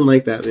TV. Nothing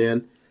like that,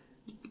 man.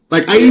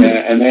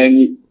 And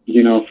then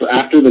for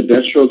after the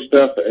Deathstroke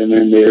stuff, and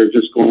then they're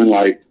just going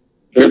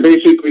they're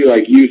basically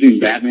using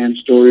Batman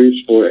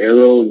stories for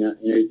Arrow, and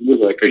it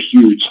was a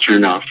huge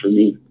turnoff for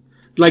me.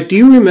 Do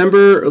you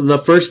remember the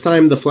first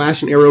time the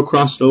Flash and Arrow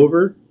crossed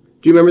over?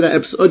 Do you remember that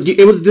episode?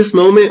 It was this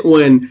moment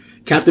when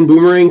Captain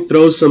Boomerang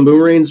throws some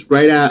boomerangs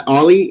right at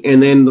Ollie,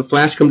 and then the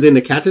Flash comes in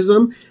and catches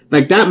them.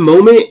 That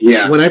moment,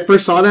 when I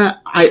first saw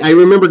that, I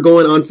remember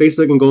going on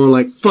Facebook and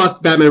going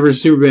fuck Batman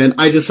vs. Superman.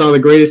 I just saw the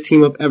greatest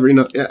team up ever.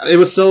 It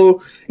was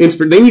so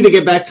inspiring. They need to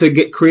get back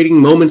to creating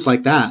moments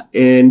like that.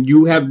 And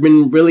you have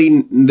been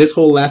really, this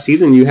whole last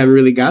season, you haven't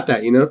really got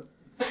that,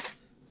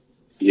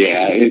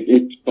 Yeah,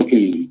 it's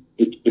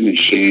been a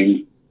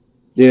shame.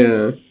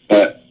 Yeah.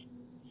 But,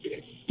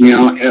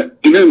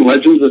 even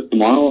Legends of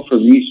Tomorrow for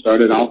me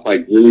started off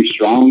really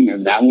strong,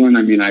 and that one,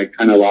 I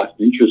kind of lost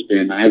interest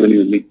in. I haven't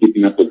even been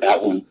keeping up with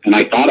that one, and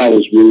I thought I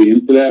was really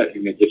into that,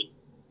 and it just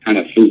kind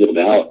of fizzled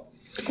out.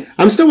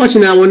 I'm still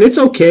watching that one. It's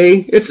okay.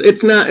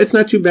 It's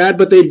not too bad,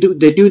 but they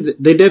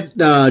did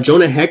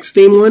Jonah Hex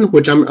theme one,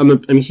 which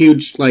I'm a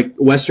huge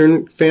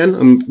Western fan.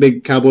 I'm a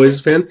big Cowboys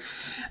fan.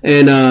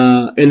 And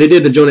they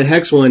did the Jonah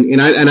Hex one,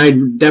 and I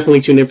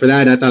definitely tuned in for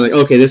that. And I thought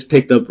okay, this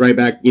picked up right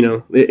back.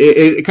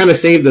 It kind of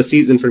saved the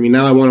season for me.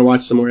 Now I want to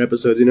watch some more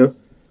episodes.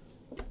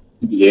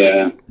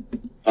 Yeah.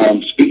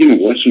 Speaking of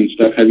Western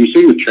stuff. Have you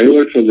seen the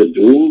trailer for The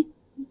Duel?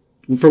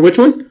 For which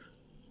one?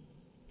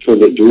 For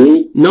The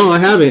Duel? No, I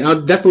haven't.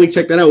 I'll definitely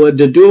check that out.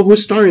 The Duel,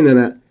 who's starring in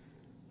that?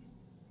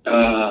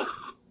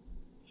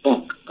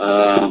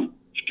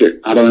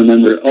 Shit, I don't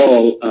remember.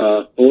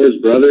 Thor's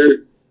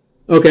brother.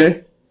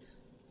 Okay.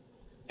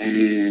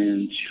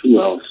 And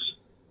who else?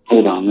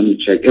 Hold on, let me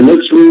check. It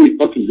looks really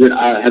fucking good.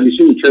 Have you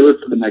seen the trailer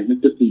for The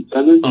Magnificent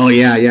Seven? Oh,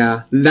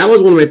 yeah. That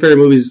was one of my favorite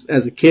movies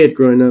as a kid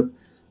growing up.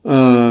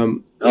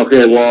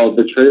 Okay, well,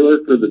 the trailer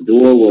for The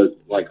Duel was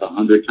like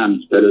 100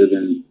 times better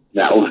than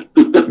that one.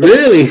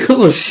 Really?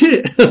 Oh,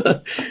 shit.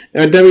 I'll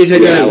definitely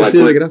check that out as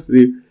soon as I get off with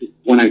you.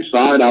 When I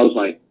saw it, I was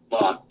like,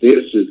 fuck,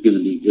 this is going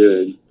to be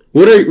good.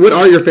 What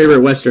are your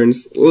favorite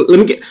Westerns? Let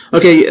me get,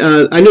 okay,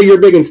 I know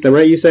you're big into them,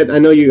 right?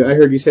 I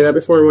heard you say that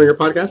before in one of your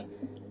podcasts.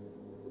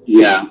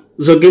 Yeah.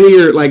 So give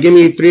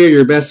me 3 of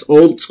your best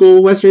old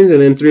school Westerns and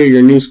then 3 of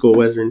your new school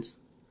Westerns.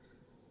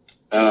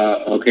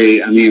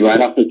 Okay, I mean, right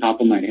off the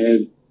top of my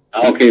head,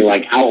 okay,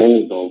 like how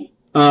old though?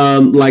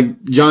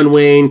 Like John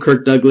Wayne,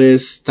 Kirk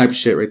Douglas type of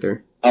shit right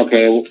there.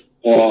 Okay,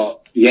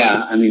 well,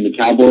 yeah, I mean, the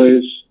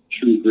Cowboys,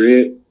 True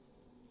Grit.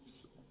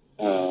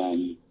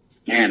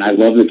 Man, I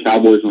love the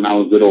Cowboys when I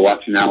was little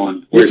watching that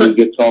one, where he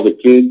gets all the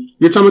kids.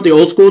 You're talking about the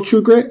old school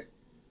True Grit?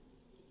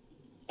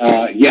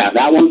 Yeah,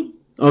 that one.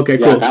 Okay,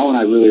 cool. Yeah, that one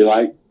I really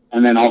like.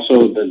 And then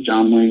also the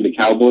John Wayne, the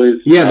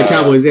Cowboys. Yeah, the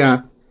Cowboys,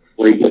 yeah.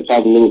 Where he gets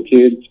all the little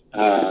kids.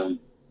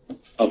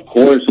 Of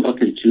course,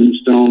 fucking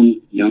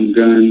Tombstone, Young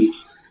Guns.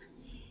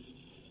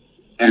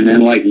 And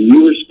then, like,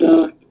 newer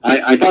stuff.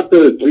 I thought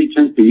the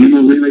 310 to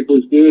Yuma remake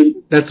was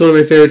good. That's one of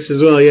my favorites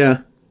as well,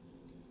 yeah.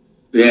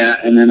 Yeah,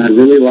 and then I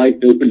really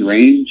liked Open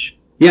Range.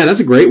 Yeah,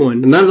 that's a great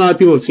one. Not a lot of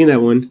people have seen that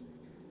one.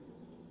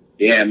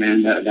 Yeah,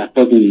 man, that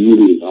fucking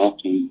movie is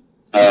awesome.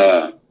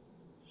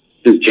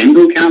 Does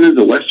Django count as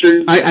a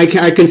Western?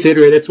 I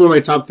consider it. It's one of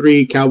my top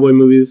 3 cowboy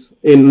movies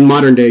in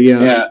modern day,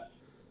 yeah. Yeah.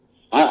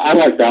 I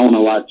like that one a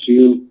lot,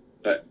 too.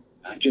 But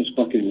I just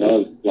fucking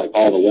love, like,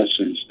 all the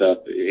Western stuff.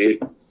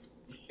 It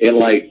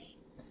like,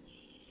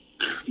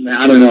 man,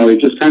 I don't know. It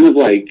just kind of,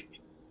 like,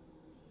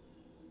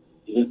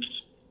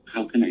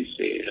 how can I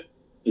say it?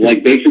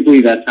 Like,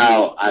 basically, that's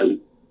how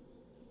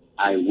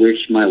I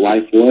wish my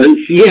life was.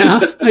 Yeah,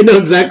 I know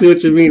exactly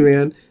what you mean,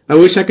 man. I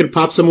wish I could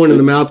pop someone in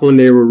the mouth when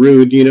they were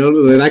rude, you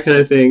know, that kind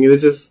of thing.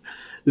 It's just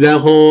that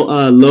whole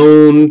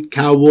lone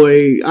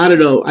cowboy. I don't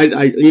know. I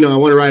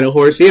want to ride a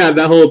horse. Yeah,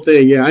 that whole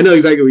thing. Yeah, I know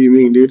exactly what you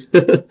mean, dude.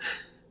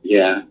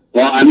 Yeah.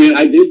 Well, I mean,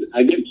 I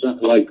did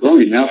something like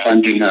growing up. I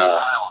mean,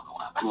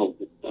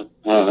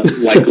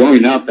 like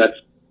growing up, that's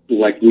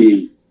like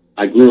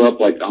I grew up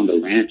like on the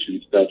ranch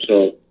and stuff,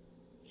 so.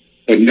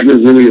 But never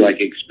really like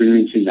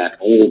experiencing that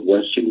old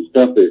Western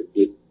stuff.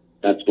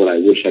 That's what I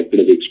wish I could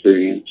have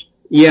experienced.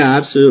 Yeah,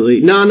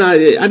 absolutely. No,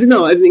 I don't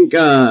know. I think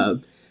I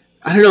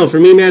don't know. For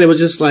me, man, it was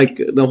just like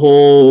the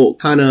whole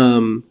kind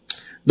of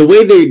the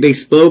way they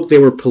spoke. They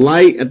were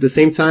polite at the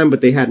same time,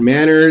 but they had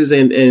manners,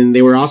 and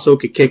they were also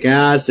could kick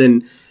ass,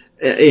 and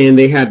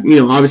they had, you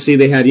know, obviously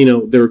they had, you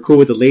know, they were cool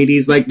with the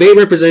ladies. Like, they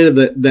represented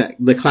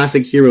the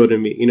classic hero to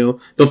me, you know.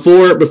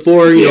 Before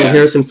you know,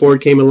 Harrison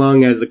Ford came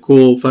along as the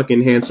cool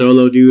fucking Han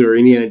Solo dude or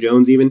Indiana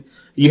Jones even,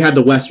 you had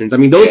the Westerns. I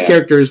mean, those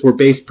characters were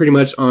based pretty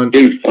much on...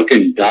 Dude,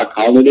 fucking Doc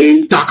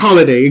Holliday. Doc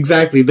Holliday,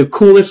 exactly. The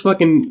coolest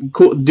fucking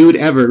cool dude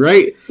ever,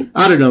 right?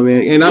 I don't know,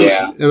 man. And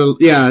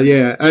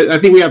I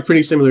think we have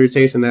pretty similar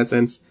tastes in that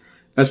sense.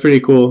 That's pretty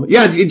cool.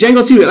 Yeah,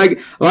 Django too. Like,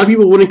 a lot of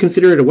people wouldn't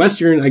consider it a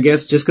Western, I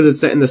guess, just because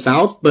it's set in the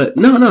South. But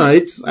no,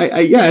 it's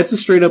it's a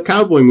straight up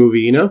cowboy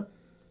movie, you know?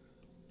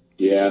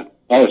 Yeah.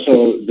 Oh,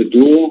 so The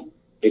Duel,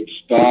 it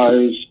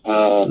stars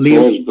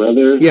Thor's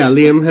brother. Yeah,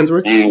 Liam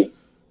Hemsworth. And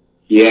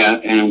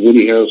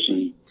Woody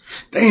Harrelson.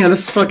 Damn,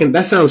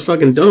 that sounds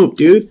fucking dope,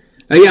 dude.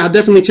 Yeah, I'll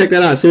definitely check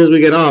that out as soon as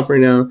we get off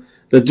right now.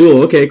 The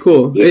Duel. Okay,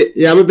 cool.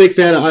 Yeah, I'm a big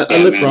fan.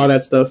 I look for all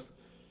that stuff.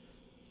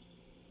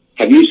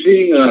 Have you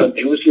seen,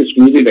 there was this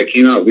movie that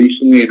came out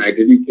recently and I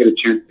didn't get a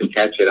chance to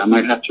catch it. I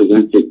might have to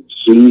rent it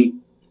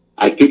soon.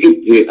 I think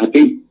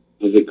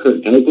was it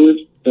Kurt Douglas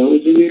that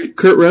was in there?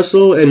 Kurt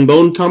Russell and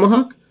Bone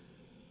Tomahawk?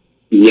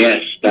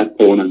 Yes, that's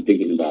the one I'm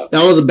thinking about.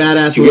 That was a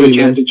badass movie, man. Did you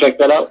get a chance to check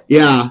that out?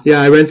 Yeah,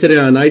 I rented it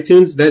on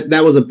iTunes.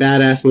 That was a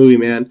badass movie,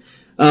 man.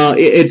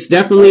 It's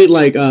definitely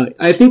like,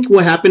 I think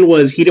what happened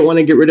was he didn't want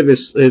to get rid of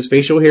his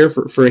facial hair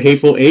for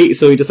Hateful Eight,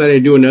 so he decided to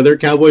do another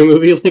cowboy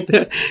movie like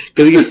that.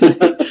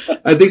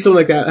 I think something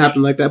like that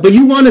happened like that. But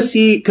you want to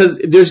see, because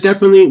there's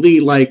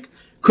definitely like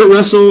Kurt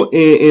Russell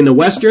in a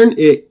Western,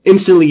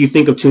 instantly you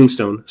think of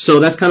Tombstone. So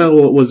that's kind of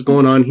what was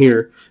going on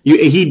here.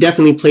 He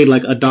definitely played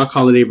like a Doc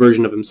Holliday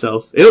version of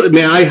himself.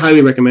 Man, I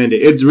highly recommend it.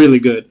 It's really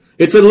good.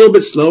 It's a little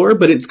bit slower,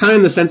 but it's kind of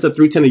in the sense that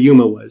 310 to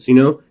Yuma was, you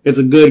know? It's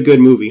a good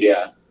movie.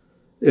 Yeah.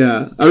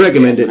 Yeah, I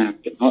recommend it.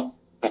 I'll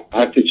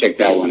have to check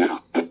that one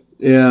out.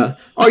 Yeah.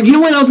 Oh, you know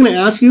what I was going to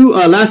ask you?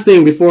 Last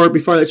thing before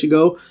I let you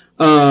go.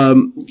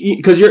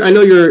 Because I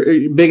know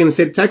you're big in the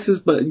state of Texas,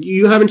 but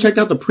you haven't checked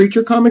out the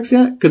Preacher comics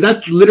yet? Because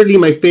that's literally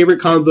my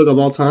favorite comic book of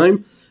all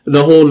time.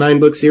 The whole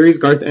 9-book series.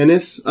 Garth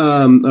Ennis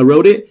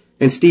wrote it.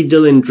 and Steve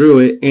Dillon drew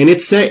it, and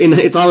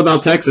it's all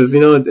about Texas.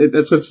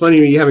 That's what's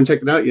funny. You haven't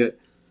checked it out yet.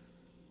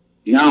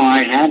 No,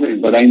 I haven't,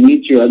 but I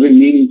need to. I've been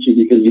meaning to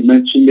because you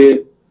mentioned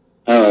it.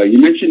 You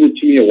mentioned it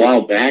to me a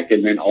while back,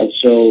 and then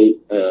also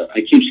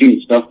I keep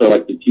seeing stuff for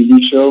like the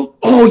TV show.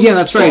 Oh yeah,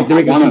 that's right. So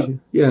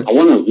I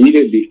want to read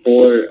it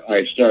before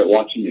I start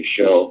watching the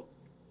show.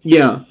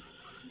 Yeah.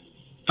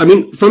 I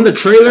mean, from the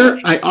trailer,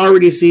 I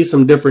already see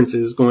some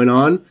differences going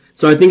on.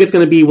 So I think it's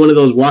going to be one of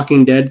those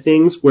Walking Dead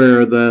things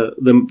where the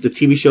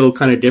TV show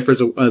kind of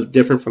differs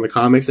different from the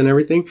comics and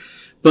everything.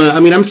 But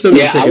I mean, I'm still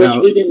going to check it out. I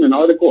was reading an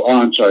article.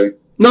 Oh, I'm sorry.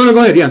 No,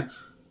 go ahead. Yeah.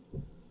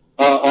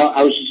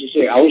 I was just to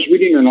say, I was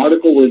reading an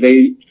article where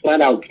they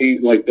flat out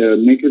came, like the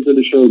makers of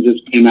the show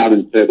just came out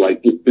and said,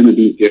 like, it's going to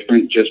be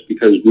different just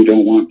because we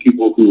don't want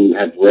people who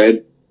have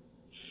read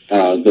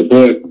the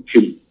book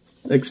to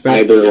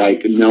either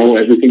like know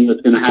everything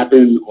that's going to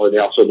happen, or they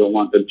also don't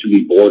want them to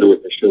be bored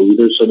with the show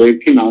either. So they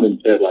came out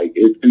and said, like,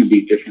 it's going to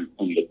be different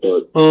from the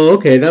book. Oh,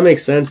 okay, that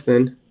makes sense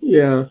then.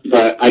 Yeah.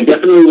 But I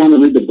definitely want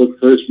to read the book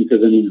first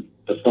because, I mean,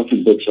 the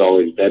fucking book's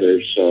always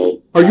better.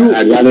 So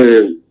I'd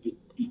rather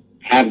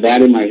have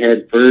that in my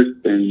head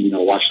first than,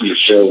 watching the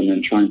show and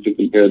then trying to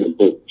compare the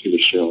book to the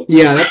show.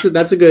 Yeah,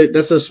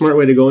 that's a smart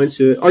way to go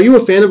into it. Are you a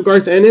fan of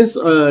Garth Ennis?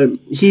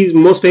 He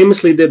most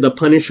famously did the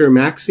Punisher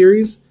Max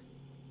series.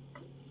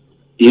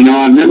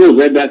 I've never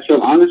read that stuff.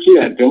 Honestly,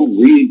 I don't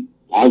read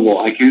Marvel.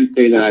 I can't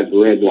say that I've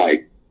read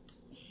like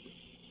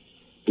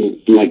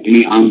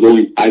any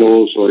ongoing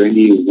titles or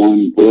any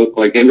one book.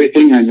 Like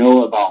everything I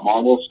know about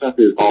Marvel stuff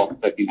is all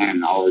secondhand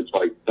knowledge,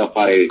 like stuff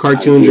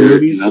cartoons or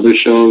movies and other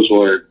shows,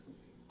 or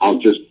I'll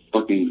just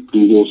fucking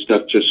Google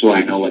stuff just so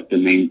I know like the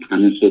main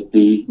premise of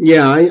things.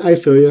 Yeah, I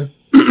feel you.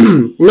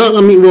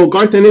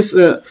 Garth Ennis,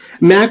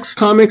 Max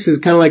Comics is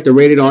kind of like the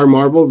rated R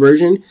Marvel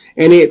version,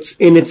 and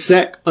it's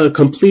set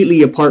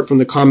completely apart from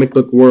the comic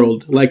book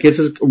world. Like it's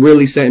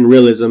really set in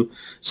realism.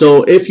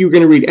 So if you're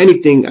gonna read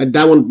anything,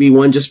 that would be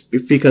one, just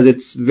because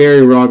it's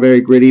very raw,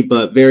 very gritty,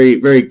 but very,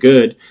 very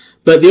good.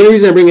 But the only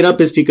reason I bring it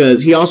up is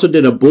because he also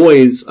did a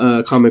boys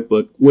comic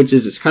book, which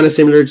is kind of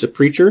similar to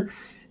Preacher.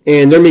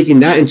 And they're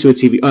making that into a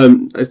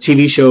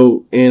TV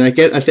show, and I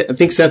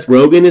think Seth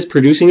Rogen is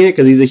producing it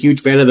because he's a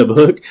huge fan of the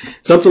book,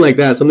 something like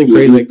that, something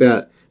crazy like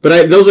that.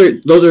 But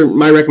those are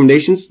my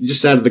recommendations,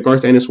 just out of the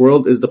Garth Ennis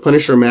world, is the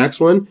Punisher Max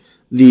one,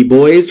 The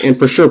Boys, and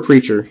for sure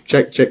Preacher.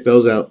 Check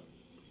those out.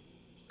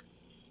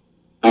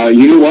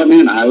 You know what,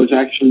 man? I was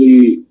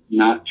actually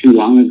not too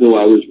long ago.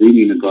 I was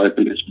reading a Garth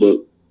Ennis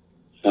book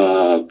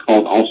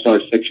called All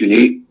Star Section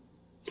 8.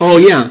 Oh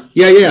yeah.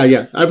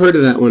 I've heard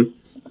of that one.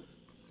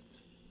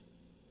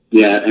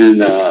 Yeah, and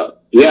that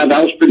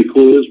was pretty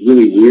cool. It was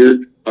really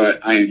weird, but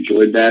I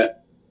enjoyed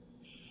that.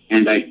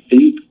 And I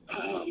think,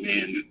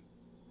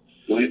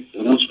 what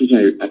else was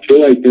I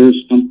feel like there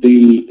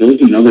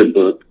was another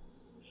book.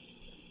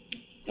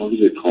 What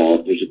was it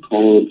called? Was it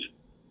called?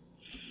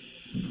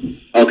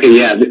 Okay,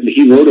 yeah,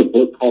 he wrote a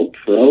book called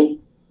Pro.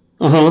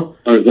 Uh-huh.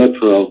 Or The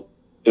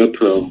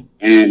Pro.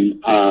 And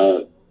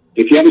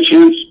if you have a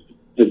chance,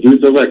 the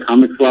dudes over at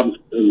Comic Club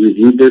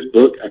reviewed this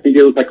book. I think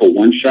it was like a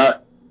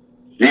one-shot.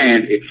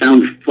 Man, it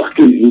sounds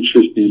fucking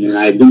interesting, and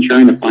I've been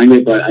trying to find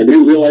it, but I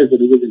didn't realize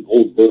that it was an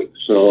old book,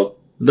 so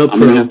I'm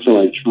gonna have to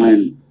like try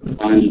and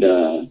find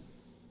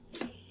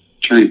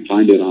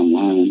it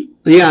online.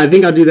 Yeah, I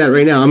think I'll do that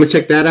right now. I'm gonna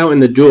check that out in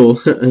The Duel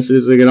as soon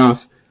as we get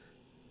off.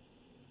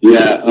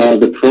 Yeah,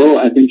 the Pro.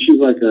 I think she's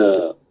like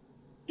a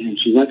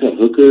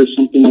hooker or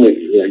something, like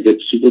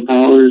gets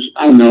superpowers.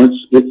 I don't know.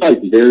 It's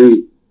like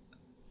very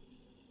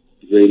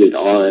rated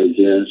R, I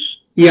guess.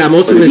 Yeah,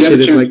 most of this shit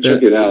is like that.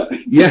 Check it out.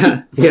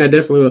 Yeah,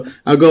 definitely will.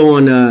 I'll go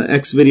on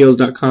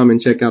xvideos.com and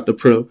check out the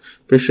Pro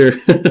for sure.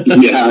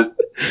 Yeah.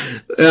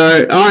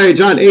 All right,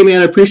 John. Hey,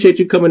 man, I appreciate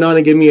you coming on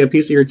and giving me a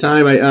piece of your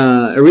time.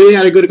 I really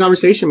had a good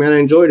conversation, man. I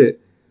enjoyed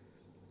it.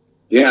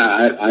 Yeah,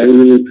 I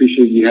really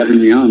appreciate you having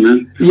me on,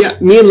 man. Yeah,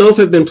 me and Loaf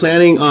have been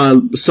planning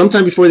on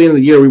sometime before the end of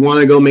the year. We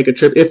want to go make a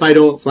trip. If I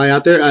don't fly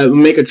out there,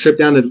 make a trip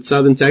down to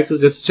Southern Texas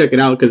just to check it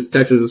out because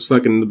Texas is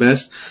fucking the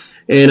best.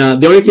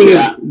 And the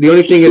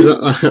only thing is,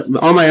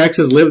 all my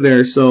exes live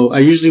there, so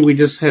we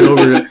just head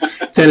over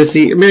to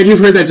Tennessee. Man, you've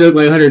heard that joke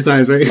like 100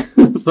 times, right?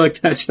 Fuck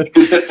that joke.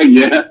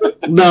 Yeah.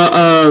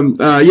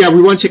 No,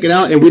 we want to check it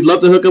out, and we'd love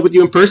to hook up with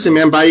you in person,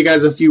 man. Buy you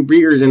guys a few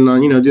beers and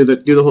do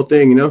the whole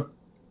thing,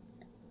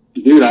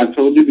 Dude, I've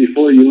told you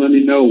before. You let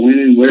me know when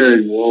and where,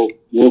 and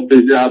we'll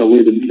figure out a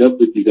way to meet up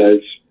with you guys.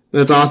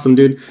 That's awesome,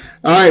 dude.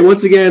 All right,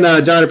 once again,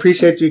 John,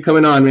 appreciate you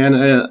coming on, man.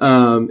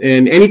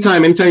 And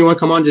anytime you want to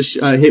come on, just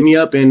hit me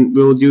up, and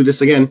we'll do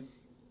this again.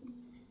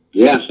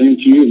 Yeah, same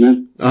to you,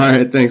 man. All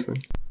right, thanks,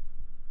 man.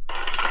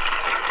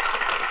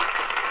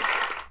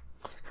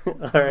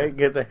 All right,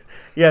 good, thanks.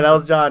 Yeah, that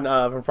was John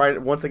from Friday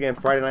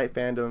Night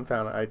Fandom,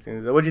 found on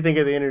iTunes. What'd you think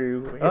of the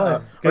interview?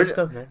 Good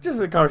stuff, man. Just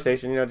a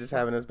conversation, just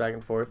having us back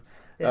and forth.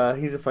 Yeah.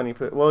 He's a funny.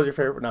 What was your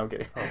favorite? No, I'm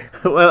kidding.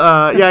 Oh.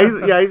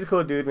 Well, he's a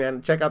cool dude,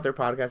 man. Check out their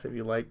podcast if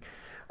you like.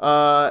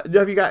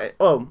 Have you got?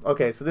 Oh,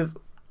 okay. So this,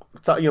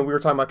 we were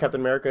talking about Captain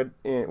America,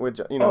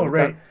 which Oh,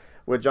 right.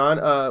 with John.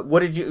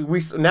 What did you?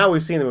 Now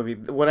we've seen the movie.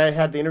 When I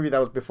had the interview, that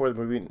was before the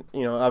movie.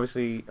 You know,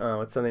 obviously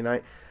it's Sunday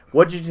night.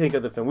 What did you think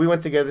of the film? We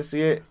went together to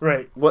see it.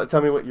 Right.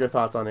 Tell me what your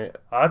thoughts on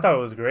it. I thought it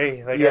was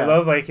great. Like I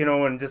love like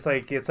when just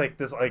like it's like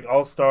this like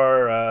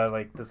all-star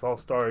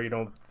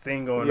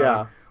thing going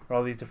on. For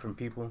all these different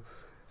people.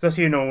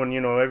 Especially when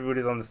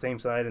everybody's on the same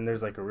side and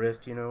there's like a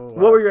rift.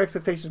 What were your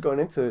expectations going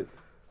into it?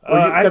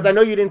 Because I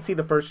know you didn't see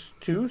the first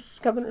two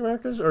Captain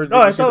Americas, or no,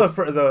 I saw the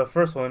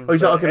first one. Oh, you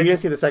saw? Okay, you didn't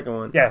see the second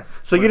one. Yeah.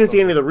 So you didn't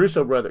see any of the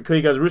Russo brothers,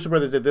 because Russo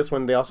brothers did this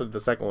one. They also did the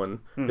second one.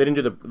 They didn't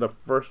do the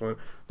first one.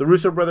 The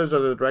Russo brothers are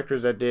the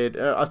directors that did.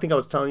 I think I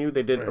was telling you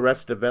they did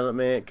Arrested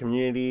Development,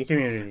 Community.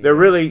 They're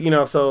really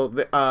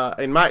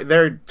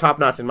they're top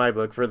notch in my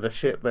book for the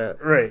shit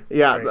that. Right.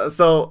 Yeah. Right.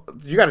 So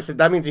you got to.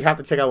 That means you have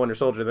to check out Winter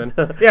Soldier then.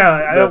 Yeah,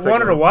 I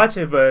wanted to watch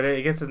it, but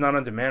I guess it's not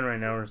on demand right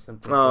now or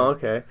something. Oh,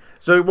 okay.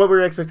 So what were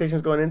your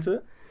expectations going into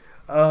it?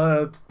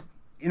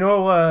 It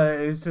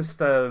was just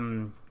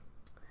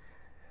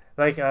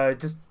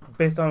just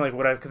based on like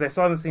because I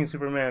still haven't seen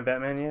Superman and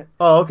Batman yet.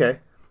 Oh, okay.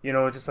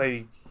 Just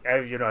like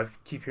I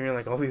keep hearing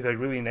like all these like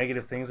really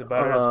negative things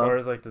about it as far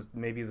as like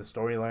maybe the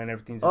storyline,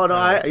 everything.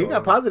 Just you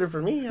got positive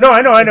for me. No,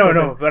 I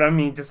know, but I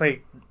mean just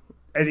like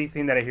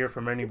anything that I hear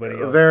from anybody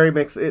else. Very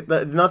mixed.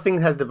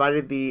 Nothing has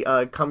divided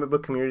the comic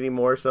book community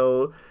more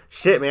so.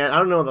 Shit, man, I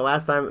don't know the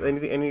last time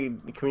any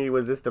community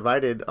was this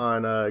divided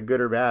on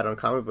good or bad on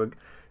comic book.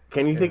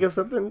 Can you think of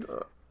something?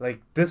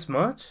 Like this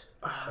much?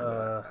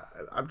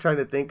 I'm trying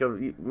to think of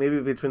maybe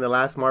between the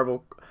last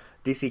Marvel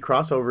DC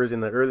crossovers in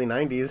the early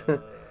 90s.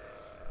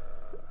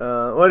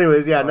 Well,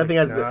 anyways, yeah, nothing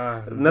has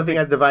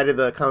divided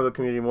the comic book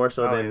community more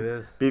so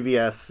than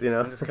BVS,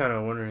 I'm just kind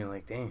of wondering,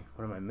 like, dang,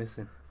 what am I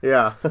missing?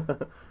 Yeah.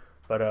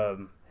 But,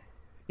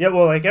 yeah,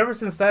 well, like, ever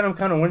since that, I'm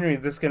kind of wondering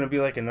if this is going to be,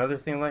 like, another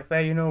thing like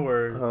that,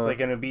 where it's, like,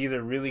 going to be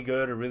either really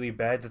good or really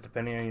bad, just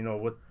depending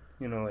on, what,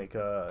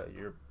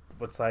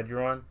 what side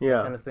you're on,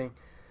 kind of thing.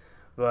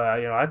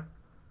 But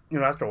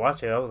after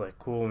watching it, I was like,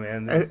 cool,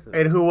 man.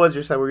 And who was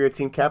your side? Were you a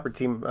Team Cap or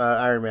Team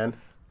Iron Man?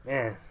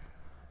 Man,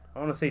 I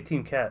want to say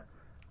Team Cap.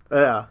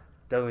 Yeah,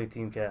 definitely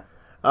Team Cap.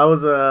 I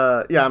was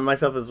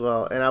myself as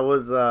well, and I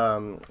was I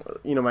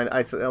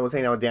was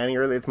hanging out with Danny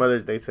earlier. It's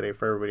Mother's Day today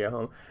for everybody at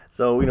home,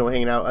 so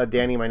hanging out.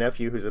 Danny, my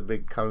nephew, who's a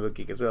big comic book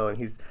geek as well, and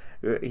he's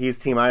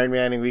Team Iron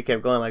Man, and we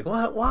kept going like,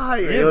 what,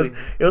 why? Really?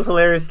 It was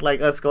hilarious, like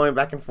us going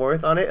back and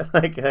forth on it,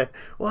 like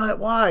what,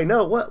 why,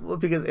 no, what,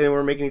 because and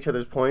we're making each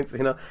other's points,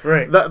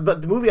 Right.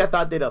 But the movie I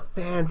thought did a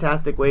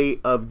fantastic way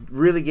of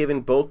really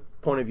giving both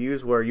point of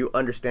views where you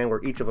understand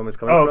where each of them is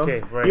coming from.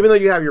 Right. Even though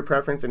you have your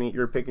preference and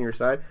you're picking your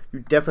side, you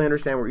definitely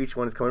understand where each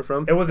one is coming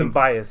from. It wasn't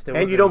biased.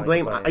 And you don't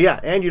blame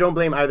and you don't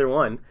blame either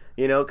one.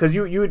 Because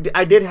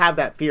I did have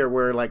that fear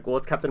where like, well,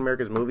 it's Captain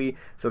America's movie,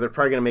 so they're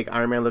probably gonna make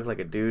Iron Man look like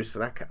a douche.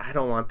 So I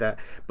don't want that.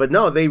 But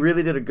no, they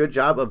really did a good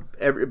job of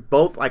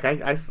both. Like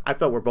I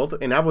felt we're both,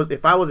 and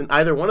if I was in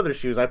either one of their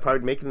shoes, I'd probably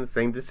be making the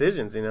same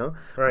decisions.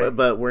 Right.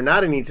 But we're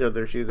not in each of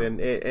their shoes, and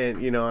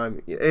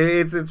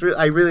it's really,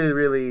 I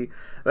really.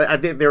 I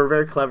think they were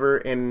very clever,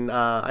 and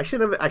I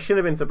shouldn't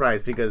have been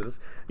surprised because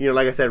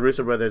like I said,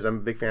 Russo brothers, I'm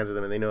big fans of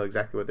them, and they know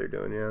exactly what they're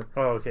doing. Yeah.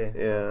 Oh, okay.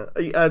 Yeah.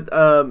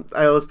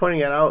 I was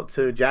pointing it out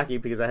to Jackie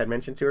because I had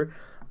mentioned to her.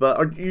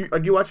 But do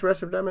you watch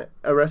Arrested Development?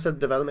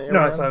 No,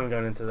 I still haven't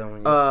gone into that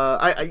one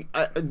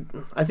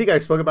yet. I think I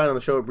spoke about it on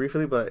the show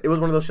briefly, but it was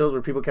one of those shows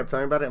where people kept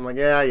talking about it. I'm like,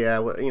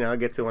 I'll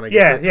get to it when I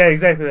get to it. Yeah,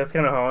 exactly. That's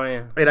kind of how I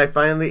am. And I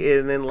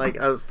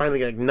was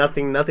finally like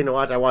nothing to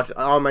watch. I watched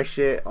all my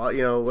shit,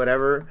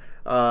 whatever.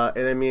 And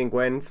then me and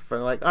Gwen were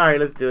like, all right,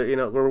 let's do it.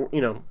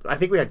 I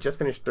think we had just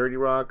finished 30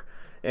 Rock,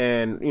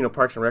 and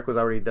Parks and Rec was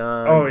already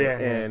done. Oh yeah.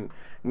 And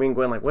me and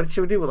Gwen like, what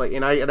should we do?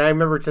 And I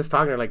remember just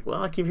talking to her like,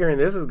 well, I keep hearing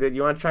this is good.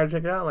 You want to try to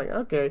check it out? I'm like,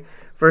 okay.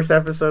 First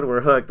episode,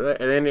 we're hooked, and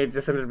then it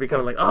just ended up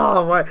becoming like,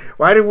 oh,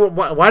 why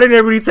didn't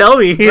everybody tell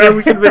me?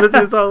 We should have been listening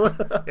to this all.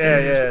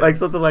 Yeah. Like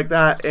something like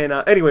that. And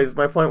anyways,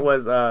 my point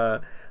was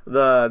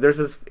there's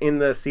this in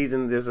the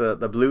season. There's the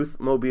Bluth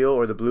mobile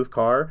or the Bluth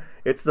car.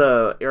 It's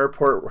the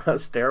airport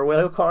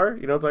stairwell car.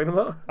 You know what I'm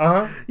talking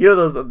about?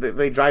 Those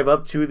they drive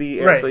up to the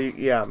air. Right.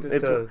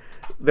 So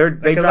they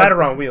drive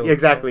ladder on wheels.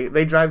 Exactly.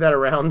 They drive that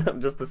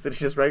around just the city,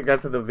 just right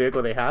next to the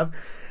vehicle they have.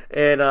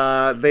 And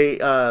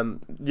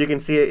you can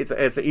see it.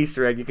 It's an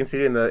Easter egg. You can see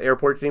it in the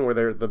airport scene where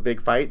they're the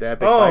big fight, the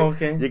epic fight.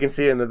 Okay. You can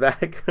see it in the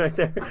back right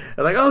there.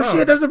 I'm like, oh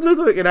shit, there's a Blue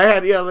Look. And I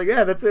had, I'm like,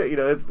 yeah, that's it.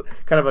 It's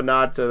kind of a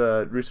nod to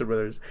the Russo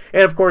brothers.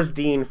 And of course,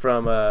 Dean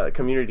from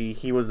Community.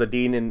 He was the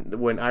Dean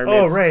when Iron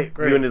Man's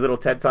doing his little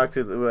TED Talk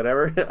to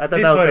whatever. I thought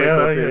that was pretty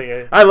cool too.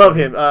 Yeah. I love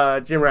him.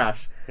 Jim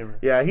Rash.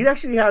 Yeah, he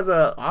actually has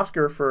an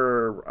Oscar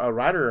for a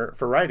writer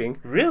for writing.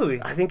 Really?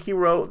 I think he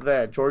wrote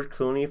that George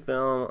Clooney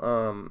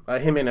film.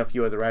 Him and a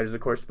few other writers, of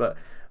course, but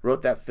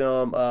wrote that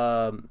film.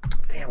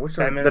 What's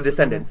The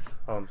Descendants.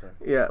 Oh, I'm sorry.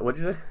 Yeah,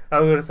 what'd you say? I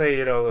was gonna say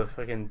the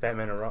fucking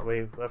Batman and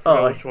Robin. I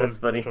forgot which one. That's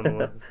funny. Which one it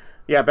was.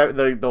 Yeah,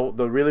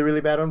 the really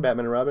really bad one,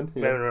 Batman and Robin.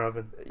 Yeah. Batman and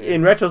Robin. Yeah.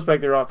 In retrospect,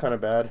 they're all kind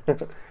of bad.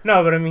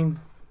 No, but I mean,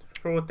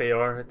 for what they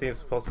are, I think it's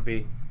supposed to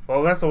be.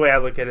 Well, that's the way I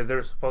look at it.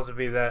 They're supposed to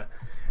be that.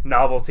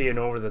 novelty and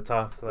over the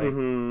top. Like,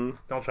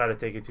 don't try to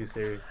take it too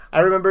serious. I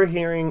remember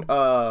hearing,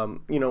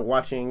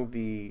 watching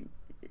the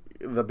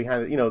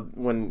behind,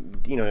 when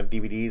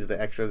DVDs,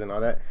 the extras and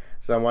all that.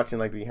 So I'm watching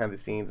like the behind the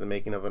scenes, the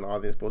making of, and all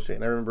this bullshit.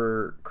 And I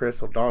remember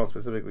Chris O'Donnell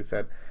specifically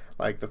said,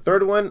 like, the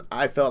third one,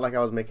 I felt like I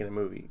was making a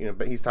movie.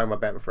 But he's talking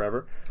about Batman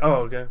Forever. Oh,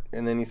 okay.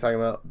 And then he's talking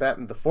about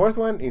Batman. The fourth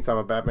one, he's talking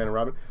about Batman and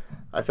Robin.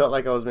 I felt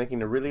like I was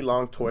making a really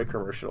long toy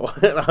commercial.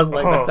 And I was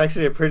like, that's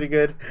actually a pretty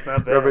good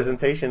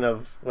representation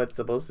of what's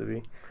supposed to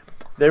be.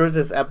 There was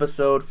this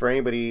episode for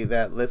anybody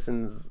that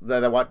listens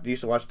that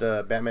used to watch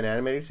the Batman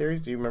animated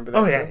series. Do you remember that?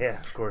 Oh yeah,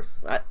 of course.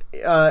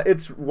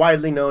 It's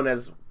widely known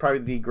as probably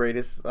the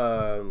greatest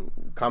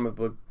comic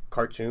book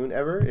cartoon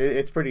ever.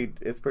 It's pretty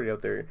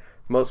up there.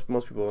 Most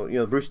people,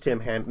 Bruce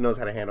Timm knows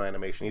how to handle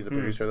animation. He's the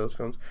producer of those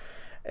films.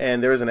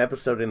 And there was an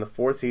episode in the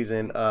fourth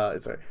season,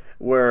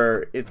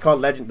 where it's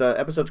called Legend. The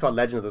episode's called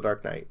Legend of the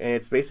Dark Knight, and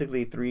it's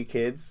basically 3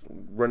 kids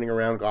running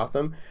around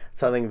Gotham,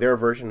 telling their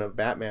version of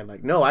Batman.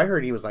 Like, no, I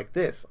heard he was like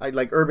this. I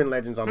like urban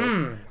legends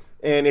almost,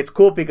 and it's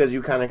cool because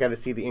you kind of got to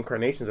see the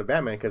incarnations of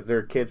Batman because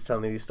they're kids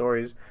telling these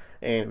stories.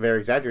 And very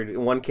exaggerated.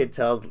 One kid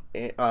tells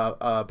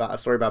about a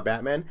story about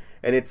Batman,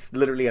 and it's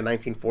literally a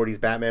 1940s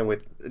Batman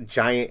with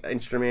giant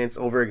instruments,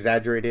 over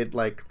exaggerated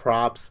like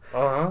props,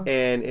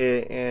 and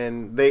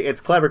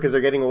it's clever because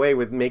they're getting away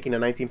with making a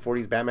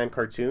 1940s Batman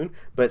cartoon,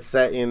 but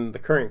set in the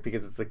current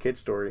because it's a kid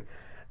story.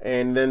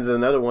 And then there's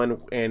another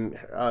one, and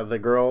the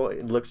girl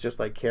looks just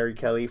like Carrie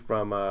Kelly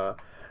from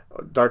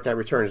Dark Knight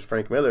Returns,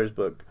 Frank Miller's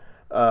book.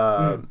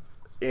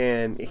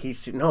 And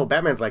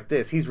Batman's like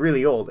this. He's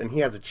really old, and he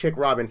has a chick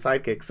Robin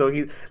sidekick. So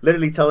he's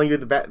literally telling you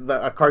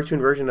a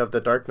cartoon version of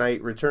the Dark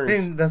Knight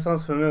Returns. That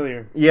sounds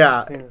familiar.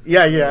 Yeah.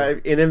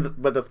 And then,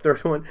 but the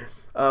third one,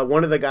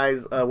 one of the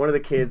guys, one of the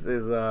kids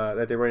is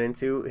that they run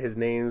into. His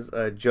name's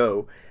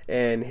Joe,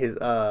 and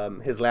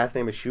his last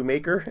name is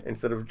Shoemaker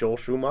instead of Joel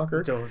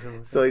Schumacher.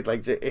 So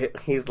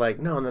he's like,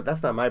 no,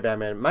 that's not my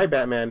Batman. My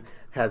Batman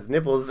has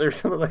nipples or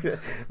something like that.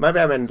 My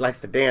Batman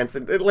likes to dance,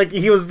 and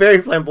he was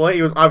very flamboyant.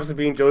 He was obviously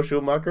being Joe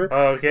Schumacher.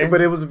 Oh, okay.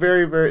 But it was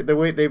very, very the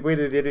way they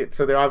did it.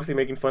 So they're obviously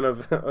making fun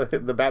of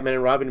the Batman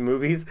and Robin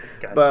movies,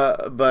 gotcha.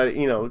 but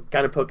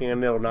kind of poking a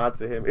little nod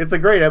to him. It's a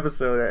great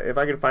episode. If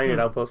I can find it,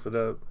 I'll post it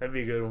up. That'd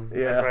be a good one.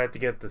 Yeah, I have to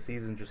get the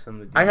seasons or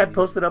something. I had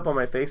posted up on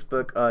my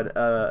Facebook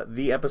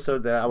the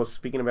episode that I was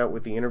speaking about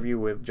with the interview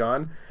with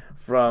John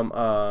from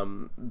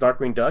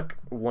Darkwing Duck.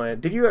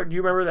 Do you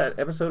remember that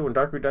episode when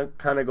Darkwing Duck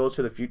kind of goes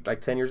to the future,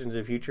 like 10 years into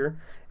the future,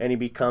 and he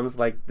becomes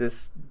like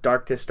this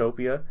dark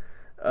dystopia,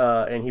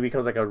 and he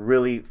becomes like a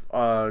really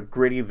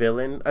gritty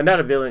villain. Not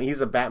a villain,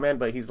 he's a Batman,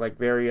 but he's like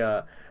very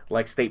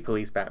like state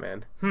police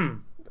Batman.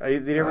 I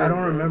don't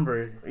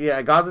remember.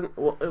 Yeah, Goslin.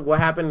 What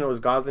happened was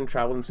Goslin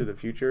traveled into the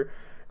future,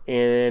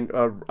 and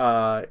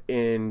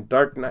in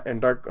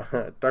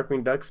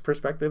Darkwing Duck's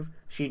perspective,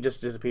 she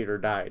just disappeared or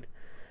died.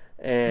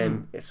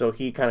 And so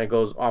he kind of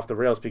goes off the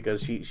rails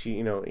because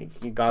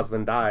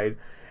Goslin died,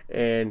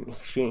 and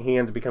he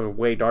ends up becoming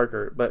way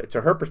darker. But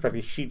to her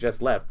perspective, she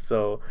just left.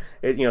 So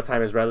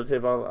time is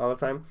relative all the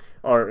time,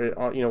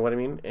 or you know what I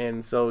mean.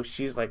 And so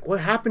she's like,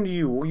 "What happened to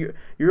you?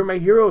 You're my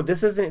hero.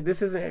 This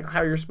isn't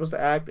how you're supposed to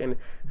act." And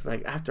it's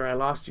like, after I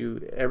lost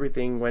you,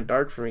 everything went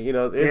dark for me.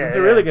 It's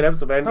a really good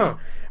episode. But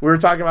we were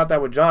talking about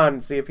that with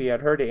John, see if he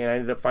had heard it, and I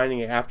ended up finding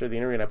it after the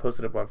interview, and I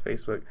posted it up on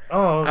Facebook.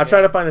 Oh, okay. I'll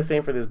try to find the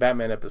same for this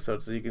Batman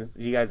episode, so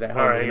you guys at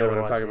home know what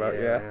I'm talking about.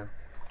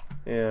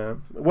 Yeah.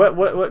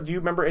 What do you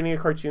remember any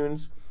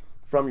cartoons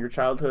from your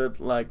childhood,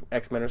 like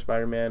X-Men or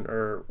Spider-Man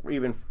or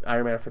even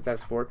Iron Man or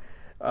Fantastic Four,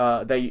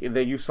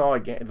 that you saw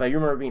again, that you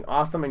remember being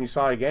awesome, and you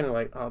saw it again and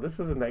like, oh, this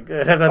isn't that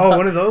good?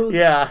 One of those?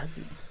 Yeah.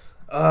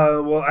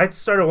 Well, I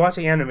started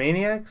watching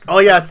Animaniacs. Oh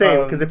yeah,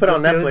 same, because they put it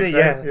on Netflix,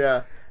 right?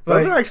 Yeah.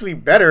 Those are actually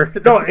better.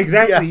 No,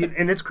 exactly. Yeah.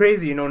 And it's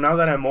crazy, now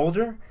that I'm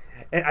older.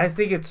 And I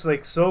think it's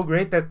like so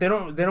great that they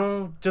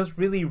don't just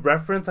really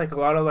reference like a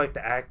lot of like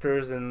the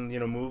actors and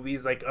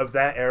movies like of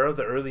that era,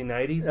 the early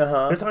 90s.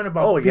 They're talking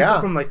about people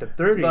from like the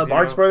 30s. The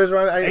Marx Brothers,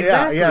 right?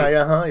 Exactly.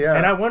 Yeah.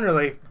 And I wonder,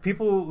 like,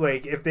 people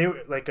like if they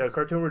like a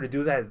cartoon were to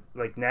do that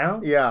like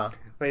now. Yeah.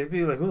 Like, it'd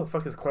be like, who the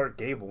fuck is Clark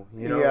Gable?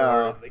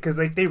 Yeah. Because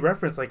like they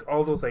reference like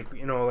all those like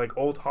like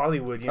old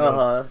Hollywood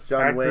John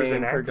actors Wayne,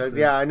 and actresses.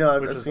 Yeah, I know.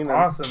 I've seen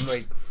awesome. Them.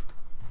 Like,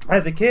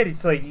 as a kid,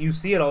 it's like you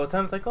see it all the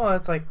time. It's like, oh,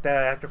 that's like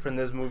that actor from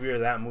this movie or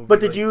that movie. But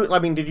did you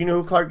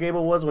know who Clark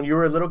Gable was when you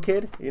were a little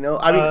kid?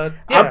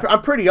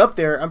 I'm pretty up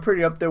there. I'm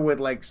pretty up there with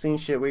like seeing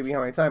shit way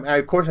behind my time.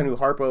 Of course, I knew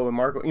Harpo and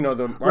Marco.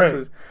 The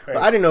Marshals. Right. But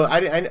I didn't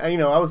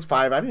know. I was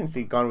 5. I didn't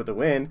see Gone with the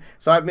Wind.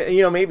 So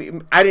maybe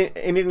I didn't.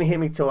 It didn't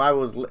hit me till I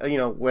was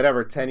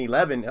 10,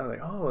 11. I was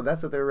like, oh,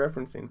 that's what they're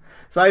referencing.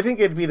 So I think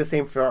it'd be the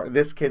same for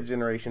this kid's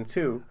generation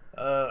too.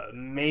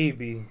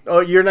 Maybe.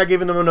 Oh, you're not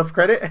giving them enough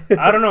credit?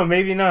 I don't know.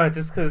 Maybe not.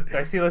 Just because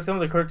I see like some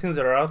of the cartoons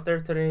that are out there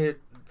today,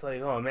 it's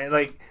like, oh man,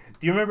 like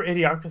Do you remember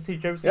Idiocracy?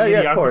 Did you ever see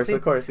Yeah, Idiocracy?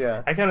 of course,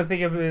 yeah. I kind of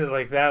think of it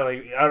like that.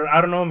 Like I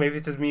don't know. Maybe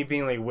it's just me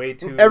being like way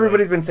too.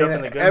 Everybody's been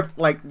saying that.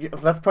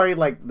 That's probably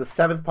like the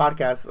 7th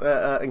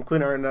podcast,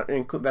 including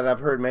that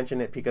I've heard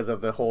mention it because of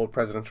the whole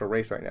presidential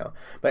race right now.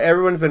 But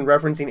everyone's been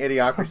referencing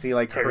Idiocracy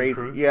like crazy.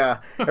 Crews.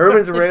 Yeah,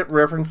 everyone's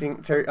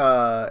referencing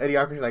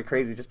Idiocracy like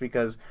crazy just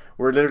because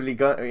we're literally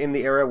in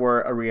the era where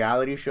a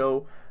reality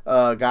show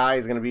guy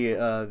is going to be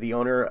the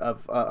owner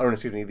of,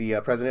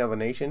 the president of a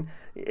nation,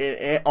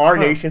 our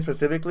nation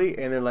specifically,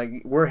 and they're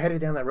like, we're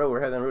headed down that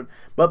road.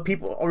 But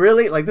people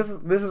really like this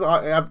is.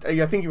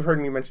 I think you've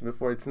heard me mention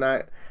before. It's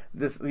not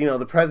this.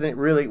 The president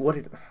really.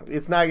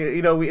 It's not.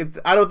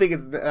 I don't think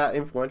it's that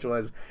influential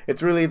as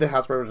it's really the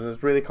House of Representatives.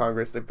 It's really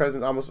Congress. The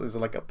president almost is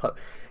like a pup.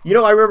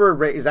 I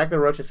remember Zach De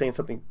La Rocha saying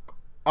something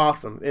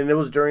awesome, and it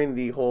was during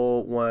the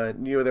whole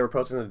one. They were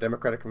protesting the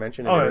Democratic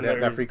convention and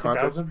that free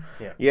concerts.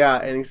 Yeah,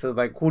 and he says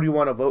like, "Who do you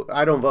want to vote?"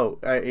 I don't vote.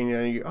 I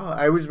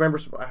always remember.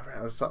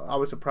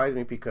 Always surprised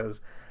me because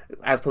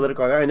as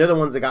political, and they're the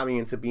ones that got me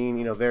into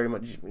being very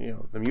much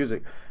the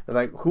music. They're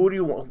like, "Who do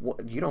you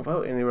want? You don't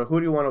vote," and they were, "Who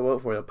do you want to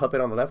vote for? The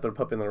puppet on the left or the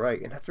puppet on the right?"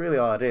 And that's really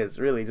all it is.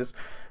 Really, just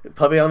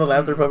puppet on the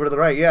left or puppet on the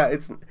right. Yeah,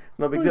 it's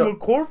no big deal.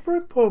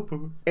 Corporate puppet.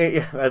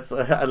 Yeah, that's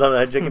I love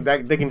that.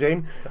 Dick and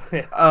Jane.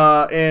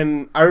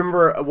 And I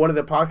remember one of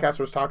the podcasts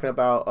was talking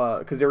about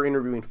because they were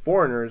interviewing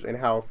foreigners and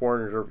how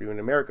foreigners are viewing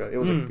America. It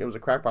was a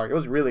crack podcast. It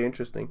was really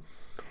interesting.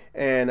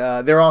 And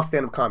they're all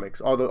stand-up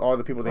comics. All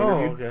the people they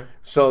interviewed. Okay.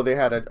 So they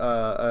had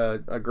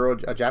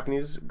a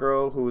Japanese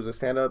girl who was a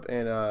stand-up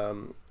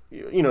and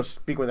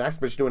speaking with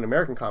accent, but she's doing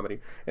American comedy,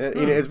 and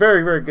it's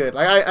very, very good.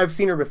 Like I've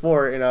seen her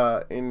before in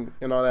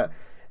all that,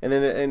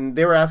 and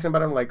they were asking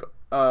about him like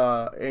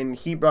and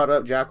he brought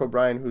up Jack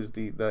O'Brien, who's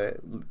the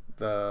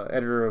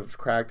editor of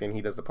Cracked, and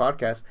he does the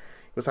podcast.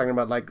 He was talking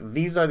about like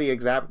these are the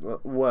exact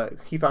what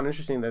he found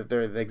interesting, that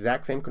they're the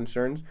exact same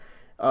concerns.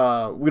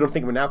 We don't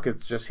think of it now because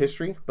it's just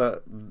history,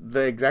 but the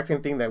exact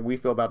same thing that we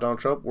feel about Donald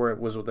Trump, where it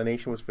was what the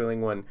nation was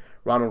feeling when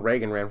Ronald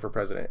Reagan ran for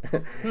president.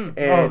 And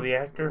the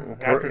actor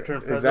turned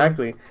president.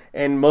 Exactly,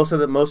 and most of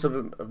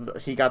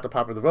he got the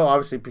popular vote,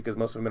 obviously because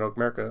most of middle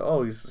America.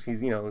 Oh, he's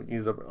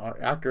an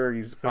actor,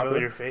 he's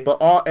popular. Face. But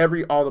all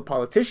the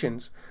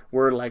politicians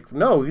were like,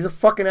 no, he's a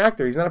fucking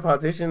actor. He's not a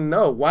politician.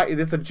 No, why?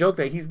 It's a joke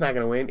that he's not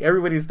going to win.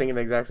 Everybody's thinking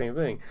the exact same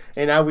thing,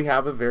 and now we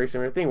have a very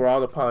similar thing where all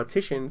the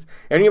politicians,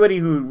 anybody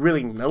who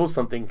really knows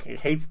something,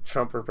 hates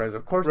Trump for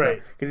president, of course,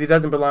 right? Because he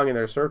doesn't belong in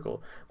their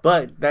circle.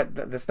 But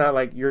that's not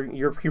like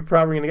you're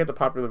probably gonna get the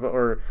popular vote,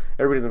 or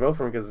everybody's gonna vote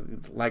for him because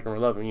like him or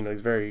love him.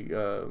 He's very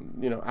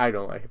I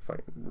don't like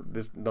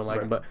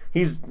him, but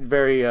he's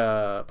very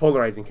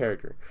polarizing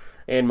character.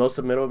 And most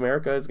of middle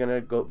America is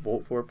gonna go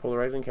vote for a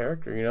polarizing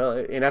character,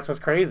 and that's what's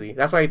crazy.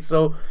 That's why it's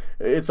so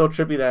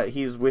trippy that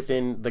he's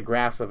within the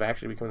grasp of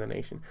actually becoming the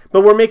nation.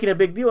 But we're making a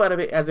big deal out of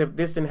it as if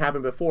this didn't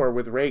happen before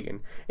with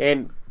Reagan.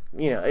 And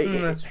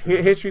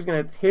history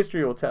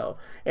will tell,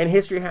 and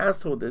history has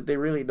told that they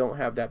really don't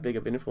have that big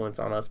of influence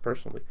on us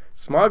personally.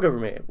 Small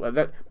government,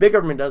 big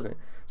government doesn't.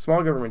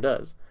 Small government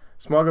does.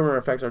 Small government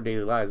affects our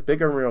daily lives. Big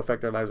government will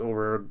affect our lives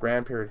over a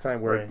grand period of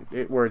time,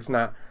 where it's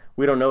not.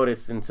 We don't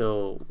notice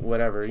until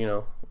whatever,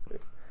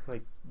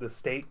 like the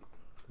state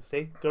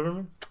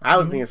governments. I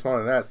was thinking smaller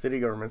than that. City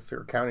governments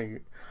or county.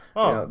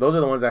 Those are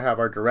the ones that have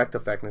our direct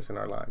effectiveness in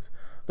our lives.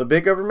 The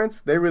big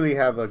governments, they really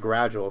have a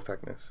gradual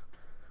effectiveness.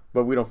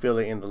 But we don't feel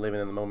it in the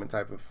living in the moment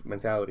type of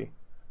mentality.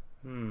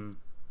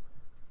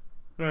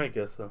 I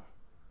guess so.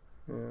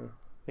 Yeah.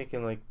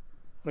 Thinking like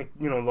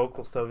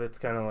local stuff. It's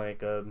kind of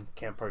like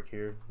can't park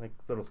here, like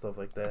little stuff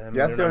like that. I mean,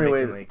 that's the only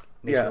way. Like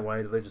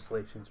nationwide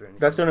legislations or anything.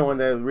 That's the only one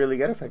that really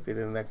get affected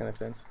in that kind of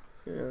sense.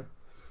 Yeah.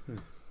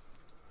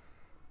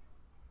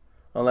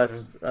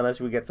 Unless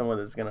we get someone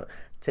that's gonna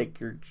take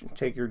your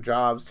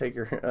jobs, take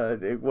your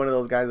one of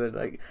those guys that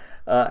like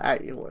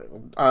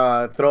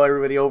throw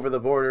everybody over the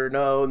border.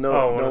 No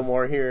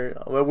more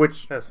here.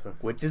 Which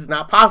is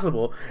not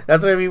possible.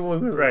 That's what I mean.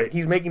 Right.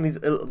 He's making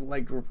these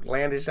like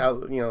outlandish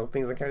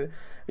things like that.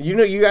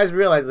 You guys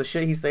realize the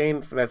shit he's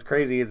saying that's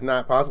crazy is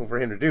not possible for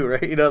him to do,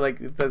 right? Like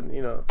it doesn't.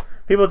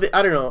 People.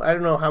 I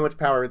don't know how much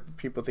power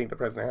people think the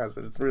president has,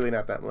 but it's really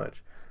not that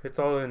much. It's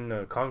all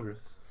in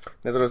Congress.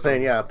 That's what I'm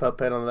saying. Yeah,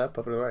 puppet on the left,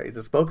 puppet on the right. He's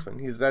a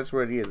spokesman. That's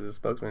what he is. He's a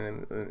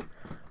spokesman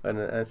in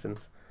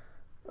essence.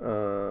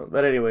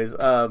 But anyways,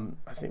 I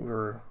think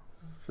we're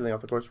filling off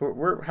the course.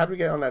 How do we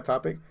get on that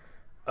topic?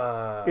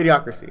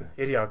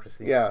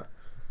 Idiocracy. Yeah.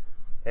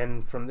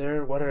 And from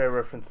there, what did I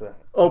reference that?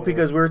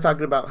 Because we were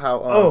talking about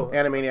how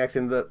Animaniacs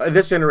in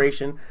this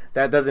generation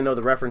that doesn't know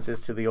the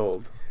references to the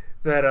old.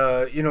 That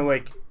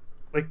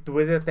like the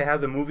way that they have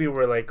the movie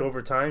where like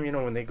over time,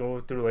 when they go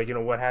through like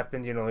what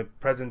happened, like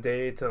present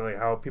day to like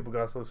how people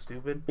got so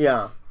stupid.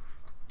 Yeah.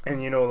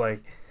 And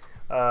like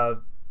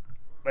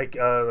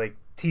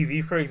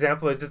TV, for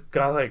example, it just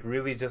got like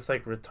really just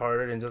like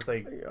retarded and just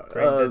like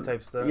brain dead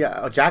type stuff.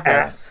 Yeah,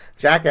 Jackass.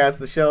 Jackass,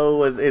 the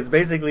show is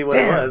basically what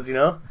it was,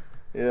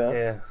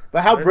 Yeah.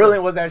 But how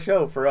brilliant was that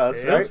show for us,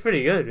 It right? was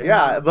pretty good.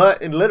 Yeah,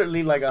 but it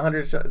literally like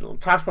 100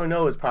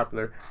 Tosh.0 is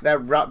popular. That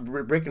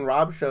Rick and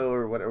Rob show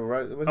or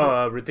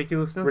whatever.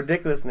 Ridiculousness.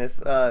 Ridiculousness.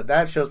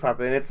 That show's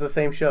popular, and it's the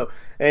same show.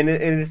 And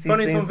it's these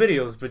funny things, some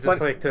videos, but just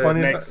like to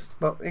next.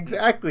 Well,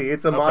 exactly,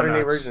 it's a modern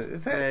day version.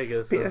 I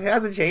guess so. It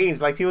hasn't changed.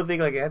 Like people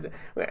think like it hasn't.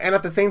 And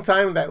at the same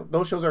time that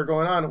those shows are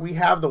going on, we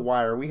have The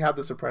Wire, we have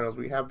The Sopranos,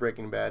 we have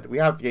Breaking Bad, we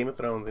have Game of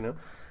Thrones. You know.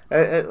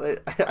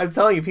 I'm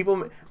telling you,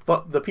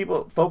 the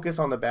people focus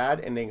on the bad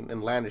and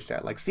landish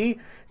that. Like, see,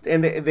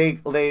 and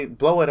they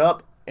blow it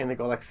up and they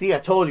go like, see, I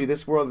told you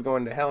this world is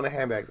going to hell in a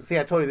handbag. See,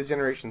 I told you this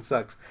generation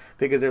sucks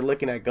because they're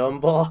looking at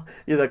Gumball,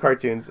 the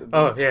cartoons.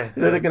 Oh yeah,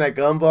 they're looking at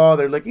Gumball.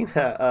 They're looking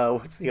at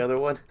what's the other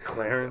one?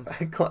 Clarence,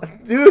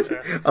 dude,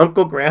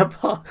 Uncle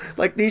Grandpa.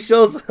 Like these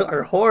shows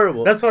are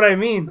horrible. That's what I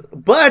mean.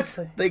 But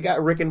they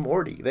got Rick and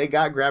Morty. They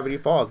got Gravity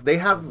Falls. They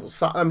have.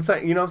 I'm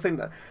saying, you know, what I'm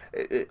saying.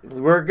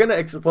 We're gonna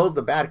expose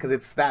the bad because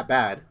it's that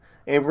bad,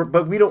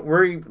 but we don't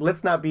worry.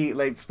 Let's not be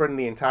like spreading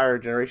the entire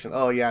generation.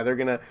 Oh yeah, they're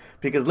gonna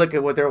because look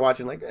at what they're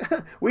watching. Like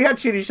we had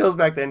shitty shows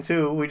back then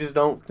too. We just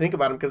don't think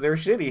about them because they're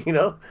shitty. You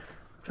know.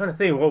 I'm trying to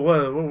think what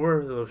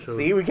were those shows?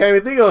 See, we can't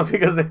even think of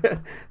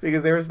them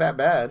because they were that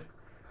bad.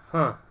 Huh.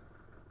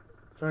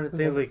 I'm trying to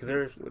think like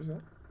there's. What is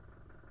that?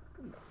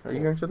 Are you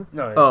hearing something?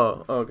 No.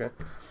 Oh, okay.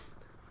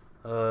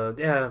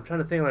 Yeah, I'm trying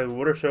to think like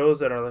what are shows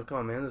that are like,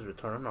 oh man, this is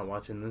retarded. I'm not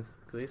watching this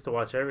because I used to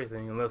watch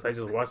everything unless I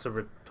just watch the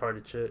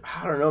retarded shit.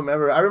 I don't know.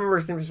 I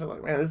remember seeing just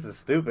like, man, this is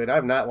stupid.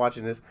 I'm not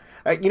watching this.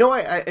 You know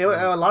what?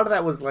 A lot of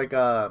that was like,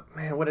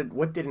 man,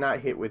 what did not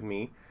hit with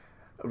me?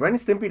 Ren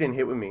and Stimpy didn't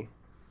hit with me.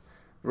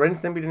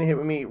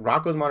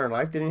 Rocko's Modern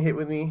Life didn't hit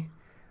with me.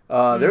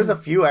 There's a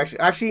few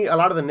actually. A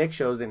lot of the Nick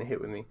shows didn't hit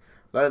with me.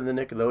 A lot of the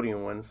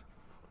Nickelodeon ones.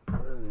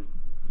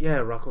 Yeah,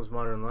 Rocko's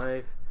Modern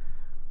Life,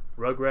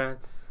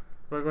 Rugrats.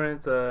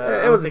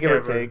 It was a give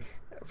or take.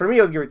 For me,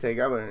 it was give or take.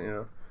 I wouldn't, you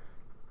know.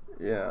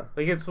 Yeah.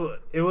 Like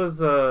it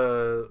was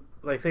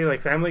like say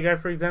like Family Guy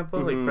for example,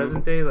 Mm-hmm. like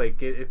present day.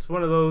 Like it's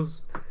one of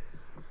those.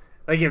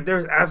 Like if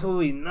there's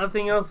absolutely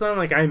nothing else on,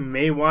 like I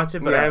may watch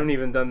it, but I haven't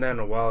even done that in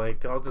a while.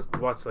 Like I'll just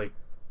watch I'll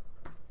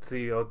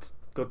just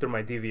go through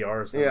my DVR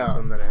or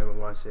something that I haven't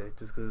watched yet,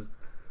 just because.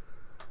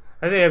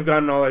 I think I've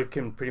gotten all I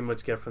can pretty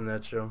much get from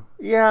that show.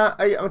 Yeah,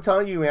 I'm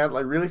telling you, man.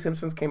 Like, really,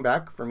 Simpsons came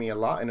back for me a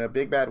lot in a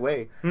big bad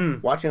way.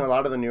 Watching a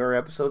lot of the newer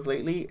episodes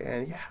lately,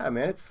 and yeah,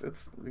 man,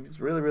 it's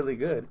really really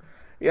good.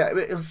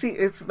 Yeah, see,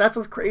 that's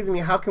what's crazy to me.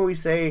 How can we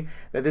say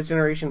that this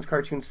generation's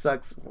cartoon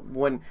sucks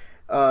when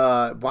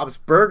Bob's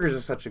Burgers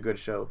is such a good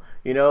show?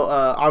 You know,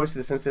 obviously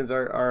the Simpsons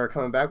are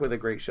coming back with a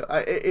great show.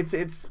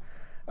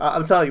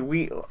 I'm telling you,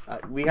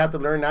 we have to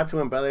learn not to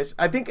embellish.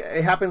 I think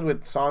it happens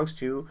with songs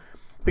too.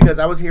 Because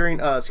I was hearing,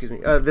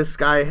 this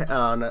guy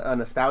on a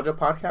Nostalgia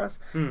podcast,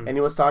 and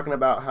he was talking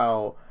about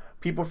how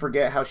people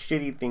forget how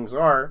shitty things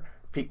are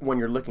when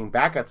you're looking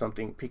back at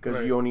something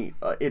because you only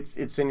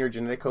it's in your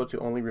genetic code to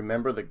only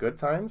remember the good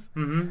times.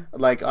 Mm-hmm.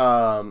 Like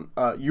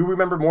you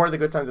remember more of the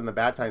good times than the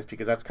bad times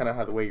because that's kind of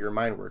how the way your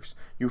mind works.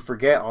 You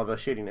forget all the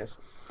shittiness.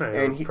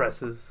 And he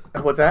represses.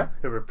 What's that?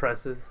 It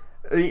represses.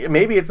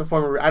 Maybe it's a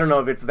form of. I don't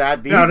know if it's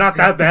that deep. No, not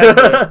that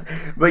bad.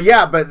 But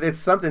yeah, but it's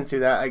something to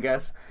that, I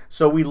guess.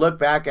 So we look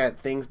back at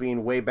things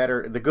being way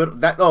better.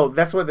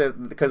 That's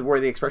because where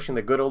the expression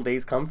 "the good old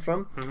days" comes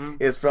from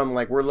is from.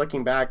 Like we're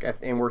looking back at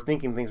and we're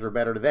thinking things were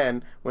better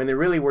then when they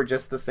really were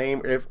just the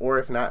same, if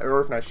not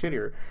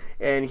shittier.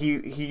 And he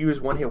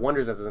used one hit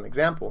wonders as an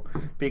example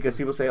because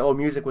people say, "Oh,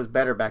 music was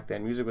better back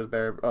then. Music was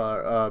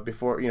better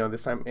before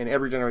this time." And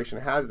every generation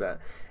has that.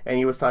 And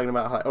he was talking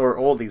about or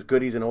oldies,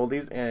 goodies, and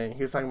oldies. And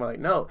he was talking about like,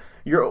 no,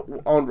 you're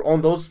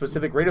on those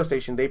specific radio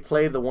stations. They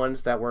play the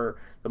ones that were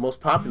the most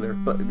popular,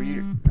 but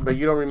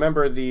you don't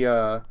remember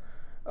the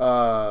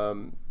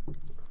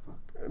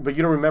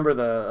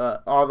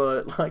all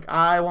the like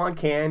I want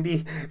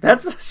candy.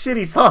 That's a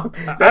shitty song.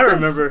 I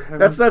remember.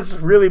 That's such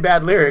really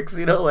bad lyrics.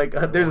 Like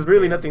there's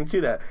really nothing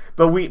to that.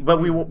 But we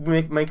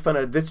make fun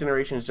of this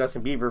generation's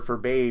Justin Bieber for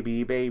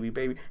baby, baby,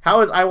 baby. How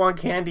is I want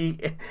candy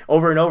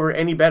over and over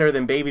any better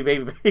than baby,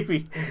 baby,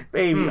 baby,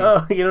 baby?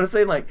 Oh, you know what I'm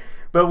saying? Like,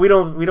 but we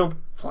don't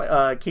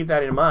keep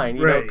that in mind,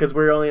 you know, because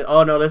we're only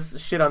let's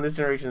shit on this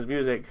generation's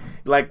music.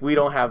 Like we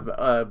don't have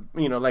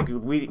like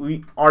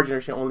we our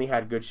generation only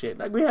had good shit.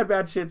 Like we had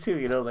bad shit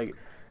too, like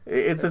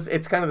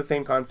it's kind of the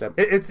same concept.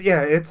 It's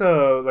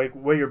like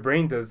what your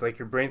brain does. Like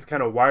your brain's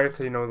kind of wired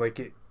to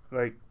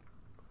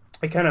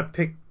it kind of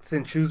picks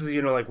and chooses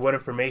like what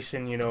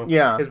information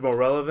is more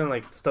relevant,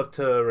 like stuff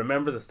to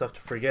remember, the stuff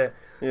to forget.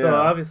 Yeah. So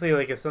obviously,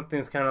 like if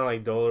something's kind of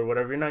like dull or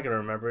whatever, you're not gonna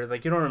remember it.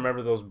 Like you don't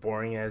remember those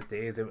boring ass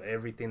days of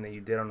everything that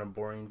you did on a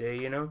boring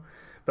day,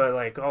 But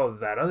like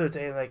that other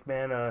day, like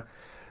man,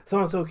 so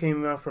and so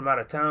came out from out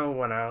of town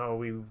when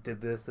we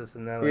did this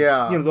and that.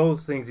 Like,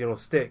 those things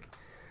stick.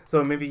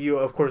 So maybe you,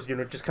 of course,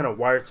 just kind of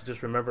wired to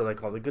just remember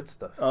like all the good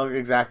stuff. Oh,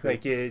 exactly.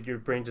 Like your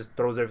brain just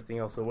throws everything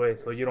else away,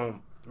 so you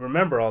don't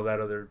remember all that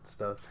other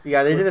stuff.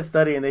 Yeah, they did a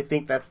study and they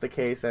think that's the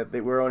case, that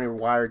we're only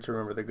wired to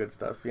remember the good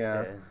stuff.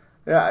 Yeah.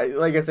 Yeah,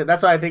 like I said,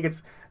 that's why I think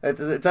it's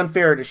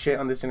unfair to shit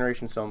on this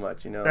generation so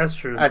much. You know, that's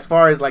true. As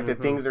far as like the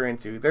things they're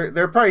into,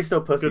 they're probably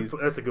still pussies.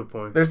 That's a good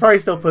point. There's probably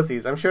still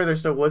pussies. I'm sure there's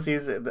still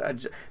wussies.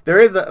 There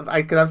is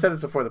because I've said this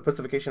before, the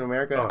pussification of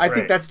America. I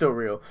think that's still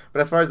real. But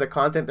as far as the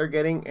content they're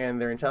getting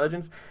and their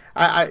intelligence,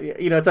 I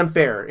it's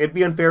unfair. It'd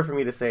be unfair for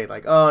me to say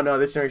like, oh no,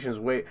 this generation is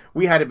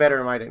we had it better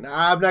in my day. No,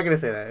 I'm not gonna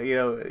say that. You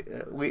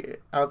know,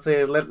 I'll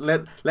say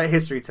let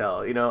history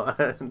tell. You know.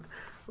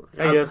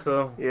 I guess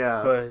so.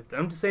 Yeah. But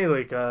I'm just saying,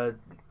 like,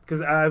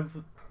 because I've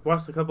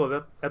watched a couple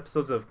of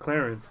episodes of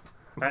Clarence.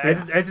 I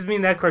just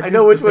mean that cartoon. I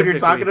know which one you're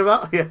talking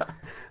about. Yeah.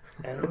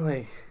 And I'm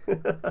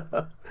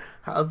like,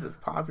 how's this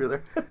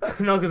popular?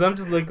 No, because I'm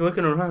just like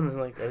looking around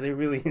and like, are they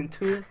really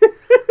into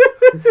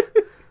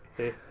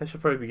it? I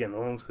should probably be getting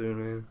home soon,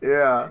 man.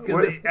 Yeah.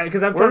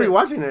 Because I'm where are you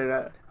watching it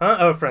at? Huh?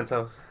 Oh, a friend's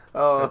house.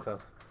 Oh. Friend's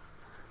house.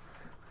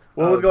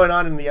 What was going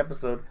on in the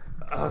episode?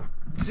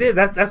 Shit,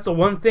 that's the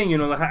one thing, you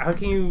know. Like, how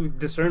can you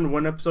discern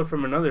one episode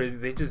from another?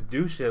 They just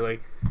do shit.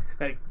 Like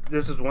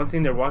there's just one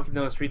scene they're walking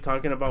down the street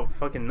talking about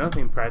fucking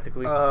nothing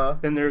practically.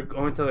 Then they're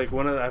going to like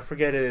I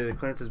forget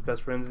Clarence's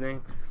best friend's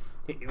name.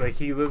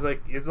 He lives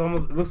like it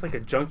looks like a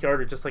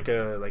junkyard or just like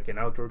an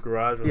outdoor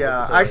garage.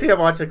 Yeah, actually I've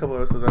watched a couple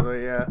of episodes of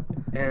it. Yeah,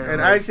 and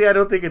actually I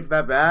don't think it's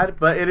that bad,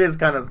 but it is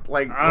kind of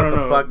like I don't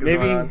know. Fuck is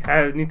maybe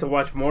I need to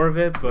watch more of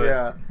it, but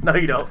yeah, no,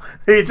 you don't.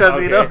 You trust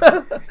me, you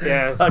know?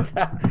 Yeah,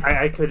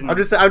 I couldn't. I'm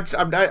just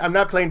I'm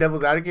not playing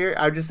devil's advocate here.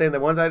 I'm just saying the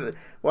ones I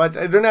watch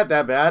they're not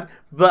that bad,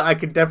 but I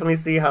could definitely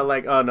see how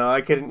like oh no I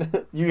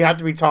couldn't. You have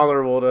to be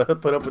tolerable to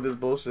put up with this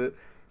bullshit.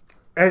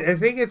 I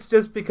think it's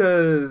just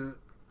because.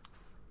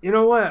 You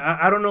know what?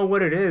 I don't know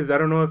what it is. I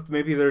don't know if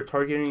maybe they're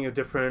targeting a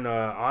different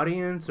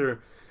audience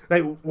or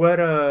like what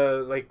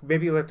like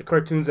maybe like the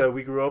cartoons that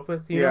we grew up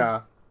with. You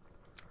know?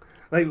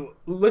 Like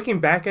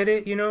looking back at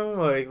it, you know,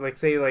 like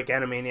say like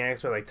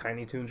Animaniacs or like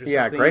Tiny Toons or something.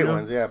 Yeah, great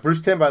ones. Yeah,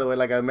 Bruce Timm, by the way,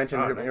 like I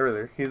mentioned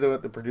earlier, he's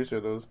the producer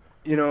of those.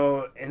 You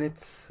know, and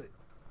it's.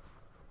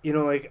 You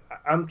know, like,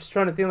 I'm just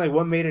trying to think, like,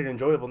 what made it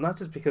enjoyable. Not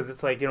just because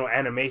it's, like, you know,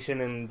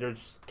 animation and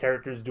there's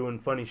characters doing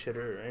funny shit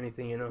or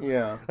anything, you know?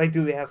 Yeah. Like,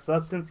 do they have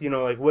substance? You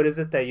know, like, what is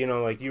it that, you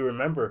know, like, you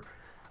remember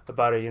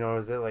about it? You know,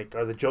 is it, like,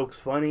 are the jokes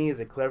funny? Is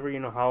it clever? You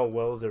know, how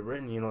well is it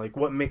written? You know, like,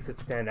 what makes it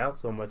stand out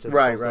so much?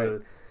 Right.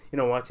 To, you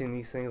know, watching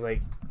these things,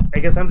 like, I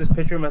guess I'm just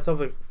picturing myself,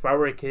 like, if I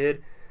were a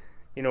kid,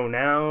 you know,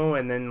 now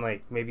and then,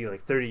 like, maybe, like,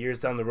 30 years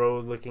down the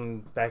road looking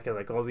back at,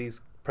 like, all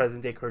these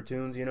present-day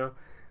cartoons, you know?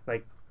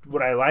 Like,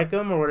 would I like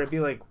them, or would I be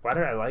like, why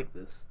did I like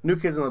this? New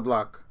Kids on the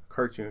Block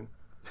cartoon.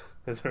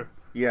 Is there?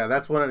 Yeah,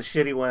 that's one of the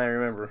shitty one I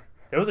remember.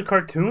 There was a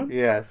cartoon?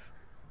 Yes.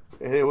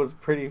 It was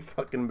pretty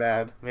fucking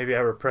bad. Maybe I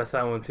repressed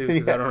that one too,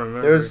 because I don't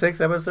remember. There was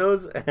 6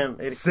 episodes.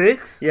 And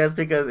 6? Yes,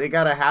 because it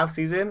got a half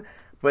season,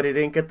 but it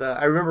didn't get the...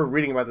 I remember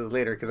reading about this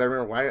later, because I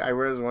remember why I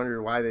was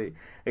wondering why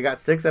it got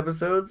 6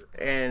 episodes,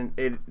 and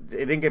it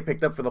didn't get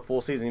picked up for the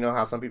full season. You know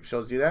how some people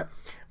shows do that?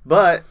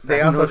 But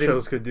they also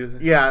shows could do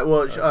that. Yeah,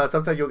 well,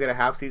 sometimes you'll get a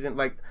half season.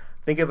 Like,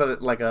 think of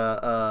it like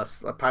a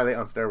pilot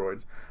on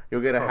steroids.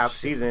 You'll get a half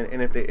season, and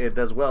if it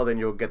does well, then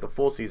you'll get the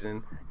full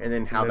season. And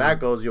then that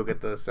goes, you'll get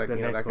the second,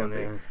 that kind of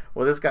thing. Yeah.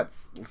 Well, this got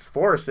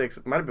 4 or 6.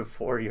 It might have been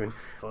 4 even.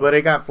 But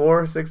it got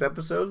 4 or 6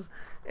 episodes.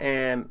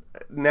 And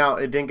now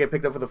it didn't get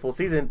picked up for the full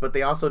season, but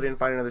they also didn't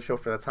find another show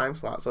for the time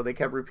slot. So they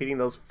kept repeating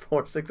those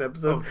 4 or 6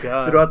 episodes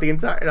throughout the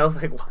entire... And I was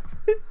like, what?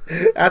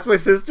 Ask my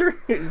sister,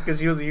 because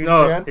she was a huge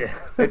fan. Yeah.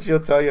 And she'll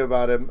tell you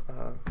about him.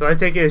 So I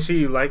take it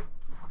she liked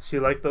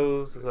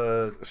those...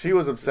 She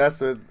was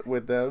obsessed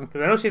with them.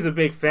 Because I know she's a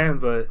big fan,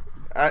 but...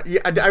 I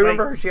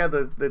remember her. She had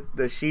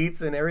the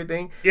sheets and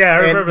everything. Yeah, I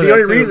remember that. The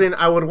only reason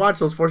I would watch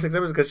those 4 or 6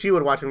 episodes because she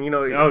would watch them. You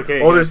know,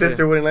 older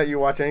sister wouldn't let you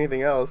watch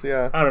anything else.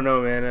 Yeah. I don't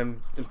know, man.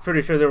 I'm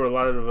pretty sure there were a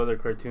lot of other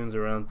cartoons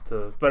around.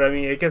 But I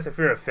mean, I guess if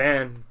you're a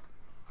fan,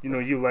 you know,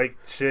 you like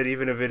shit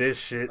even if it is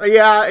shit.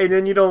 Yeah, and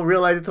then you don't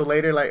realize it till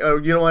later. Like, oh,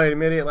 you don't want to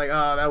admit it. Like,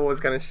 oh, that was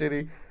kind of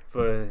shitty.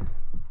 But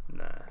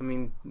nah, I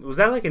mean, was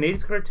that like an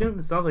 80s cartoon?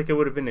 It sounds like it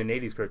would have been an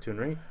 80s cartoon,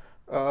 right?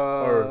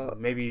 Or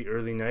maybe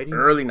early 90s?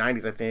 Early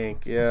 90s, I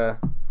think, yeah.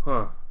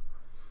 Huh.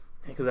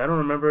 Because I don't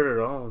remember it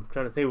at all. I'm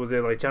trying to think. Was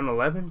it like Channel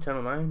 11,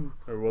 Channel 9?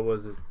 Or what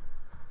was it?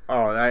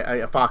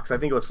 Oh, Fox. I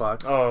think it was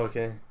Fox. Oh,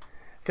 okay.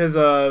 Because,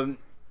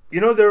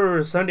 you know, there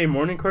were Sunday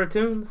morning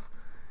cartoons?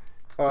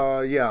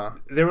 Yeah.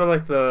 They were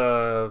like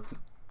the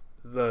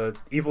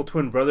evil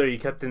twin brother you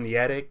kept in the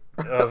attic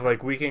of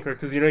like weekend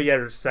cartoons. You know, you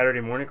had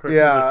Saturday morning cartoons,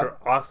 which were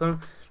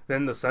awesome.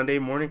 Then the Sunday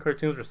morning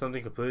cartoons were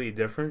something completely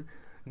different.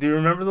 Do you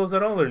remember those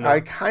at all or no? I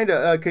kind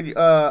of could.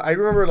 I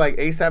remember like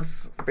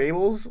Aesop's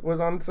Fables was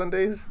on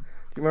Sundays.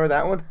 Do you remember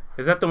that one?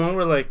 Is that the one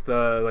where like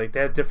they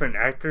had different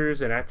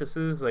actors and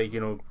actresses, like,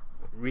 you know,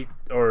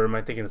 or am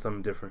I thinking of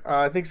something different?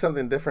 I think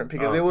something different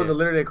because it was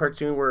literally a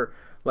cartoon where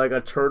like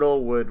a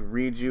turtle would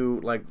read you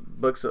like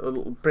books,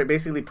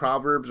 basically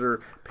proverbs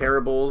or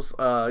parables,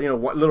 you know,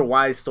 little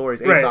wise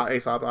stories. Right.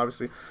 Aesop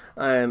obviously,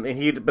 and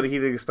he'd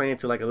explain it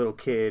to like a little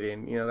kid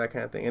and you know that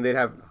kind of thing, and they'd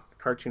have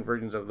cartoon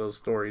versions of those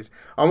stories,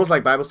 almost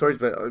like Bible stories,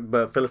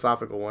 but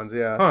philosophical ones.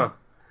 Yeah. Huh.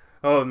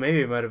 Oh,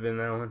 maybe it might have been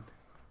that one.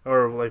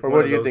 or like. Or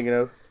what are you thinking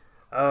of?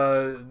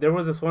 There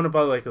was this one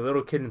about like a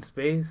little kid in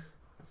space.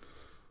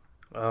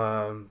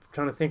 Trying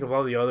to think of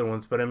all the other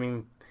ones, but I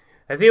mean,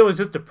 I think it was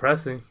just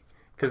depressing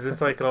because it's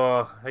like,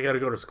 oh, I got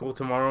to go to school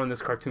tomorrow and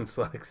this cartoon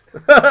sucks.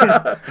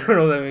 I don't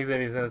know if that makes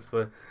any sense,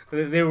 but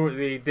they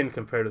didn't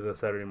compare to the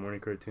Saturday morning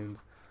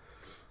cartoons.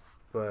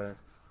 But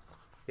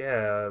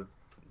yeah,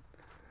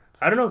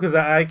 I don't know because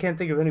I can't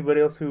think of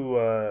anybody else who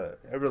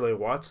ever like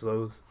watched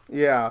those.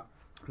 Yeah,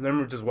 I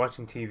remember just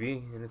watching TV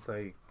and it's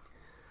like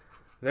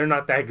they're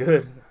not that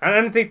good. I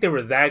didn't think they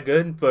were that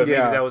good, but maybe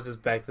that was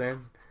just back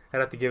then. I'd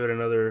have to give it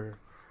another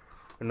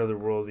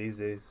whirl these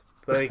days.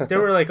 But like there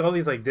were like all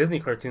these like Disney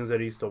cartoons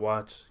that I used to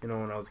watch, you know,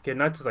 when I was a kid.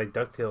 Not just like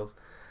DuckTales.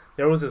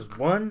 There was this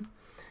one.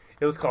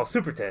 It was called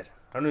Super Ted.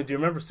 I don't know. Do you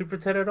remember Super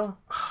Ted at all?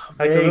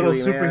 Like a little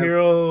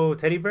superhero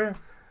teddy bear.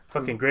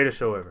 Fucking greatest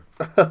show ever.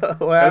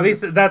 Well, at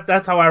least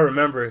that's how I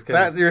remember.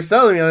 Cause you're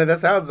selling me on it. That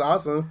sounds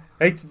awesome.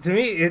 Like to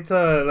me, it's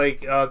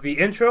the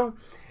intro.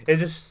 It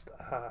just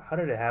how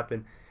did it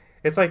happen?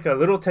 It's like a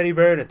little teddy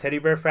bear in a teddy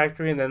bear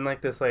factory, and then like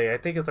this, like I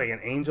think it's like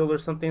an angel or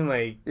something,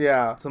 like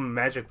some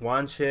magic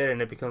wand shit,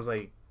 and it becomes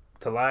like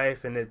to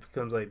life, and it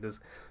becomes like this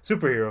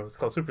superhero. It's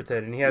called Super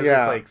Ted, and he has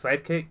this like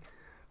sidekick,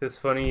 this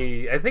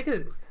funny. I think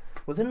it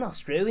was it an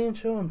Australian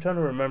show. I'm trying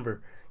to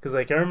remember because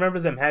like I remember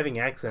them having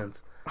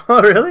accents.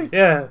 Oh really?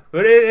 Yeah,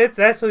 but it's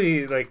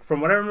actually like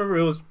from what I remember,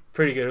 it was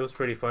pretty good. It was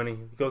pretty funny.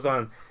 It goes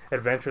on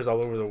adventures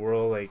all over the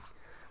world, like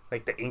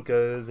the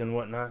Incas and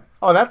whatnot.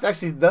 Oh, does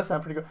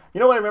sound pretty good.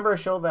 You know what? I remember a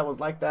show that was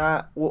like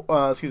that. Well,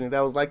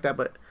 that was like that,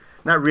 but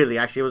not really.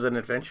 Actually, it was an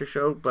adventure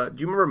show. But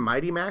do you remember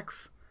Mighty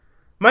Max?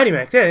 Mighty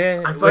Max,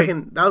 yeah. That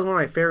was one of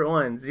my favorite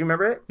ones. Do you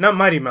remember it? Not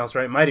Mighty Mouse,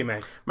 right? Mighty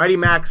Max. Mighty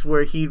Max,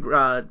 where he'd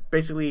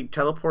basically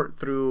teleport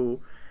through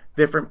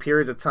different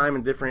periods of time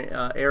in different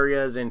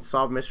areas and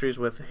solve mysteries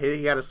with.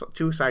 He had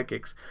two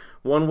sidekicks.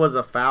 One was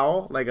a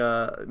fowl, like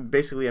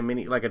basically a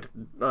mini, like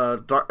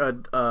Howard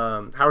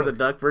the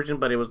Duck version,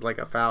 but it was like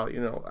a fowl, you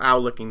know,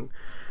 owl-looking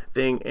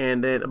thing,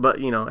 and then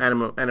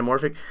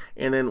anamorphic.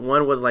 And then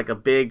one was like a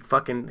big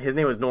fucking. His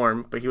name was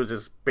Norm, but he was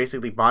just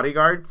basically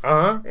bodyguard.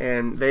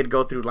 And they'd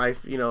go through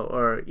life, you know,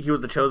 or he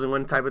was the chosen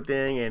one type of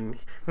thing, and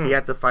he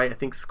had to fight. I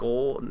think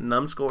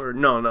Numbskull, or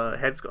no,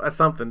 Head Skull,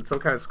 some kind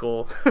of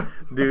skull,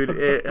 dude.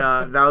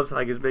 That was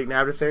like his big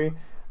adversary.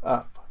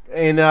 It's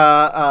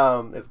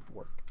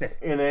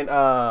and then,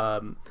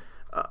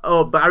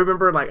 but I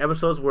remember like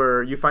episodes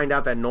where you find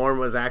out that Norm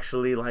was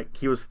actually like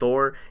he was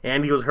Thor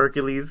and he was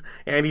Hercules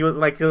and he was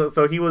like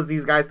so he was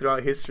these guys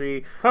throughout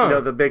history. You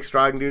know, the big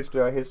strong dudes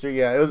throughout history.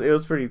 Yeah, it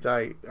was pretty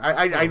tight.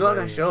 I love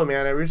that show,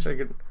 man. I wish I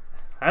could.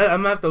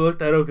 I'm gonna have to look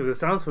that up because it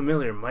sounds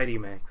familiar. Mighty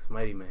Max.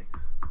 What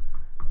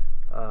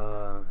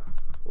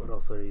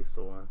else did I used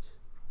to watch?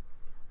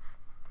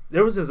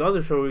 There was this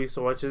other show we used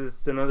to watch.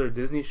 It's another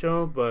Disney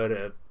show,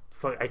 but.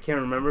 I can't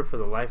remember for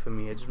the life of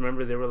me. I just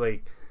remember they were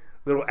like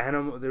little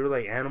animal. They were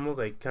like animals,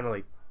 like kind of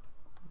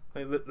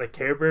like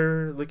Care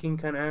Bear looking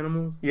kind of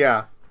animals.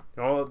 Yeah.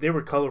 They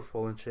were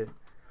colorful and shit.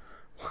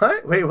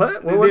 What? Wait,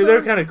 what?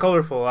 They're kind of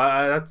colorful.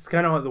 That's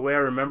kind of the way I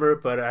remember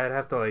it, but I'd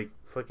have to like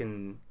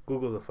fucking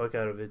Google the fuck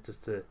out of it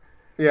just to.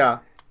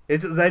 Yeah. I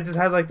just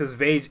had like this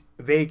vague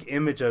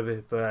image of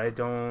it, but I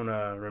don't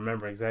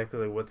remember exactly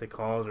like what they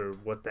called or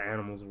what the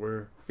animals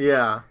were.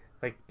 Yeah.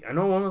 Like, I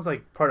know one was,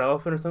 like, part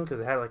elephant or something because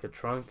it had, like, a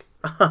trunk.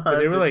 But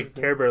they were, like,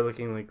 Care Bear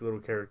looking, like, little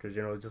characters,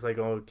 you know, just, like,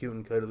 all cute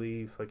and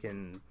cuddly,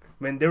 fucking...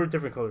 I mean, they were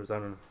different colors, I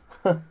don't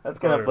know. That's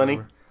kind of funny.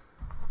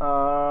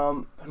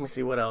 Let me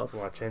see, what else?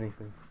 Watch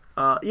anything.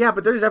 Yeah,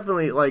 but there's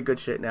definitely, like, good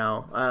shit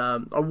now.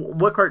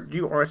 Do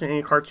you watch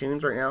any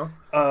cartoons right now?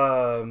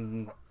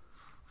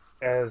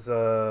 As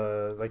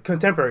like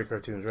contemporary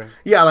cartoons, right?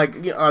 Yeah, like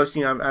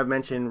obviously, I've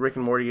mentioned Rick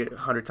and Morty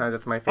 100 times.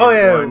 That's my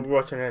favorite one. We're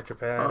watching At Your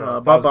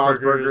Pad. Bob's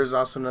Burgers is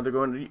also another good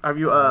one. Have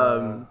you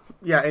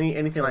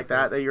anything like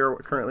that you're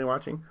currently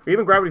watching? Or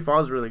even Gravity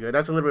Falls is really good.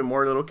 That's a little bit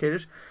more little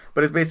kiddish,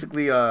 but it's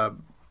basically what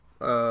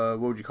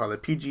would you call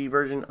it? PG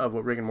version of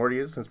what Rick and Morty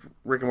is, since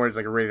Rick and Morty is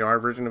like a rated R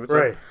version of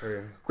itself.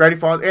 Right. Gravity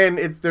Falls, and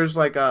there's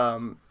like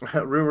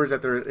rumors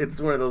that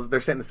it's one of those they're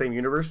set in the same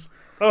universe.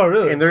 Oh,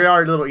 really? And there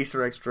are little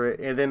Easter eggs for it.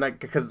 And then, like,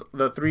 because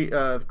the three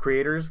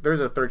creators,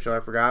 there's a third show I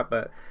forgot,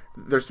 but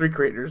there's three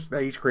creators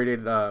that each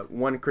created.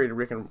 One created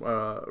Rick and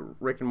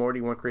Morty,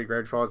 one created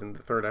Gravity Falls, and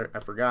the third I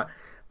forgot.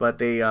 But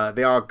they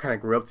all kind of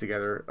grew up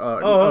together.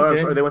 Okay. I'm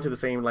sorry, they went to the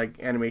same like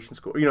animation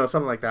school, you know,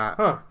 something like that.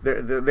 Huh?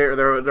 They're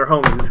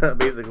homies,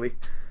 basically.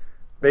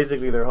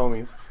 Basically, they're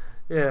homies.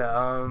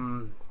 Yeah.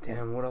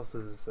 Damn. What else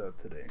is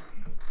today?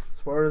 As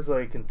far as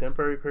like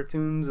contemporary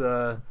cartoons,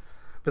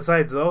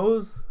 besides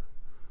those.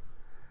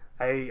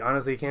 I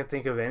honestly can't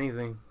think of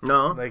anything.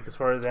 No? Like, as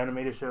far as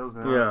animated shows,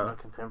 no, yeah. Not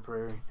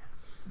contemporary.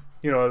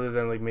 You know, other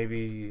than, like,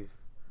 maybe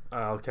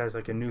I'll catch,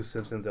 like, a new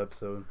Simpsons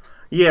episode.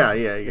 Yeah.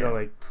 You know,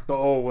 like, the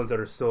old ones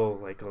that are still,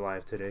 like,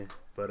 alive today.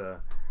 But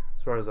as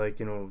far as, like,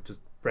 you know, just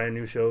brand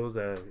new shows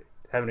that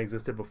haven't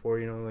existed before,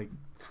 you know, like,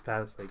 this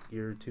past, like,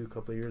 year or two,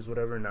 couple of years,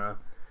 whatever, nah.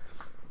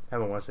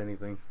 Haven't watched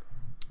anything.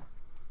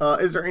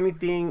 Is there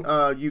anything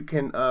you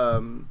can...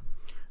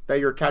 that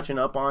you're catching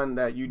up on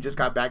that you just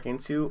got back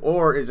into,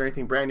 or is there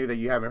anything brand new that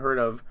you haven't heard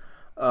of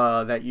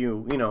that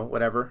you know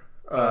whatever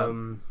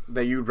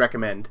that you'd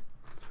recommend?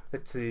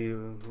 Let's see.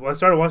 Well, I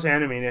started watching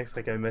Animaniacs,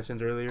 like I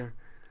mentioned earlier,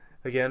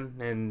 again,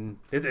 and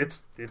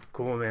it's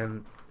cool,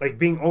 man. Like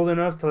being old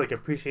enough to like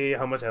appreciate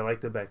how much I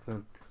liked it back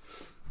then,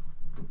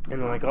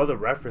 and like all the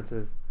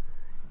references.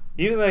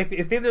 Even like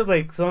I think there's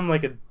like some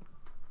like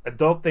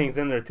adult things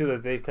in there too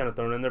that they've kind of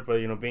thrown in there, but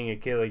you know, being a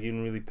kid, like you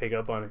didn't really pick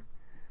up on it.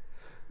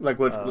 Like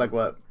what? Like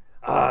what?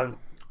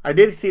 I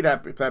did see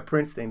that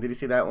Prince thing. Did you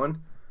see that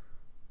one?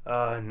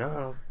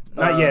 No,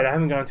 not yet. I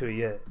haven't gone to it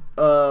yet.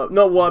 No.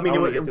 Well, I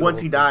mean, once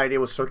he died, it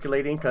was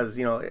circulating because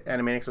you know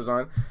Animaniacs was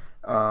on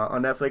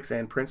Netflix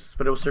and Prince,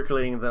 but it was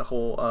circulating the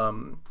whole.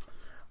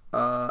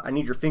 I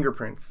need your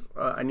fingerprints.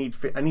 I need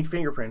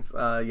fingerprints.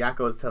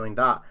 Yakko is telling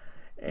Dot,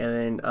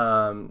 and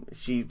then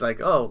she's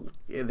like, oh,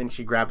 and then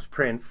she grabs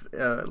Prince.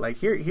 Like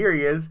here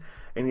he is.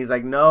 And he's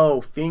like, no,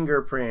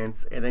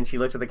 fingerprints. And then she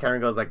looks at the camera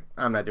and goes like,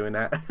 I'm not doing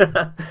that.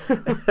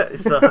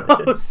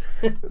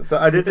 so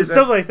I did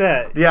stuff like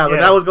that. Yeah, but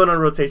that was going on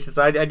rotation.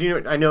 So I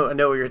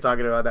know what you're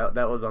talking about.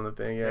 That was on the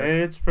thing. Yeah, and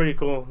it's pretty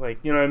cool. Like,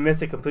 you know, I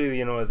missed it completely,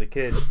 you know, as a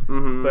kid.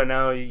 Mm-hmm. But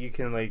now you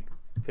can like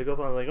pick up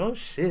on like, oh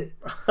shit,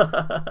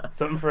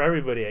 something for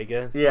everybody, I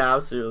guess. Yeah,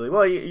 absolutely.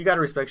 Well, you got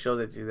to respect shows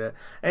that do that,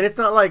 and it's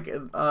not like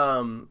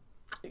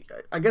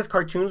I guess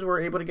cartoons were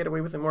able to get away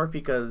with it more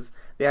because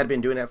they had been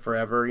doing that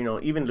forever. You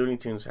know, even Looney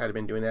Tunes had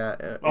been doing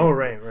that.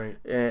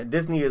 Right.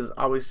 Disney is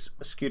always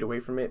skewed away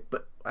from it.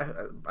 But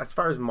as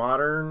far as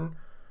modern,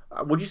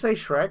 would you say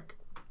Shrek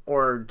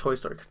or Toy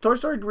Story? Toy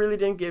Story really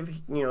didn't give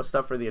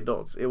stuff for the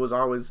adults. It was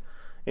always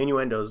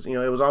innuendos. You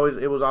know, it was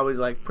always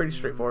like pretty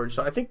straightforward.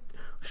 So I think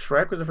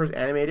Shrek was the first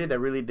animated that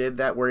really did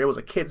that, where it was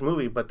a kids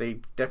movie, but they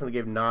definitely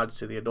gave nods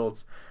to the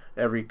adults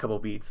every couple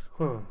beats.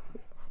 Huh.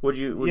 Would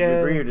you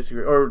agree or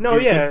disagree? Or no,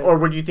 or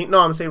would you think?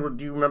 No, I'm saying,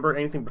 do you remember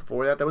anything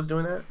before that was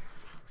doing that?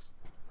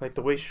 Like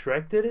the way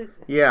Shrek did it?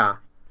 Yeah.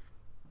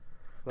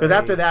 Because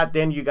after that,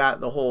 then you got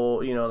the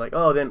whole, like,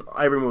 oh, then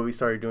every movie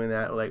started doing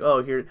that. Like,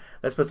 oh, here,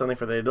 let's put something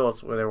for the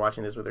adults where they're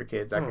watching this with their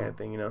kids, that kind of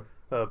thing,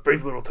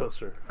 Brave Little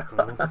Toaster.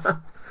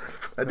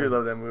 I do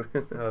love that movie.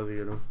 That was a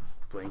good one.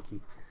 Blanky.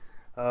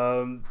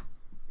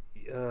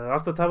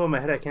 Off the top of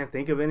my head, I can't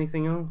think of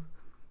anything else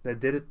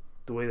that did it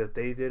the way that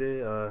they did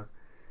it.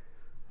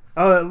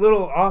 A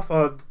little off.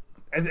 I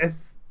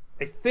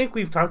think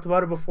we've talked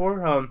about it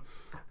before.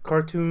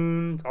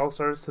 Cartoon All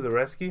Stars to the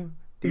Rescue.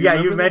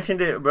 You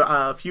mentioned it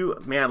a few.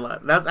 Man,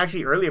 that's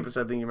actually early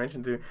episode thing you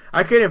mentioned too.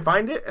 I couldn't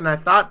find it, and I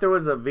thought there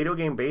was a video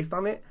game based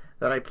on it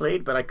that I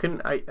played, but I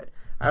couldn't. I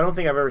don't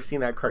think I've ever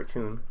seen that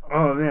cartoon.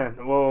 Oh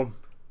man, well,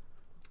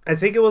 I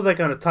think it was like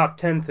on a top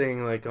 10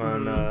 thing, like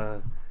on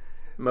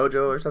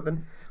Mojo or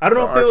something. I don't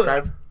know if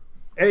Archive.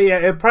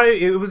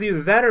 It was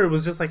either that or it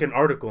was just like an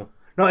article.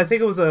 No, I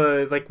think it was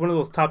like one of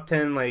those top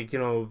 10, like,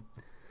 I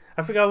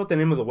forgot what the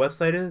name of the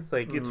website is.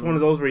 Like, it's one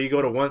of those where you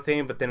go to one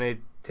thing, but then it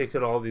takes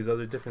you to all these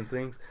other different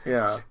things.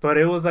 Yeah. But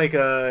it was like,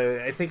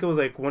 I think it was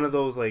like one of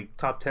those like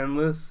top 10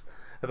 lists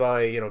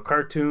about like,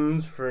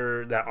 cartoons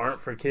that aren't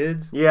for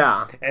kids.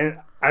 Yeah. And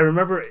I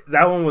remember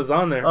that one was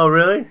on there. Oh,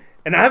 really?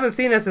 And I haven't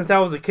seen that since I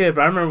was a kid,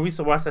 but I remember we used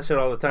to watch that shit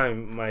all the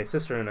time, my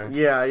sister and I.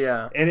 Yeah,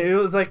 yeah. And it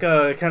was like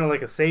a kind of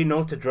like a say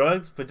no to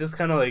drugs, but just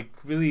kind of like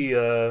really,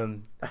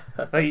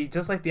 like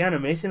just like the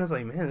animation is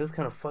like, man, this is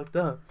kind of fucked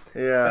up.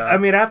 Yeah. I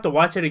mean, I have to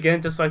watch it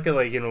again just so I could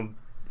like,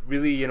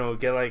 really,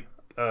 get like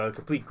a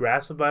complete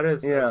grasp about it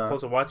as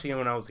opposed to watching it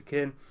when I was a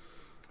kid.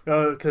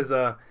 Because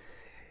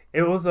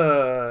it was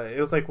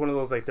like one of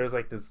those, like, there's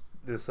like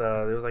there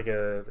was like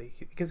I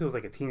guess it was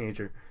like a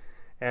teenager.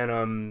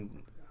 And,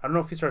 I don't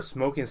know if he started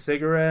smoking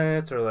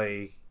cigarettes or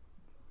like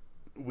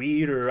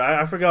weed or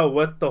I forgot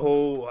what the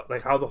whole,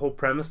 like how the whole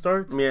premise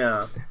starts.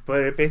 Yeah. But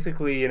it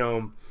basically,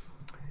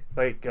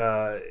 like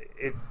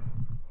it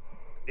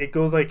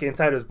goes like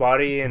inside his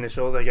body and it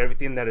shows like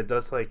everything that it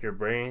does to like your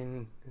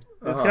brain.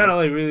 It's kind of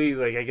like really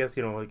like I guess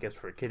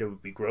for a kid it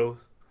would be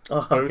gross. Oh,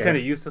 okay. But we're kind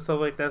of used to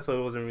stuff like that, so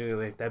it wasn't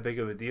really like that big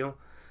of a deal.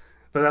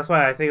 But that's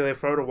why I think like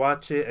if I were to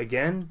watch it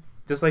again,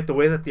 just like the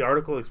way that the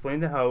article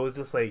explained it, how it was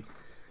just like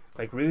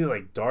really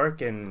like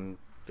dark and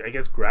I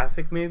guess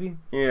graphic maybe.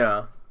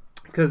 Yeah.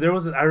 Because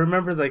I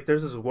remember like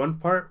there's this one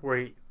part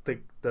where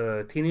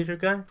the teenager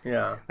guy.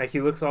 Yeah. Like he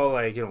looks all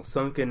like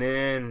sunken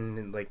in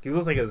and like he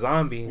looks like a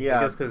zombie. Yeah.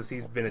 I guess because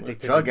he's been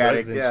addicted to drug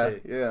drugs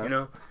addict. And shit.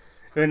 Yeah.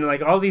 And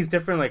like all these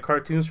different like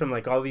cartoons from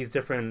like all these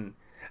different.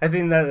 I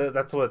think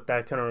that's what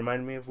that kind of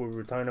reminded me of what we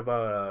were talking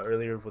about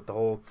earlier with the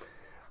whole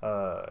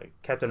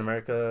Captain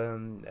America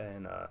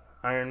and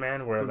Iron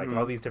Man, where like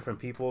all these different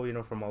people,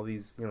 from all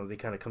these, they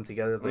kind of come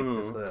together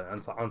like this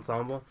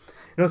ensemble.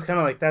 It was kind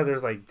of like that.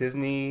 There's like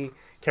Disney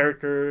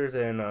characters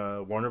and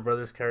Warner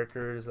Brothers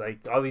characters,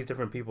 like all these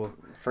different people.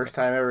 First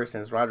time ever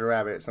since Roger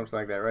Rabbit, something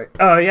like that, right?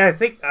 Oh yeah, I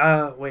think.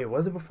 Wait,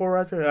 was it before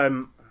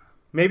Roger?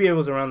 Maybe it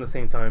was around the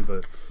same time,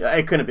 but yeah,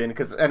 it could have been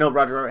because I know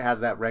Roger Rabbit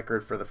has that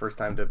record for the first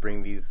time to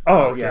bring these.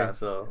 Oh, okay. Yeah,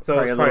 so it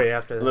was probably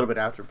after that. A little bit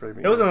after.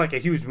 Probably, it wasn't like a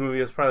huge movie.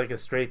 It was probably like a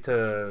straight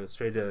to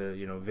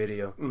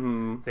video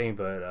mm-hmm. thing.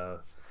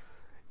 But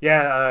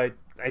Yeah,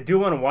 I do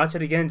want to watch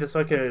it again just so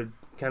I could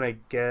kind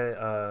of get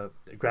a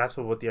grasp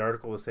of what the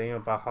article was saying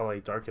about how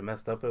like dark and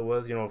messed up it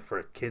was, for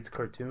a kids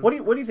cartoon. What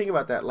do you think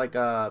about that? Like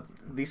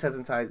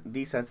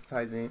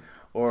desensitizing,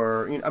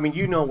 or I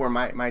mean, where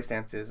my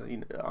stance is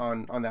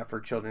on that for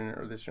children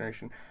or this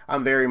generation.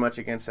 I'm very much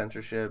against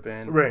censorship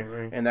and right.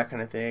 and that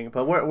kind of thing.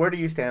 But where do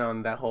you stand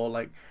on that whole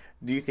like?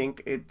 Do you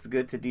think it's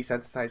good to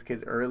desensitize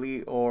kids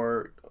early,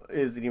 or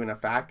is it even a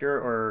factor,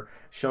 or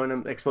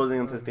exposing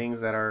them to things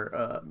that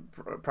are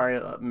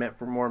probably meant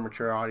for more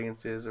mature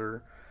audiences,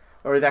 or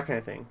that kind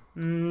of thing?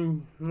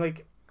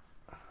 Like,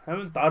 I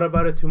haven't thought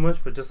about it too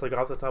much, but just like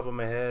off the top of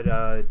my head,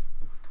 I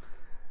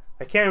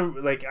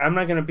can't, like, I'm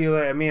not gonna be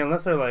like, I mean,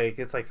 unless they're like,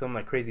 it's like some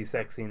like crazy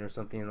sex scene or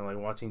something, like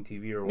watching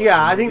TV or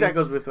yeah, I think that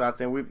goes without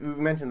saying. We've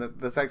mentioned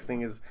that the sex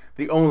thing is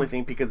the only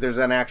thing because there's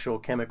an actual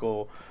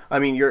chemical. I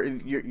mean,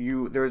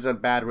 there's a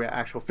bad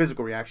actual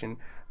physical reaction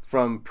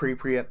from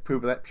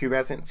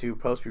pubescent to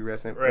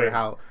post-pubescent for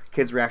how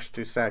kids react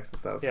to sex and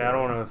stuff. Yeah, I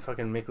don't want to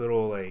fucking make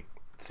little like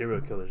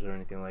serial killers or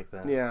anything like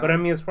that. Yeah, but I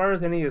mean, as far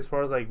as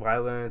like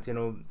violence,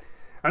 I'm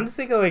just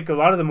thinking like a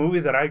lot of the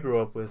movies that I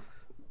grew up with.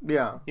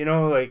 Yeah.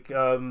 Like,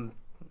 it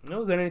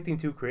wasn't anything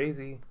too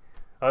crazy.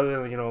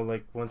 Other than,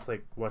 like, once,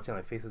 like, watching,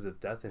 like, Faces of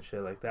Death and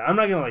shit like that. I'm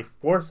not gonna, like,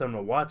 force them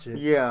to watch it.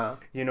 Yeah.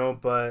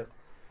 But...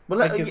 But,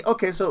 like,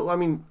 okay, so, I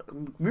mean,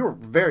 we were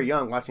very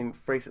young watching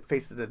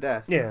Faces of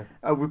Death. Yeah.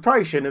 We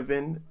probably shouldn't have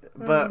been,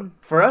 but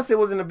for us, it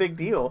wasn't a big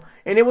deal.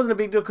 And it wasn't a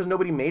big deal because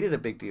nobody made it a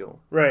big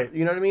deal. Right.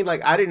 You know what I mean?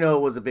 Like, I didn't know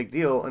it was a big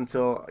deal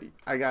until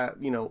I got,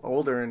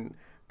 older and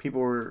people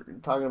were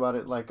talking about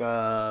it, like,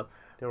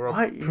 they were all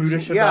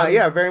prudish about it?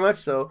 Yeah, very much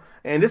so.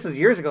 And this is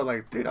years ago.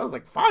 Like, dude, I was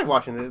like 5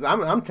 watching this.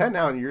 I'm 10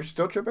 now, and you're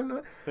still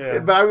tripping. Yeah.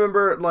 But I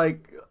remember,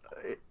 like,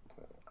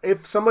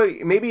 if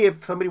somebody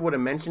would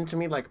have mentioned to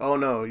me, like, oh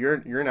no,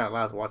 you're not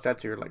allowed to watch that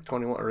till you're like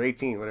 21 or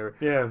 18, whatever.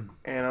 Yeah.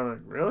 And I'm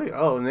like, really?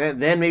 Oh,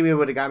 and then maybe it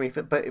would have got me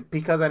fit. But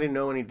because I didn't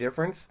know any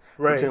difference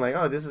between like,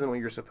 oh, this isn't what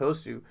you're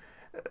supposed to.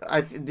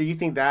 Do you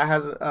think that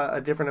has a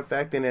different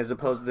effect than as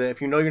opposed to if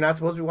you're not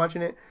supposed to be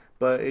watching it,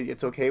 but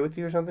it's okay with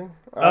you or something?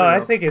 I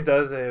think it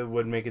does. It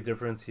would make a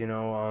difference, like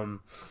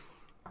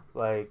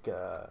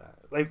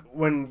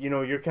when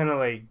you're kind of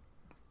like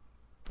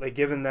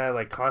given that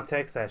like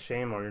context, that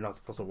shame, or you're not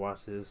supposed to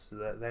watch this.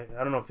 That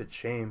I don't know if it's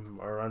shame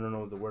or I don't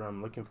know the word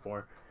I'm looking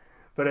for,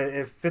 but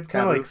if it's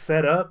kind of like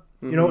set up,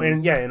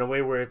 and yeah, in a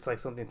way where it's like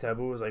something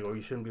taboo, is like, oh,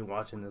 you shouldn't be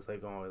watching this,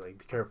 like, oh, like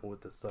be careful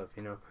with this stuff,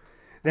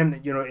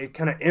 Then it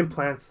kind of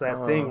implants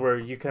that thing where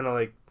you kind of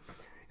like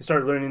you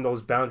start learning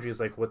those boundaries,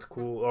 like what's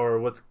cool or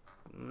what's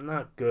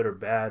not good or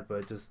bad,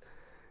 but just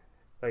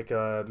like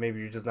maybe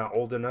you're just not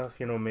old enough,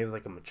 maybe it's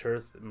like a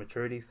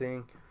maturity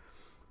thing.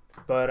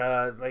 But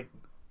like,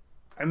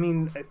 I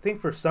mean, I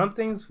think for some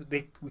things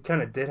we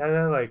kind of did have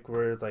that, like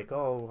where it's like,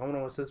 oh, I want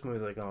to watch this movie.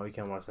 It's like, oh, you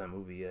can't watch that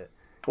movie yet.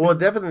 Well,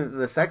 definitely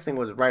the sex thing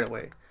was right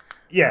away.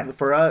 Yeah.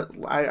 For us,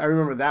 I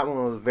remember that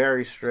one was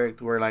very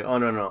strict. Where like, oh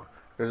no.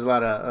 There's a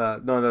lot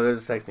of no. There's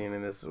a sex scene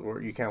in this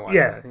where you can't watch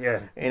that.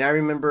 Yeah. And I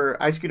remember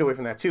I skewed away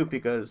from that too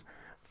because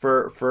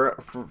for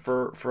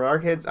our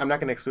kids, I'm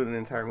not going to exclude an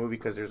entire movie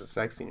because there's a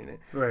sex scene in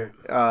it. Right.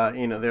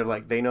 They're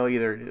like they know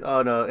either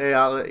hey,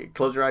 I'll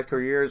close your eyes,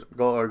 cover your ears,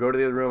 go to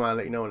the other room. I'll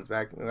let you know when it's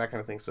back, that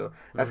kind of thing. So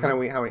that's kind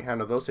of how we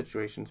handle those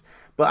situations.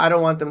 But I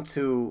don't want them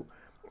to.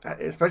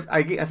 Especially,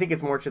 I think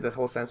it's more to the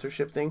whole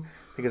censorship thing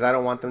because I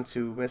don't want them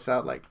to miss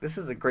out. Like, this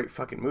is a great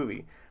fucking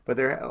movie, but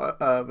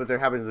there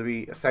happens to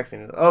be a sex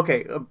scene in it.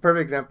 Okay, a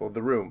perfect example: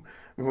 The Room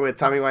with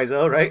Tommy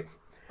Wiseau, right?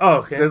 Oh,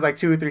 okay. There's like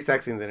 2 or 3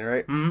 sex scenes in it,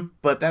 right? Mm-hmm.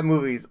 But that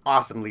movie is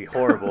awesomely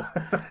horrible.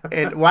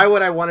 And why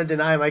would I want to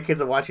deny my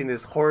kids of watching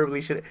this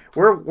horribly shit?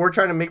 We're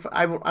trying to make.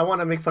 I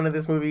want to make fun of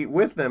this movie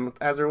with them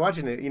as they're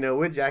watching it.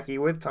 With Jackie,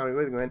 with Tommy,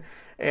 with Gwen.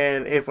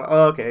 And if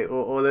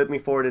let me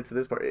forward it to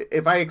this part.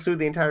 If I exclude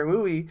the entire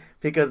movie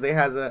because they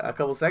has a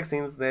couple sex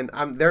scenes, then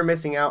they're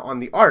missing out on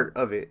the art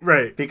of it,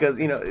 right? Because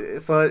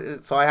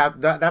so I have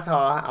that's how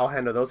I'll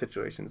handle those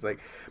situations. Like,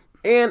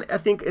 and I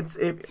think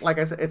like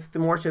I said, it's the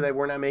more so that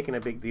we're not making a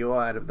big deal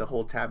out of the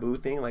whole taboo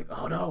thing. Like,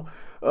 oh no,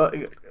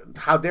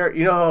 how dare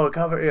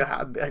cover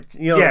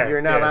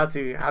you're not allowed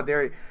to. How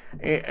dare you?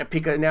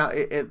 Because now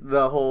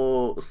the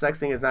whole sex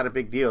thing is not a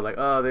big deal. Like,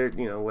 oh, they're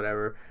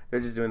whatever,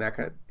 they're just doing that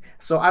kind of.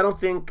 So I don't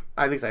think,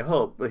 at least I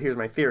hope, but here's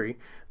my theory: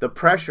 the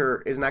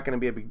pressure is not going to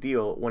be a big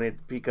deal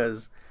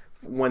because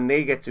when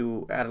they get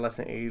to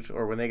adolescent age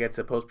or when they get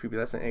to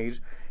post-pubescent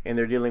age and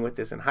they're dealing with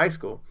this in high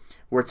school,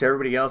 where to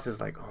everybody else is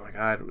like, oh my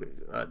god,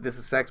 this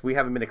is sex. We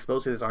haven't been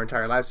exposed to this our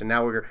entire lives, so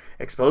now we're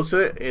exposed to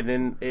it, and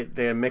then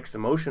the mixed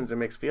emotions and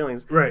mixed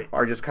feelings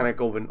are just kind of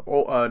going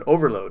an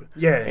overload.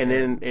 Yeah, and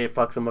then it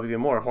fucks them up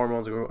even more.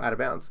 Hormones go out of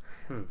bounds.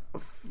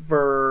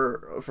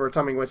 For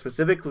Tommy and Gwen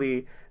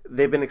specifically,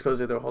 they've been exposed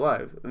to it their whole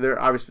life. They're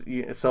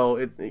obviously there's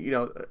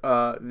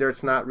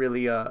not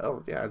really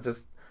it's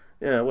just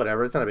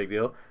whatever. It's not a big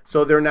deal.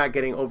 So they're not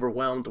getting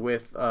overwhelmed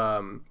with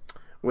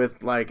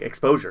like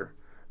exposure.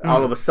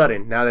 all of a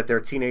sudden, now that they're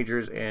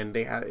teenagers and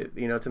they have,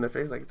 it's in their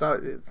face, like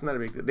it's not a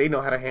big deal. They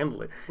know how to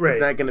handle it. Right.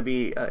 It's not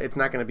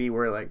going to be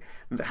where like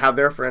how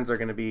their friends are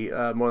going to be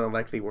more than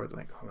likely where they're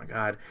like, oh my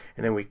god,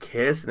 and then we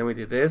kissed and then we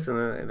did this and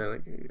then they're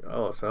like,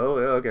 oh, so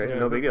okay,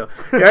 no big deal.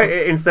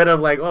 Instead of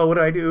like, oh, what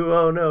do I do?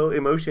 Oh no,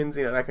 emotions,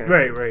 that kind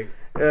of thing. Right.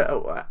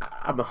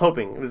 I'm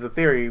hoping there's a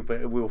theory,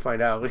 but we will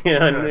find out.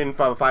 In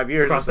 5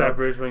 years. Cross that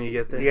bridge when you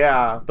get there.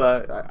 Yeah,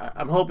 but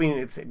I'm hoping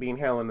it's being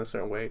handled in a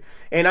certain way.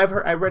 And I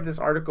read this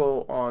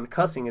article on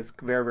cussing. It's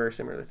a very, very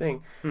similar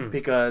thing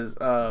because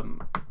I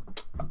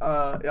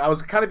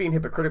was kind of being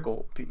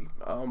hypocritical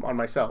on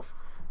myself.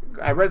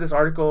 I read this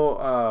article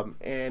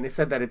and it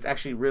said that it's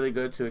actually really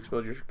good to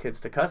expose your kids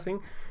to cussing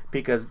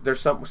because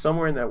there's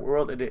somewhere in that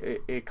world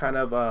it kind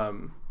of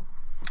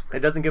it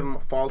doesn't give them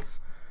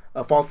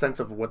a false sense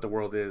of what the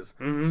world is.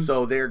 Mm-hmm.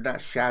 So they're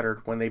not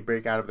shattered when they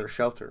break out of their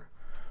shelter.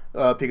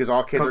 Because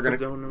all kids are going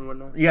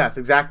to... Yes,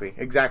 exactly.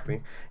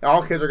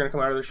 All kids are going to come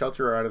out of their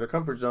shelter or out of their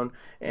comfort zone,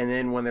 and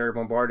then when they're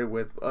bombarded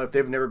with... if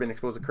they've never been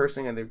exposed to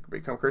cursing and they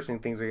become cursing,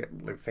 things like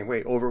the same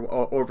way,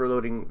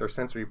 overloading their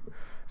sensory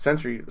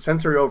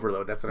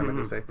overload, that's what I meant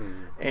to say.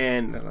 Mm-hmm.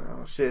 And,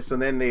 oh shit, so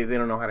then they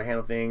don't know how to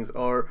handle things,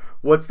 or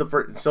what's the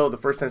first... So the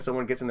first time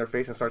someone gets in their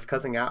face and starts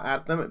cussing out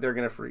at them, they're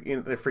going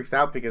to they freaks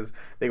out because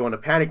they go into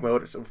panic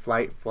mode, so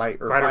flight,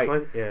 or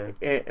fight.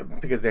 Yeah.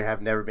 Because they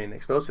have never been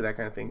exposed to that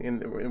kind of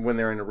thing when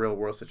they're in a real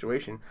world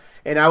situation.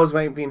 And I was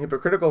being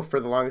hypocritical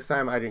for the longest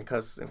time. I didn't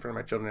cuss in front of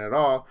my children at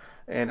all,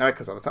 and I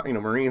cuss all the time.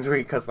 Marines,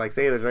 we cuss like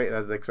sailors, right,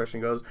 as the expression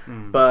goes.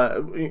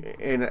 But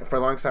for a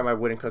long time I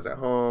wouldn't cuss at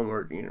home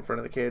or in front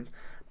of the kids.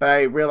 But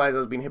I realized I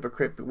was being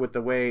hypocrite with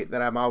the way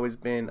that I've always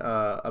been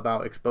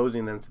about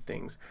exposing them to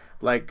things.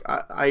 Like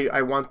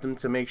I want them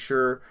to make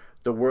sure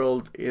the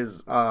world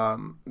is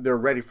they're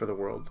ready for the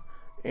world,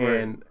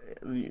 and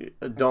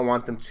don't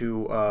want them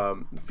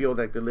to feel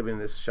like they're living in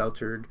this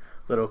sheltered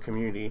little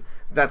community.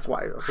 That's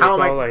why. So how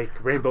it's all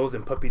like rainbows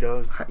and puppy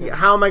dogs.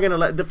 How am I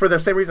going to for the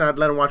same reason I'd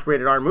let them watch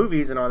rated R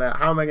movies and all that?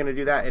 How am I going to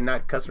do that and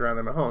not cuss around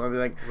them at home? I'd be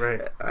like,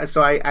 right.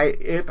 So I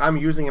if I'm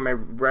using it in my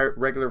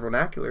regular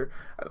vernacular,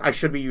 I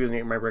should be using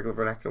it in my regular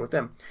vernacular with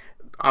them.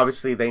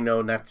 Obviously, they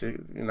know not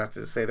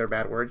to say their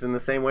bad words in the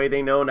same way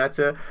they know not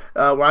to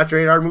watch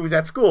rated R movies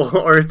at school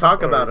or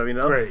talk about them.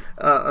 Right.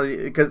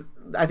 Because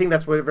I think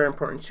that's very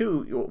important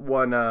too.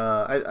 One,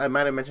 I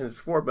might have mentioned this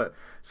before, but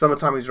some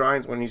of Tommy's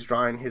drawings, when he's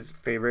drawing his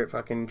favorite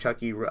fucking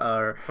Chucky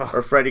or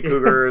Freddy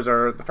Kruegers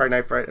or the Five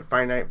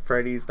Night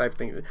Freddy's type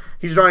thing,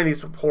 he's drawing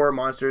these horror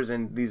monsters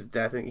and these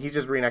death. He's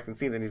just reenacting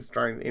scenes, and he's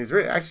drawing. And he's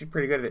really actually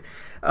pretty good at it.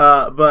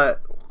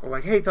 But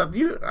like, hey, Tom,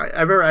 I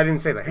remember I didn't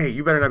say like, hey,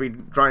 you better not be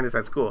drawing this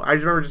at school. I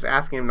just remember just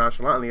asking him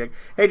nonchalantly, like,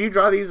 hey, do you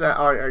draw these at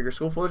your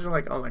school foliage? I'm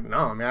like,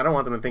 no, man, I don't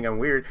want them to think I'm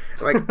weird.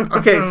 Like,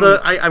 okay, so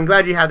I'm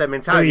glad you have that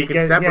mentality. So you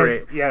can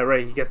separate. Yeah,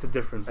 right. He gets the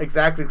difference.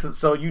 Exactly.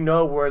 So you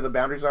know where the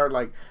boundaries are,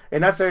 like,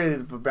 and not necessarily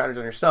the boundaries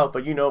on yourself,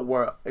 but you know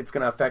where it's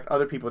going to affect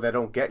other people that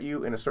don't get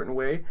you in a certain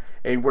way,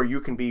 and where you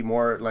can be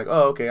more like,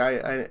 oh, okay,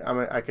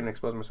 I can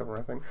expose myself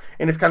around things.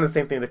 And it's kind of the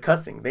same thing to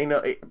cussing. They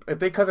know if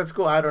they cuss at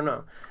school, I don't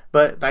know,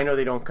 but I know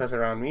they don't cuss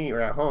around me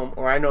or at home,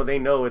 or I know they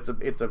know it's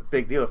a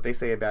big deal if they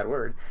say a bad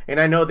word, and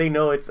I know they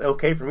know it's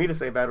okay for me to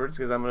say bad words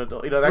because I'm an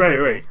adult. That kind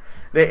of thing.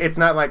 It's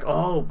not like,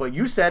 oh, but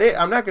you said it.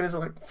 I'm not going to say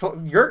like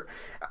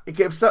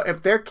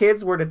if their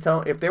kids were to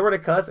tell, if they were to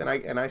cuss and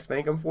I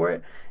spank them for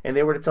it, and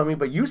they were to tell me,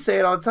 but you say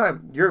it all the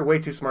time, you're way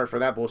too smart for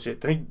that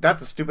bullshit.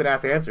 That's a stupid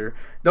ass answer.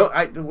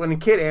 When a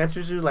kid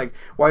answers you like,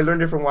 well, I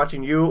learned it from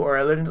watching you, or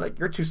I learned like,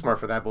 you're too smart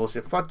for that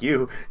bullshit. Fuck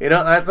you.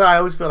 That's how I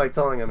always feel like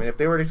telling them. And if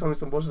they were to tell me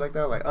some bullshit like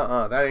that, like,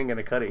 that ain't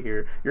gonna cut it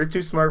here. You're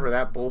too smart for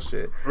that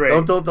bullshit.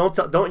 Right.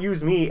 Don't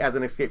use me as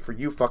an escape for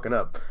you fucking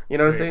up. You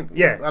know what I'm saying?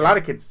 Yeah. A lot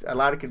of kids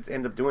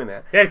end up doing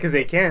that. Yeah, because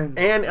they can.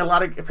 And a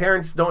lot of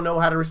parents don't know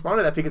how to respond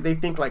to that because they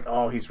think like,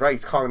 oh, he's right,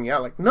 he's calling me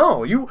out. Like,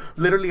 no, you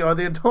literally are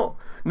the adult.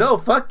 No,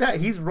 fuck that.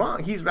 He's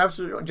wrong. He's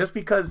absolutely wrong. Just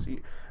because,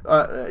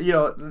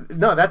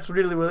 no, that's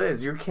really what it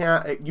is. You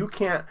can't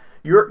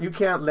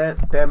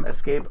let them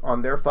escape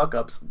on their fuck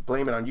ups,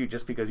 blame it on you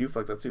just because you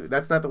fucked up too.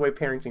 That's not the way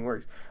parenting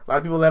works. A lot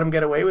of people let them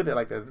get away with it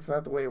like that. That's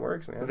not the way it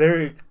works, man.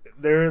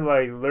 They're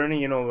like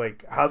learning,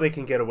 like how they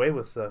can get away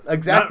with stuff.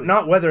 Exactly.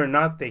 Not whether or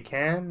not they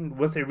can.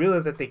 Once they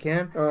realize that they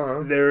can,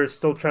 they're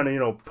still trying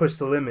to, push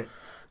the limit.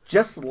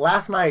 Just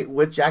last night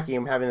with Jackie,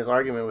 I'm having this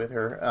argument with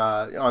her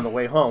on the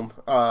way home,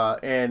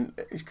 and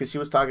because she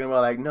was talking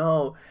about like,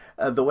 no,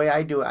 the way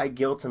I do it, I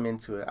guilt him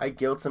into it.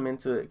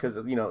 Because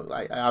I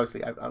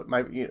obviously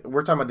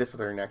we're talking about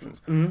disciplinary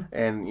actions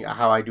and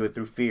how I do it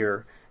through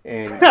fear,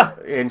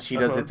 and she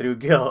does it through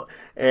guilt.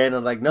 And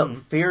I'm like, no,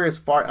 fear is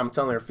far. I'm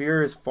telling her,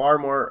 fear is far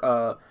more.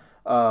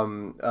 How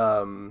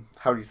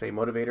do you say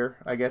motivator?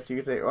 I guess you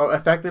could say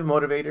effective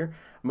motivator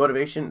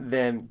motivation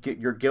than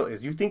your guilt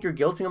is. You think you're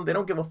guilting them, they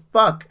don't give a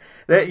fuck.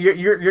 That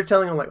you're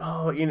telling them like,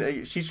 oh, you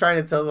know, she's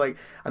trying to tell like,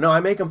 I know I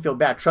make them feel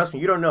bad. Trust me,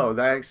 you don't know.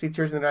 I see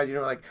tears in their eyes. You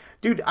know, like,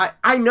 dude,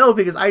 I know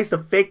because I used to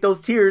fake those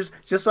tears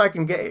just so I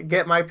can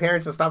get my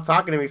parents to stop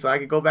talking to me so I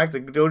could go back to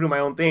go do my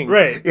own thing.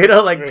 Right. You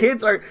know, like right.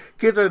 kids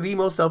are the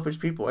most selfish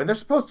people, and they're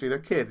supposed to be. They're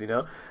kids, you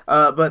know.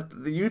 But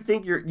you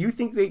think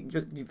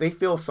they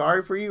feel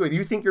sorry for you, or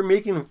you think you're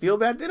making them feel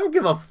bad? They don't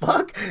give a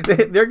fuck.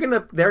 They're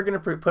gonna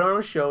put on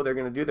a show. They're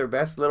gonna do their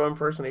best little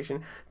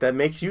impersonation that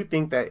makes you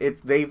think that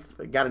they've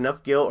got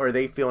enough guilt or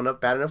they feel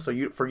bad enough for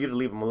you to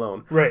leave them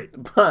alone. Right.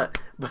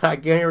 But I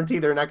guarantee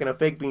they're not gonna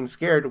fake being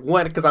scared.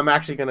 One, because I'm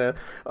actually gonna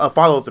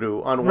follow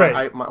through on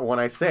what when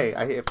I say.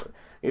 I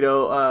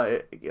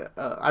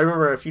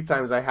remember a few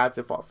times I had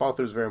to follow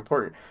through is very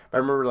important. But I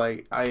remember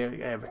like I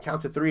have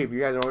counted 3 if you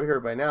guys are over here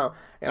by now.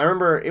 And I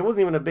remember it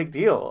wasn't even a big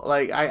deal.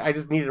 Like I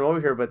just needed them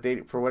over here, but they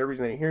for whatever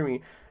reason they didn't hear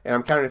me. And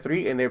I'm counting to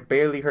 3, and they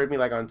barely heard me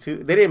like on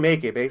 2. They didn't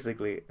make it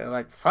basically. And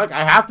like fuck,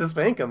 I have to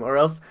spank them or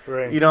else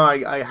you know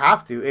I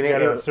have to. And you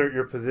gotta assert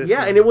your position.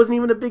 Yeah, and it wasn't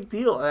even a big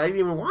deal. I didn't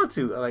even want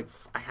to. Like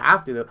I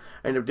have to though.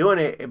 I ended up doing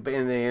it, and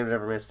they have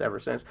never missed ever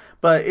since.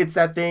 But it's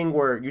that thing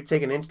where you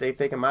take an inch, they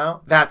take a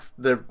mile. That's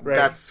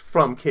that's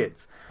from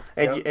kids.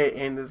 And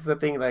and it's the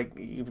thing like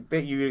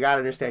you gotta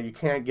understand you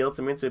can't guilt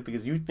them into it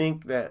because you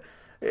think that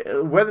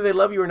whether they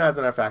love you or not is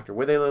not a factor.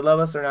 Whether they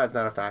love us or not is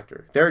not a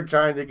factor. They're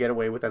trying to get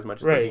away with as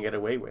much as they can get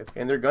away with,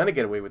 and they're gonna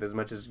get away with as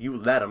much as you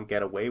let them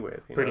get away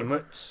with. Pretty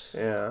much.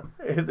 Yeah,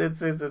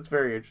 it's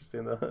very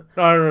interesting though.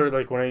 No, I remember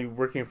like when I was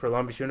working for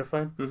Long Beach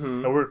Unified,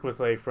 Mm-hmm. I worked with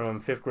like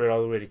from 5th grade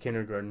all the way to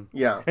kindergarten.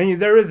 Yeah, and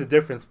there is a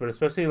difference, but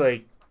especially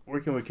like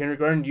working with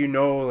kindergarten, you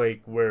know,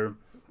 like where,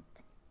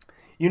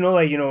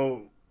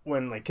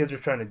 when like kids are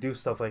trying to do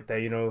stuff like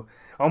that, you know,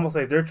 almost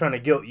like they're trying to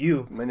guilt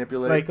you,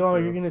 manipulate. Like, oh,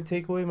 you're gonna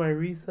take away my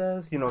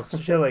recess, you know,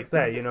 shit like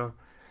that, you know.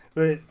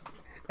 But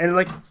and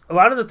like a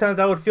lot of the times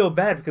I would feel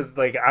bad because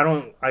like I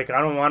don't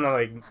want to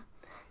like,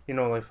 you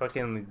know, like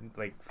fucking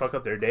like fuck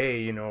up their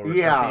day, you know, or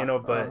something, you know.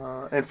 But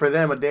and for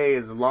them a day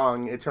is a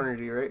long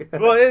eternity, right?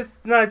 Well, it's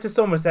not just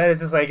so much that.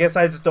 It's just like I guess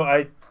I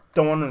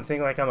don't want them to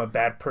think like I'm a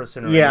bad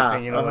person or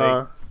anything, you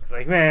know,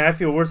 like man, I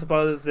feel worse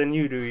about this than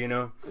you do, you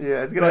know.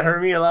 Yeah, it's gonna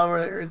hurt me a lot more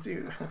than it hurts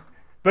you.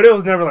 But it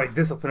was never like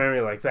disciplinary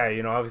like that,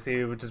 you know. Obviously,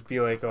 it would just be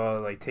like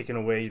like taking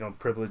away, you know,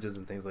 privileges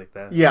and things like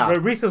that. Yeah.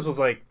 But recess was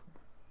like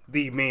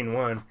the main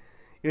one,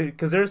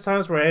 because there's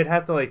times where I'd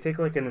have to like take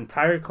like an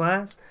entire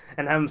class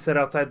and have them sit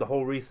outside the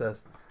whole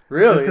recess.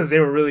 Really? Just because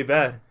they were really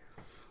bad.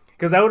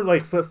 Because I would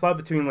like flip flop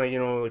between like, you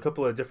know, a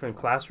couple of different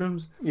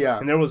classrooms. Yeah.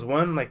 And there was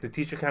one like the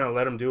teacher kind of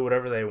let them do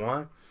whatever they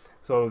want.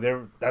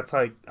 So that's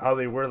like how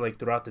they were like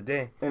throughout the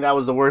day. And that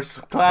was the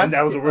worst class. And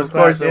that was the worst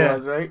class. Of course it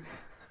was, right?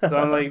 So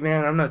I'm like,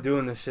 man, I'm not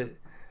doing this shit.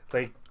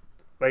 It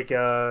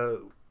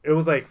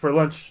was like for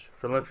lunch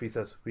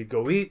recess, we'd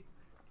go eat,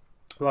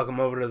 walk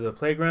them over to the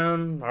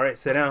playground. All right,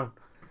 sit down.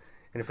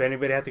 And if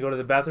anybody had to go to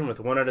the bathroom,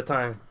 it's one at a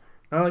time.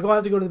 And I'm like, oh, I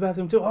have to go to the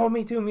bathroom too. Oh,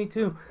 me too.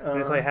 And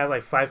it's like have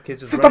like 5 kids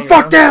just sit the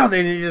fuck down.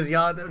 And you just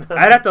yell at them.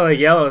 I'd have to like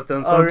yell at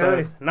them sometimes. Oh,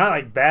 really? Not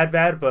like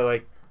bad, but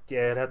like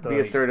I'd have to be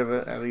like, assertive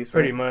at least.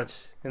 Pretty much.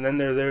 And then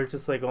they're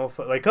just like all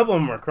like a couple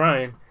of them are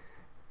crying.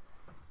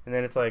 And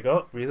then it's like,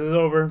 oh, recess is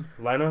over.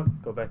 Line up,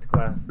 go back to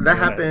class. That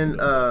happened,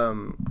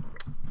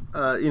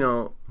 you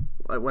know,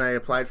 like when I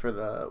applied for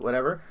the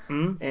whatever,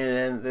 mm-hmm.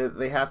 and then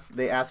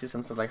they ask you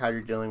something like how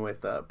you're dealing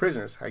with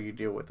prisoners, how you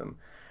deal with them,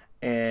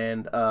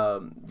 and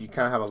you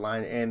kind of have a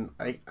line, and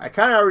I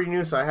kind of already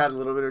knew, so I had a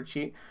little bit of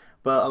cheat,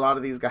 but a lot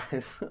of these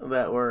guys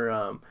that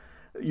were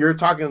you're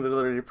talking to the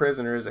literally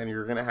prisoners, and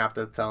you're gonna have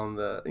to tell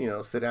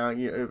them sit down,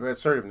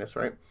 assertiveness,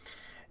 right?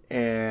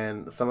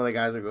 And some of the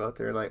guys will go out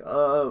there like,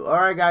 all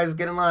right, guys,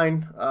 get in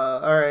line.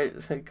 All right,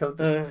 come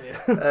through.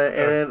 And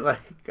then like,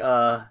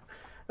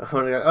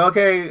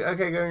 okay,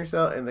 go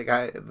yourself. And the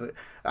guy,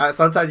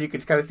 sometimes you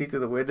could kind of see through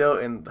the window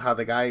and how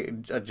the guy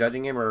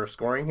judging him or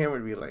scoring him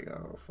would be like,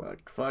 oh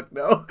fuck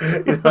no,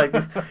 like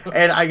this.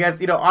 And I guess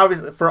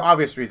obviously for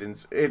obvious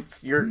reasons,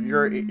 it's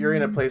you're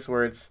in a place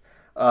where it's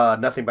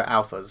nothing but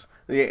alphas,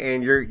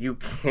 and you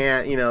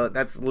can't,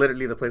 that's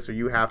literally the place where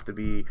you have to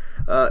be.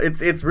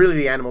 It's really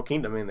the animal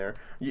kingdom in there.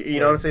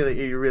 You know what I'm saying? Like,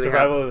 you really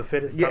survival of the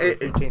fittest,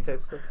 chain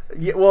type stuff.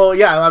 Yeah, well,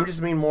 yeah. I'm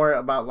just mean more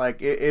about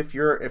like if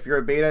you're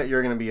a beta,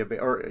 you're gonna be a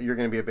beta, or you're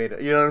gonna be a beta.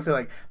 You know what I'm saying?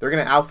 Like they're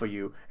gonna alpha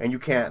you, and you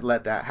can't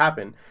let that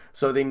happen.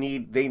 So they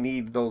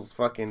need those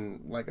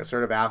fucking like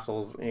assertive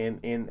assholes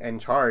in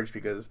charge,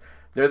 because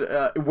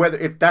they're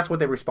if that's what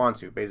they respond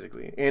to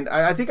basically. And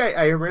I think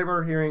I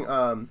remember hearing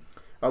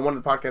on one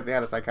of the podcasts, they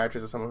had a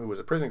psychiatrist or someone who was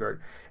a prison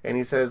guard, and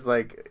he says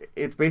like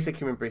it's basic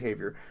human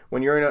behavior.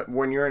 When you're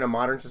in a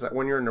modern society,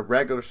 when you're in a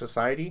regular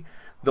society,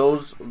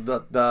 it's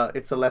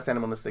the less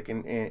animalistic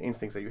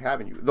instincts that you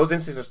have in you. Those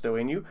instincts are still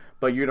in you,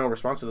 but you don't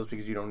respond to those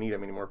because you don't need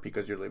them anymore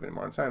because you're living in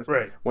modern times.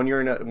 Right. When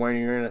you're in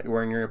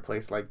a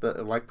place like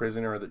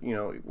prison or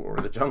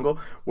or the jungle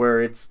where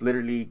it's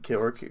literally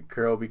kill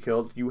or be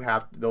killed, you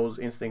have those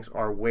instincts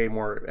are way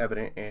more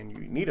evident and you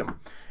need them.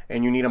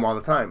 and you need them all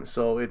the time.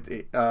 So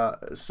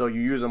so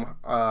you use them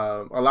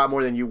a lot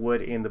more than you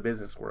would in the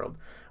business world.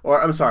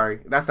 Or I'm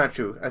sorry, that's not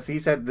true. As he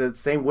said, the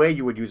same way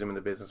you would use them in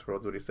the business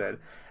world is what he said.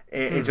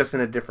 It's just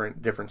in a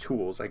different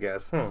tools, I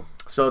guess.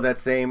 So that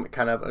same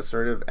kind of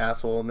assertive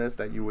assholeness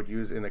that you would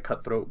use in a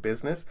cutthroat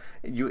business,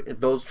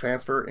 those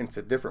transfer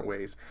into different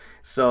ways.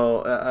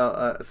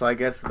 So so I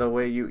guess the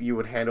way you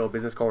would handle a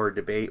business call or a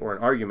debate or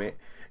an argument,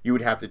 you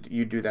would have to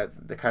do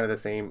that the kind of the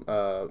same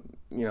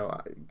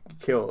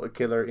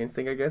killer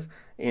instinct, I guess.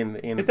 In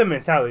it's a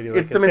mentality. Like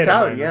it's the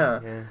mentality, yeah.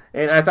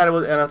 And I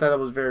thought that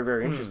was very,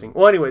 very interesting.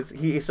 Well, anyways,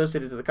 he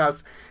associated to the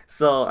cops.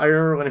 So I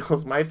remember when it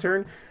was my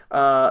turn.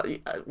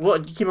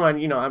 Well, keep in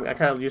mind, I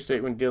kind of used to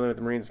it when dealing with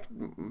the Marines.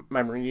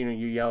 My Marine,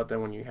 you yell at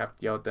them when you have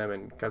to yell at them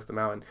and cuss them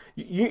out. And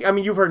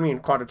you've heard me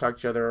and Carter talk to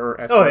each other or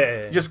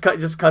just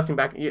cussing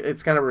back.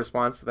 It's kind of a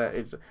response to that.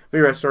 It's a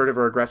very assertive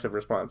or aggressive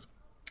response.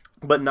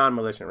 But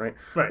non-malicious, right?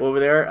 Right.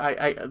 Over there,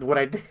 what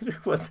I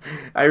did was,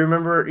 I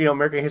remember,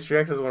 American History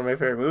X is one of my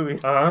favorite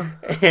movies.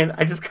 And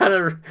I just kind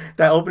of,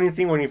 that opening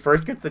scene when he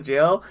first gets to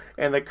jail,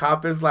 and the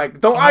cop is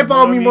like, "Don't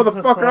eyeball me,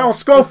 motherfucker, I'll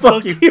skull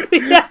fuck you."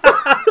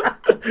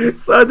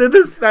 So I did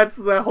this, that's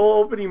the whole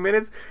opening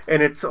minutes,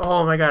 and it's,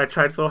 oh my god, I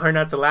tried so hard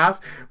not to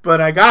laugh, but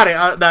I got it.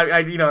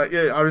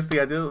 Obviously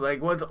I did it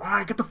like, what? All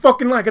right, get the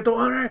fucking line,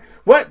 all right,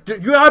 what?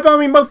 You eyeball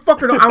me,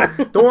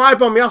 motherfucker? Don't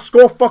eyeball me, I'll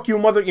skull fuck you,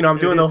 mother. I'm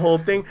doing the whole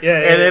thing.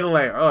 And then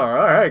like, oh,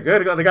 all right,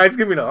 good. The guy's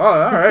giving me all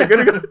right,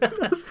 good.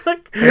 It's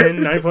like 10,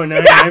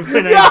 9.9,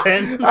 9.9,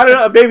 10. I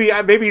don't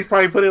know. Maybe he's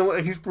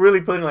probably he's really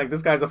putting like,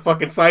 this guy's a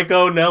fucking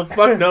psycho. No,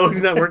 fuck no,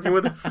 he's not working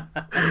with us.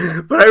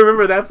 But I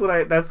remember that's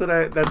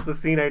the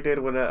scene I did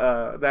when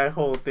that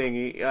whole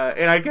thing.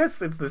 And I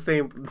guess it's the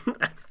same.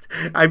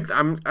 I'm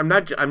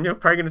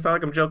probably gonna sound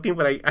like I'm joking,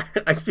 but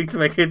I speak to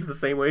my kids the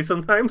same way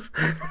sometimes,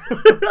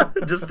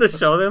 just to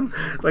show them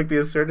like the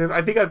assertive.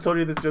 I think I've told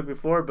you this joke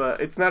before, but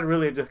it's not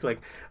really a joke.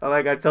 Like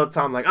I tell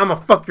Tom, like, I'm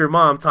gonna fuck your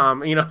mom, Tom.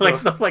 Like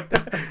stuff like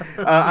that.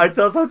 I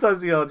tell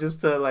sometimes,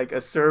 just to like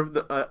assert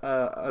the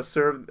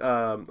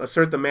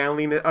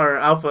manliness or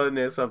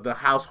alpha-ness of the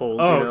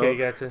household. Okay,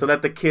 gotcha. So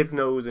that the kids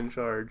know who's in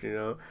charge.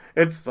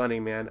 It's funny,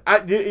 man.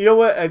 You know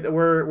what?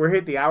 We're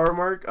hit the hour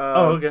mark.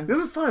 Okay.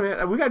 This is fun,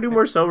 man. We gotta do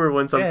more sober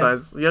ones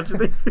sometimes. You have to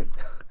think.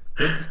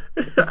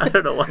 I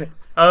don't know why.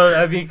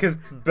 I mean, because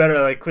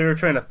better, like, clearer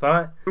train of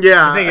thought.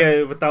 Yeah. I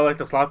think without, like,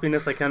 the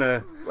sloppiness, like, kind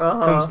of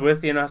comes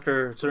with,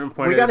 after a certain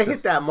point. We got to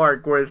hit that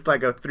mark where it's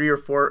like a 3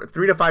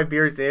 to 5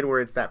 beers in,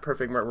 where it's that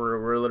perfect mark where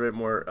we're a little bit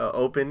more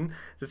open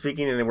to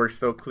speaking and we're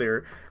still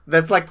clear.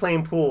 That's like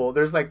playing pool.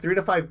 There's like 3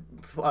 to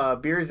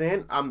 5 beers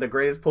in. I'm the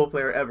greatest pool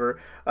player ever.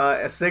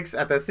 At the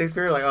 6th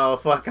beer, like, oh,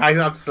 fuck,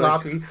 I'm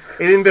sloppy. And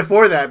then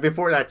before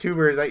that 2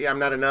 beers, I'm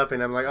not enough.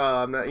 And I'm like,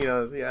 oh, I'm not,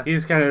 yeah. You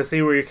just kind of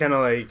see where you're kind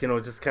of like,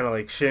 just kind of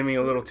like shimmying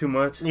a little too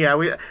much.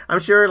 Yeah, I'm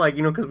sure, like,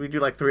 because we do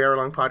like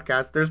 3-hour-long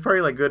podcasts, there's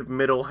probably like good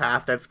middle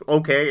half that's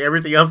okay.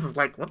 Everything else is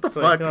like, what the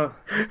fuck?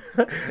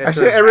 I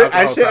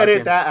should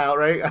edit that out,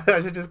 right?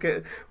 I should just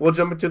we'll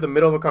jump into the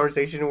middle of a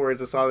conversation where it's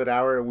a solid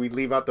hour and we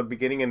leave out the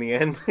beginning and the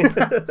end.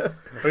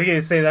 Or you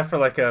can say that for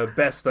like a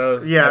best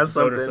of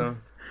episode or something.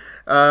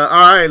 All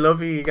right,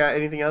 Lofi, you got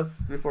anything else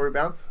before we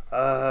bounce?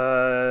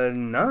 No,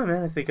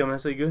 man. I think I'm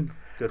actually good.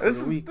 Good for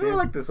the week. I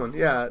like this one.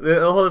 Yeah,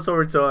 I'll hold us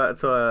over till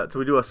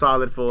we do a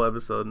solid full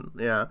episode.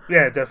 Yeah.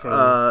 Yeah, definitely.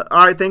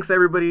 All right, thanks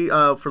everybody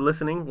for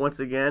listening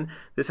once again.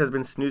 This has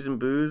been Snooze and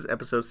Booze,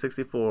 episode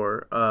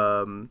 64.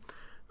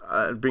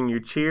 Bring you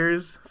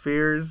cheers,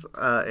 fears,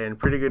 and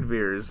pretty good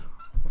beers.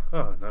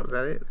 Oh, no. Was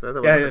that it? I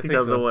think that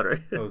was so. the one,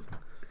 right? All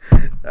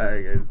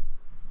right, guys.